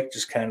hippie-like,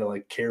 just kind of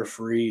like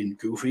carefree and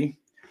goofy.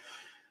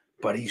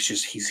 But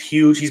he's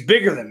huge. He's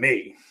bigger than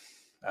me.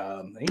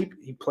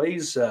 He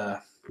plays,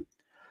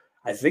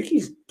 I think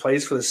he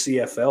plays for the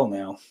CFL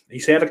now.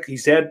 He's had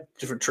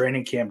different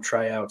training camp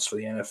tryouts for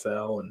the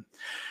NFL and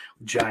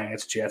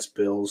Giants, Jets,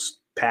 Bills,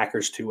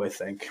 Packers too, I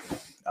think.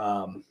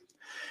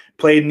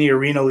 Played in the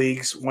arena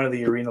leagues, one of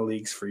the arena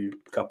leagues for a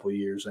couple of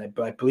years. I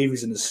believe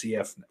he's in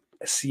the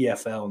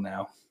CFL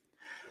now.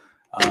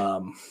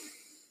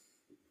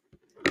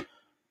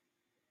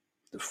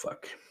 The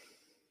fuck?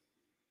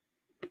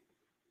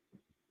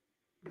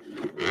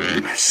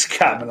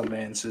 Scott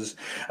Middleman says,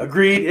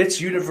 agreed,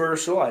 it's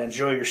universal. I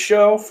enjoy your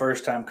show.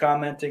 First time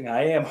commenting.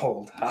 I am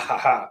old. Ha ha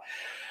ha.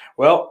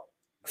 Well,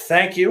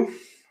 thank you.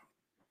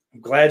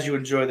 I'm glad you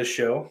enjoy the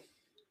show.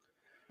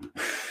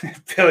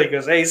 Billy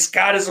goes, hey,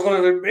 Scott is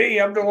older than me.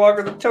 I'm no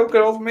longer the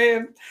token old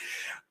man.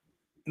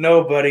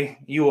 No, buddy.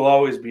 You will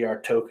always be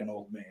our token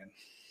old man.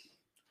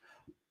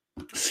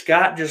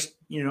 Scott just,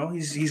 you know,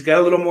 he's got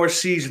a little more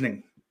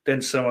seasoning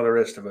than some of the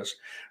rest of us.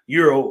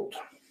 You're old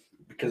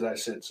because I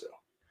said so.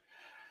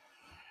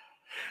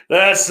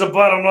 That's the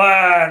bottom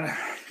line,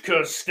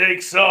 because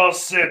Steaks all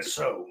said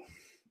so.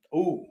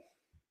 Ooh,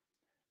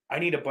 I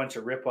need a bunch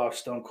of rip-off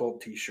Stone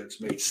Cold t-shirts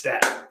made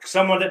stat.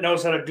 Someone that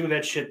knows how to do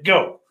that shit,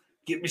 go.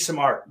 Get me some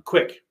art,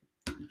 quick.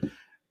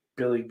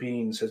 Billy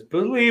Bean says,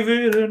 believe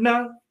it or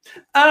not,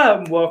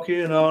 I'm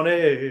walking on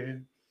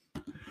air.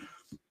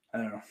 I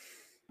don't know.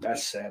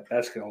 That's sad.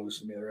 That's going to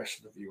lose me the rest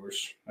of the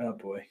viewers. Oh,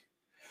 boy.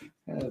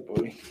 Oh,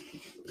 boy.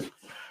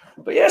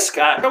 But yeah,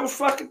 Scott, don't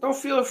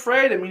feel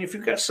afraid. I mean, if you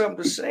got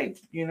something to say,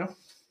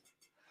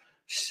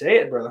 say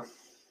it, brother.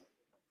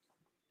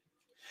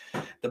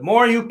 The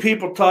more you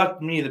people talk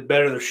to me, the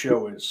better the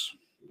show is.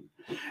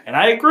 And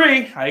I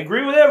agree. I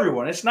agree with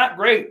everyone. It's not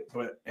great,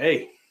 but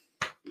hey,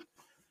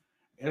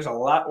 there's a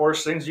lot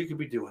worse things you could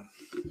be doing.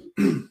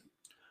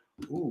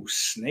 Ooh,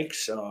 snake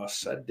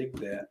sauce. I dig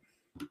that.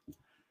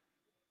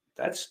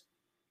 I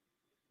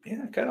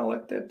kind of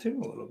like that too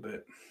a little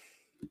bit.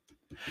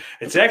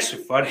 It's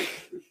actually funny.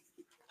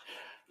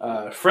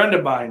 A friend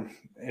of mine,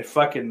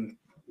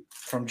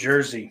 from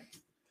Jersey,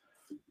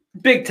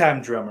 big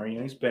time drummer.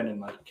 He's been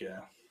in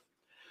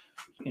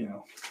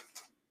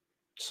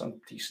some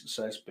decent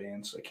sized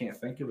bands. I can't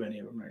think of any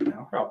of them right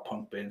now. They're all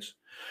punk bands.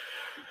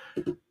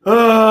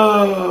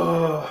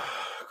 Oh,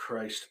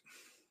 Christ.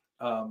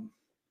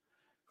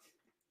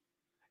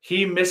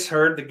 He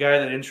misheard the guy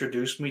that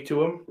introduced me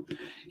to him.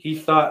 He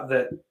thought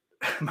that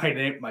my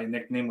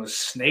nickname was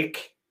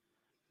Snake.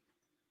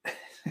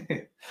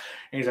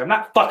 He's like, I'm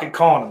not fucking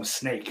calling him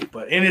Snake,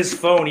 but in his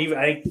phone,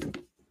 even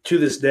to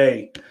this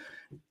day,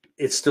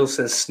 it still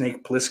says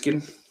Snake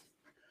Plissken.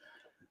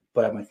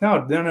 But I'm like,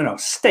 no,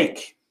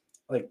 steak,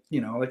 like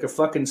a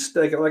fucking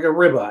steak, like a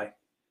ribeye.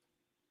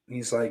 And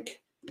he's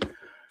like,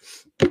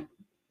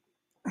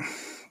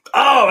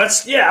 oh,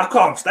 I'll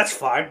call him. That's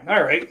fine.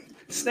 All right,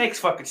 Snake's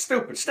fucking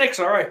stupid. Snake's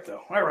all right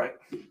though. All right.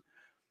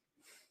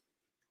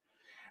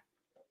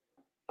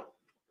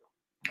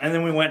 And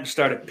then we went and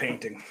started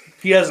painting.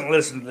 He hasn't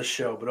listened to the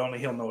show, but only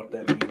he'll know what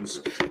that means.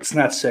 It's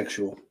not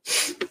sexual.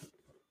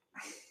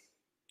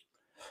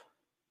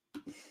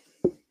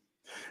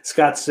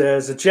 Scott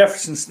says, the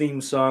Jeffersons theme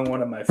song,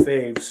 one of my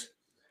faves.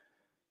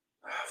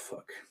 Oh,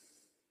 fuck.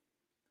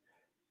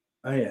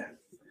 Oh, yeah.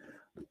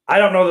 I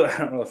don't know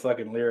the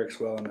fucking lyrics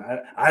well. And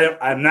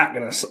I'm not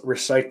going to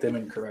recite them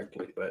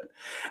incorrectly, but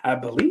I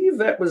believe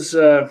that was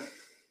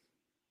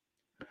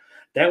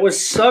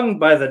sung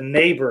by the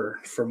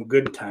neighbor from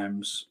Good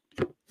Times.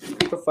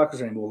 What the fuck is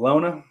her name?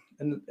 Walona?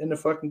 In the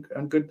fucking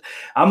Good.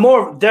 I'm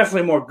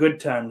definitely more Good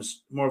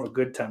Times, more of a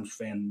Good Times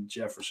fan than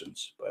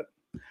Jeffersons, but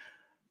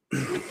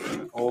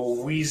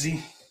old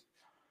Wheezy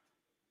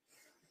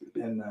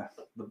and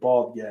the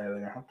bald guy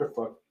there. What the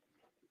fuck?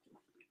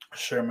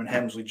 Sherman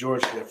Hemsley,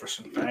 George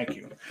Jefferson. Thank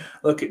you.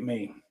 Look at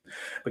me.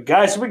 But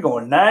guys, we're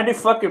going 90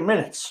 fucking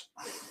minutes.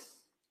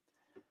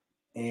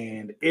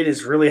 And it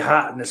is really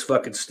hot in this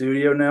fucking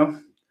studio now.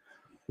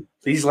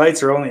 These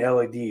lights are only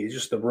LED.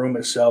 Just the room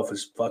itself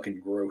is fucking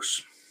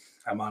gross.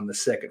 I'm on the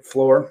second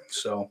floor.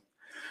 So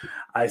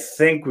I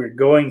think we're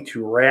going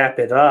to wrap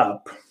it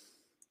up.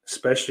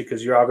 Especially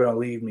because you're all going to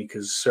leave me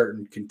because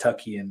certain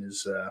Kentuckian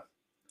is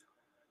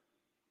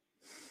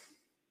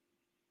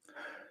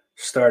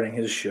starting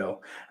his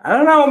show. I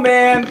don't know,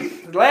 man.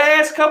 The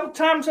last couple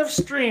times I've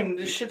streamed,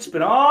 this shit's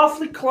been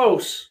awfully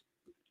close.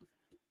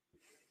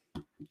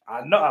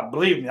 I know,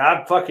 believe me,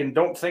 I fucking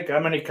don't think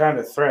I'm any kind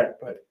of threat,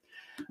 but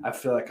I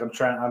feel like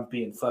I'm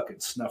being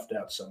fucking snuffed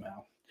out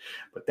somehow.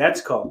 But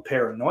that's called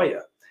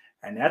paranoia,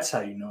 and that's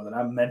how you know that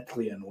I'm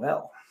mentally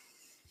unwell.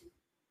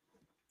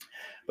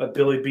 But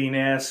Billy Bean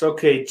asks,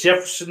 okay,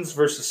 Jeffersons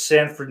versus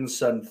Sanford and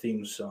Son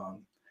theme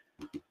song.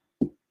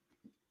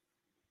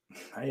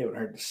 I haven't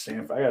heard the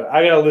Sanford.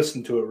 I gotta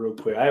listen to it real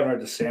quick. I haven't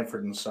heard the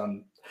Sanford and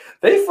Son.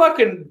 Do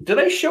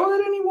they show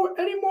that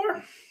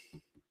anymore?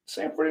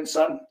 Sanford and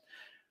Son?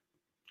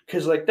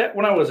 Because like that,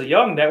 when I was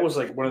young, that was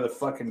like one of the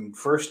fucking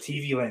first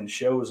TV Land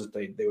shows that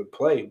they would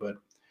play. But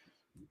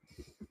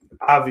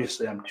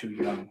obviously, I'm too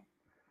young.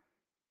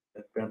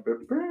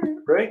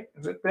 Right?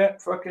 Is it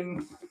that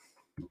fucking?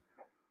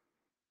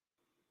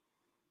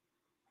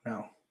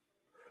 No.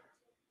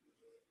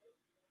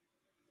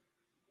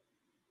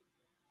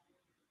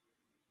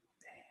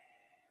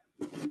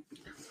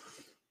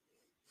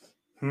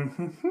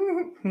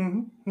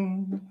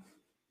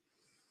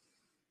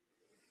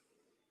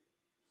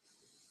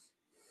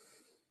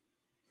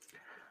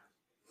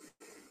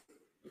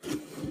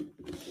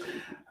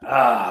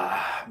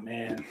 Ah,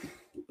 man.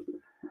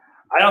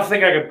 I don't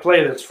think I could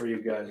play this for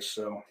you guys,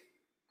 so.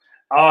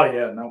 Oh,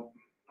 yeah,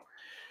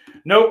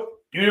 nope.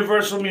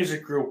 Universal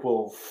Music Group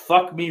will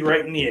fuck me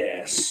right in the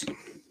ass.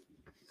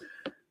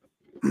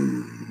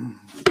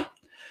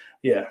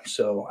 Yeah,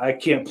 so I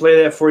can't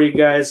play that for you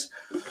guys.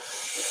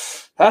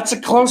 That's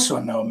a close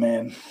one, though,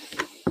 man.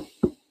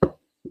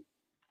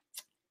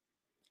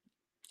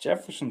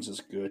 Jefferson's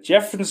is good.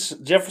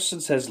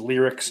 Jefferson's has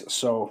lyrics,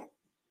 so.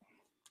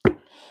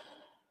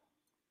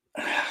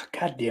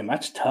 God damn,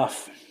 that's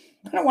tough.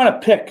 I don't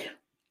want to pick.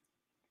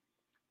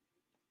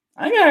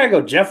 I gotta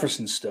go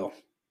Jefferson still.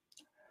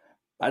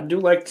 I do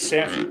like the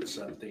Sanford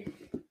Son theme.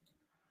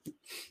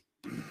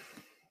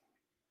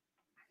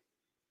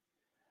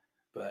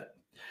 But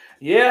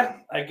yeah,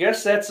 I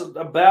guess that's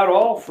about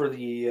all for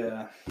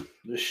the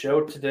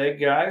show today,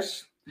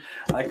 guys.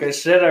 Like I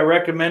said, I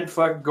recommend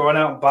fucking going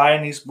out and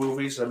buying these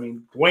movies. I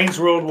mean, Wayne's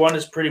World 1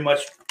 is pretty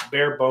much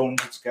bare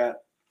bones. It's got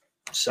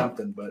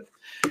something, but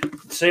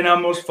St.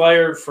 Elmo's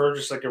Fire, for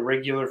just like a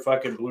regular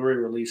fucking Blu-ray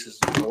release, is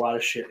a lot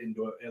of shit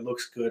into it. It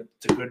looks good.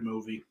 It's a good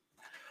movie.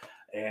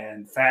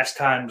 And Fast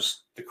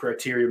Times, the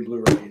Criterion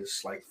Blu-ray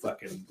is like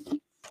fucking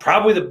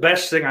probably the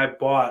best thing I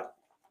bought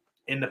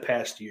in the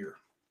past year.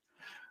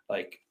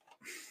 Like,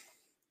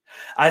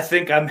 I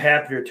think I'm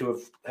happier to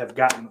have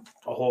gotten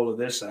a hold of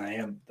this than I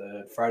am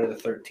the Friday the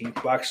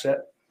 13th box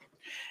set.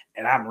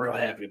 And I'm real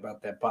happy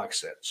about that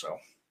box set. So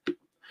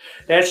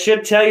that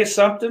should tell you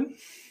something.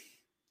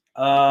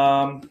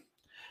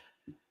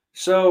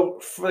 So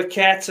for the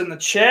cats in the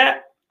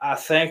chat, I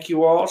thank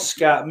you all.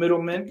 Scott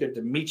Middleman, good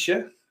to meet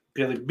you.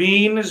 Billy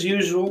Bean, as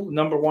usual,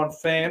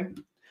 #1 fan.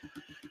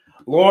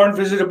 Lauren,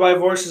 visited by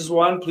Voices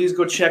One. Please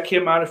go check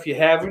him out if you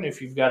haven't,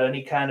 if you've got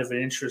any kind of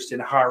an interest in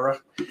horror.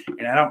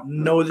 And I don't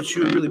know that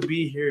you would really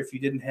be here if you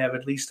didn't have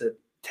at least a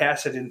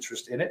tacit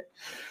interest in it.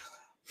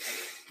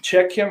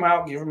 Check him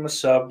out. Give him a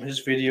sub.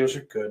 His videos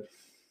are good.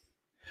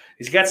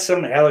 He's got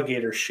some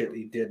alligator shit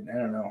he did. I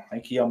don't know. I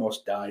think he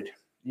almost died.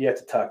 You have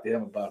to talk to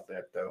him about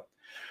that, though.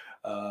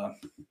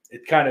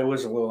 It kind of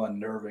was a little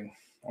unnerving.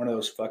 One of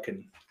those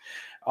fucking...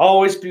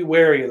 Always be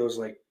wary of those,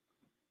 like,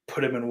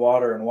 put him in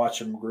water and watch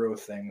him grow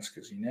things,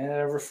 because you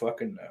never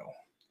fucking know.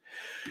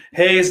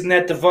 Hey, isn't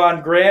that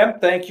Devon Graham?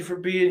 Thank you for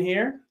being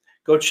here.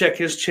 Go check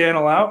his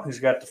channel out. He's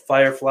got the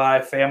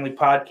Firefly Family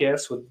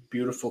Podcast with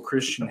beautiful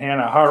Christian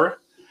Hannah Hara.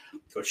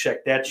 Go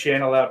check that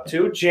channel out,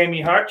 too.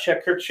 Jamie Hart,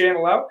 check her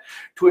channel out.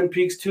 Twin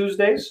Peaks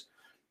Tuesdays.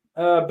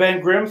 Ben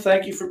Grimm,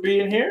 thank you for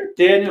being here.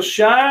 Daniel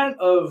Shine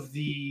of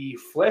the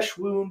Flesh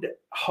Wound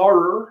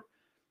Horror,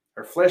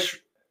 or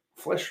Flesh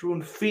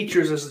Wound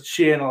Features as the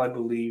channel, I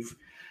believe.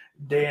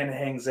 Dan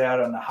hangs out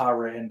on the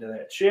horror end of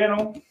that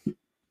channel.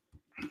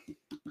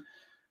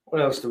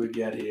 What else do we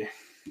got here?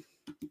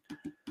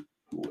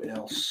 Who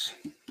else?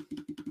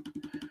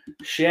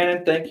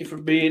 Shannon, thank you for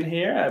being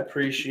here. I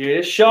appreciate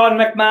it. Sean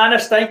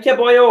McManus, thank you,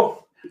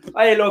 boyo.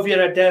 I love you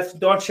to death.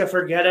 Don't you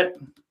forget it.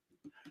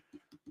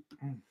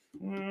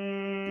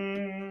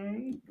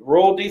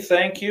 Roldy,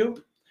 thank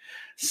you.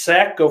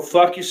 Sack, go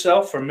fuck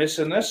yourself for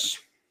missing this.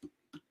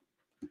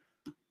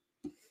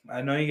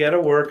 I know you got to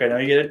work. I know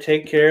you got to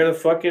take care of the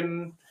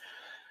fucking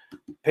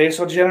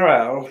peso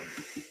general.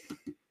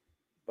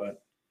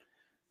 But,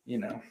 you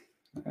know.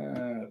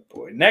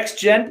 Boy. Next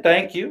gen,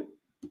 thank you.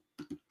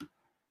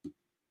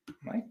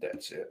 I think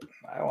that's it.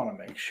 I want to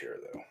make sure,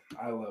 though.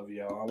 I love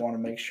y'all. I want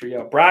to make sure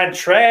y'all. Brian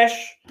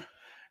Trash,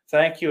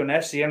 thank you. And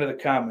that's the end of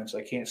the comments.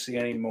 I can't see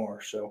any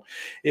more. So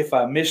if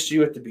I missed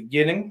you at the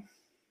beginning,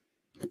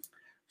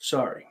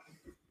 sorry.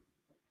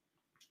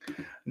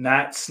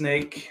 Not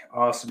Snake.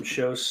 Awesome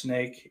show,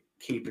 Snake.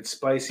 Keep it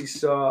spicy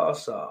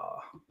sauce.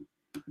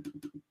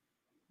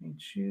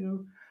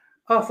 You.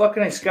 Oh,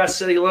 fucking nice. Scott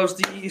said he loves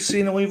the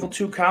See No Evil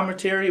 2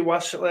 commentary. He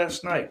watched it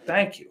last night.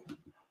 Thank you.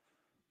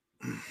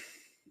 And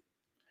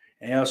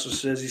he also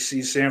says he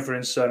sees Sanford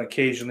and Son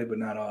occasionally, but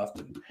not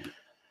often.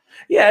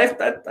 Yeah,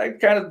 I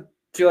kind of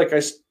feel like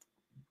as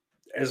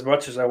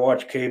much as I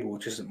watch cable,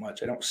 which isn't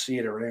much, I don't see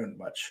it around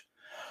much.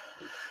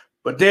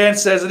 But Dan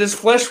says it is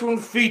Flesh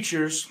Wound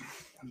Features,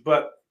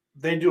 but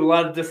they do a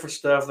lot of different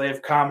stuff. They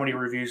have comedy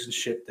reviews and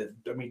shit that,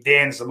 I mean,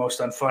 Dan's the most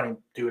unfunny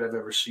dude I've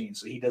ever seen,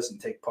 so he doesn't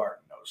take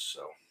part in those.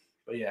 So,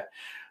 but yeah.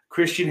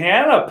 Christian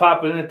Hannah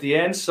popping in at the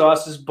end.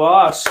 Sauce's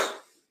boss.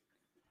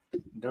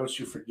 Don't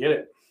you forget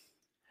it.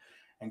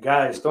 And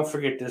guys, don't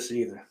forget this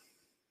either.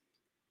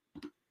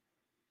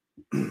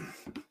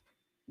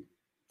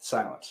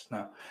 Silence.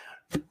 No.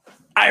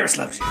 Iris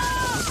loves you.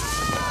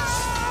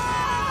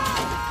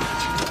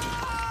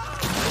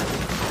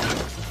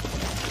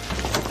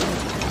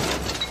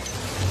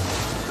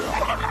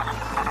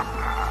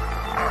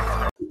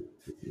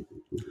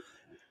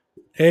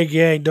 Hey,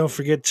 gang, don't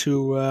forget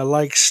to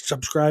like,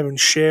 subscribe, and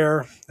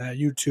share at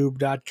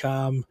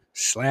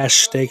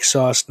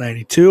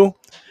youtube.com/steaksauce92.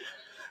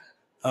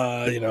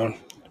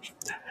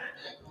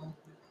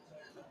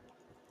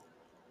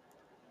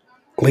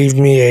 Leave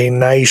me a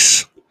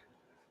nice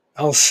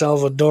El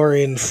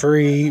Salvadorian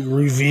free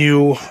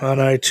review on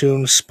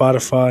iTunes,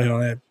 Spotify, all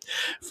that.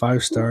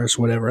 5 stars,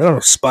 whatever. I don't know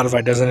if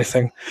Spotify does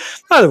anything.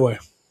 Either way.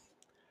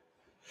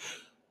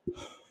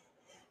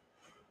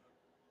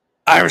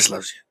 Iris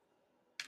loves you.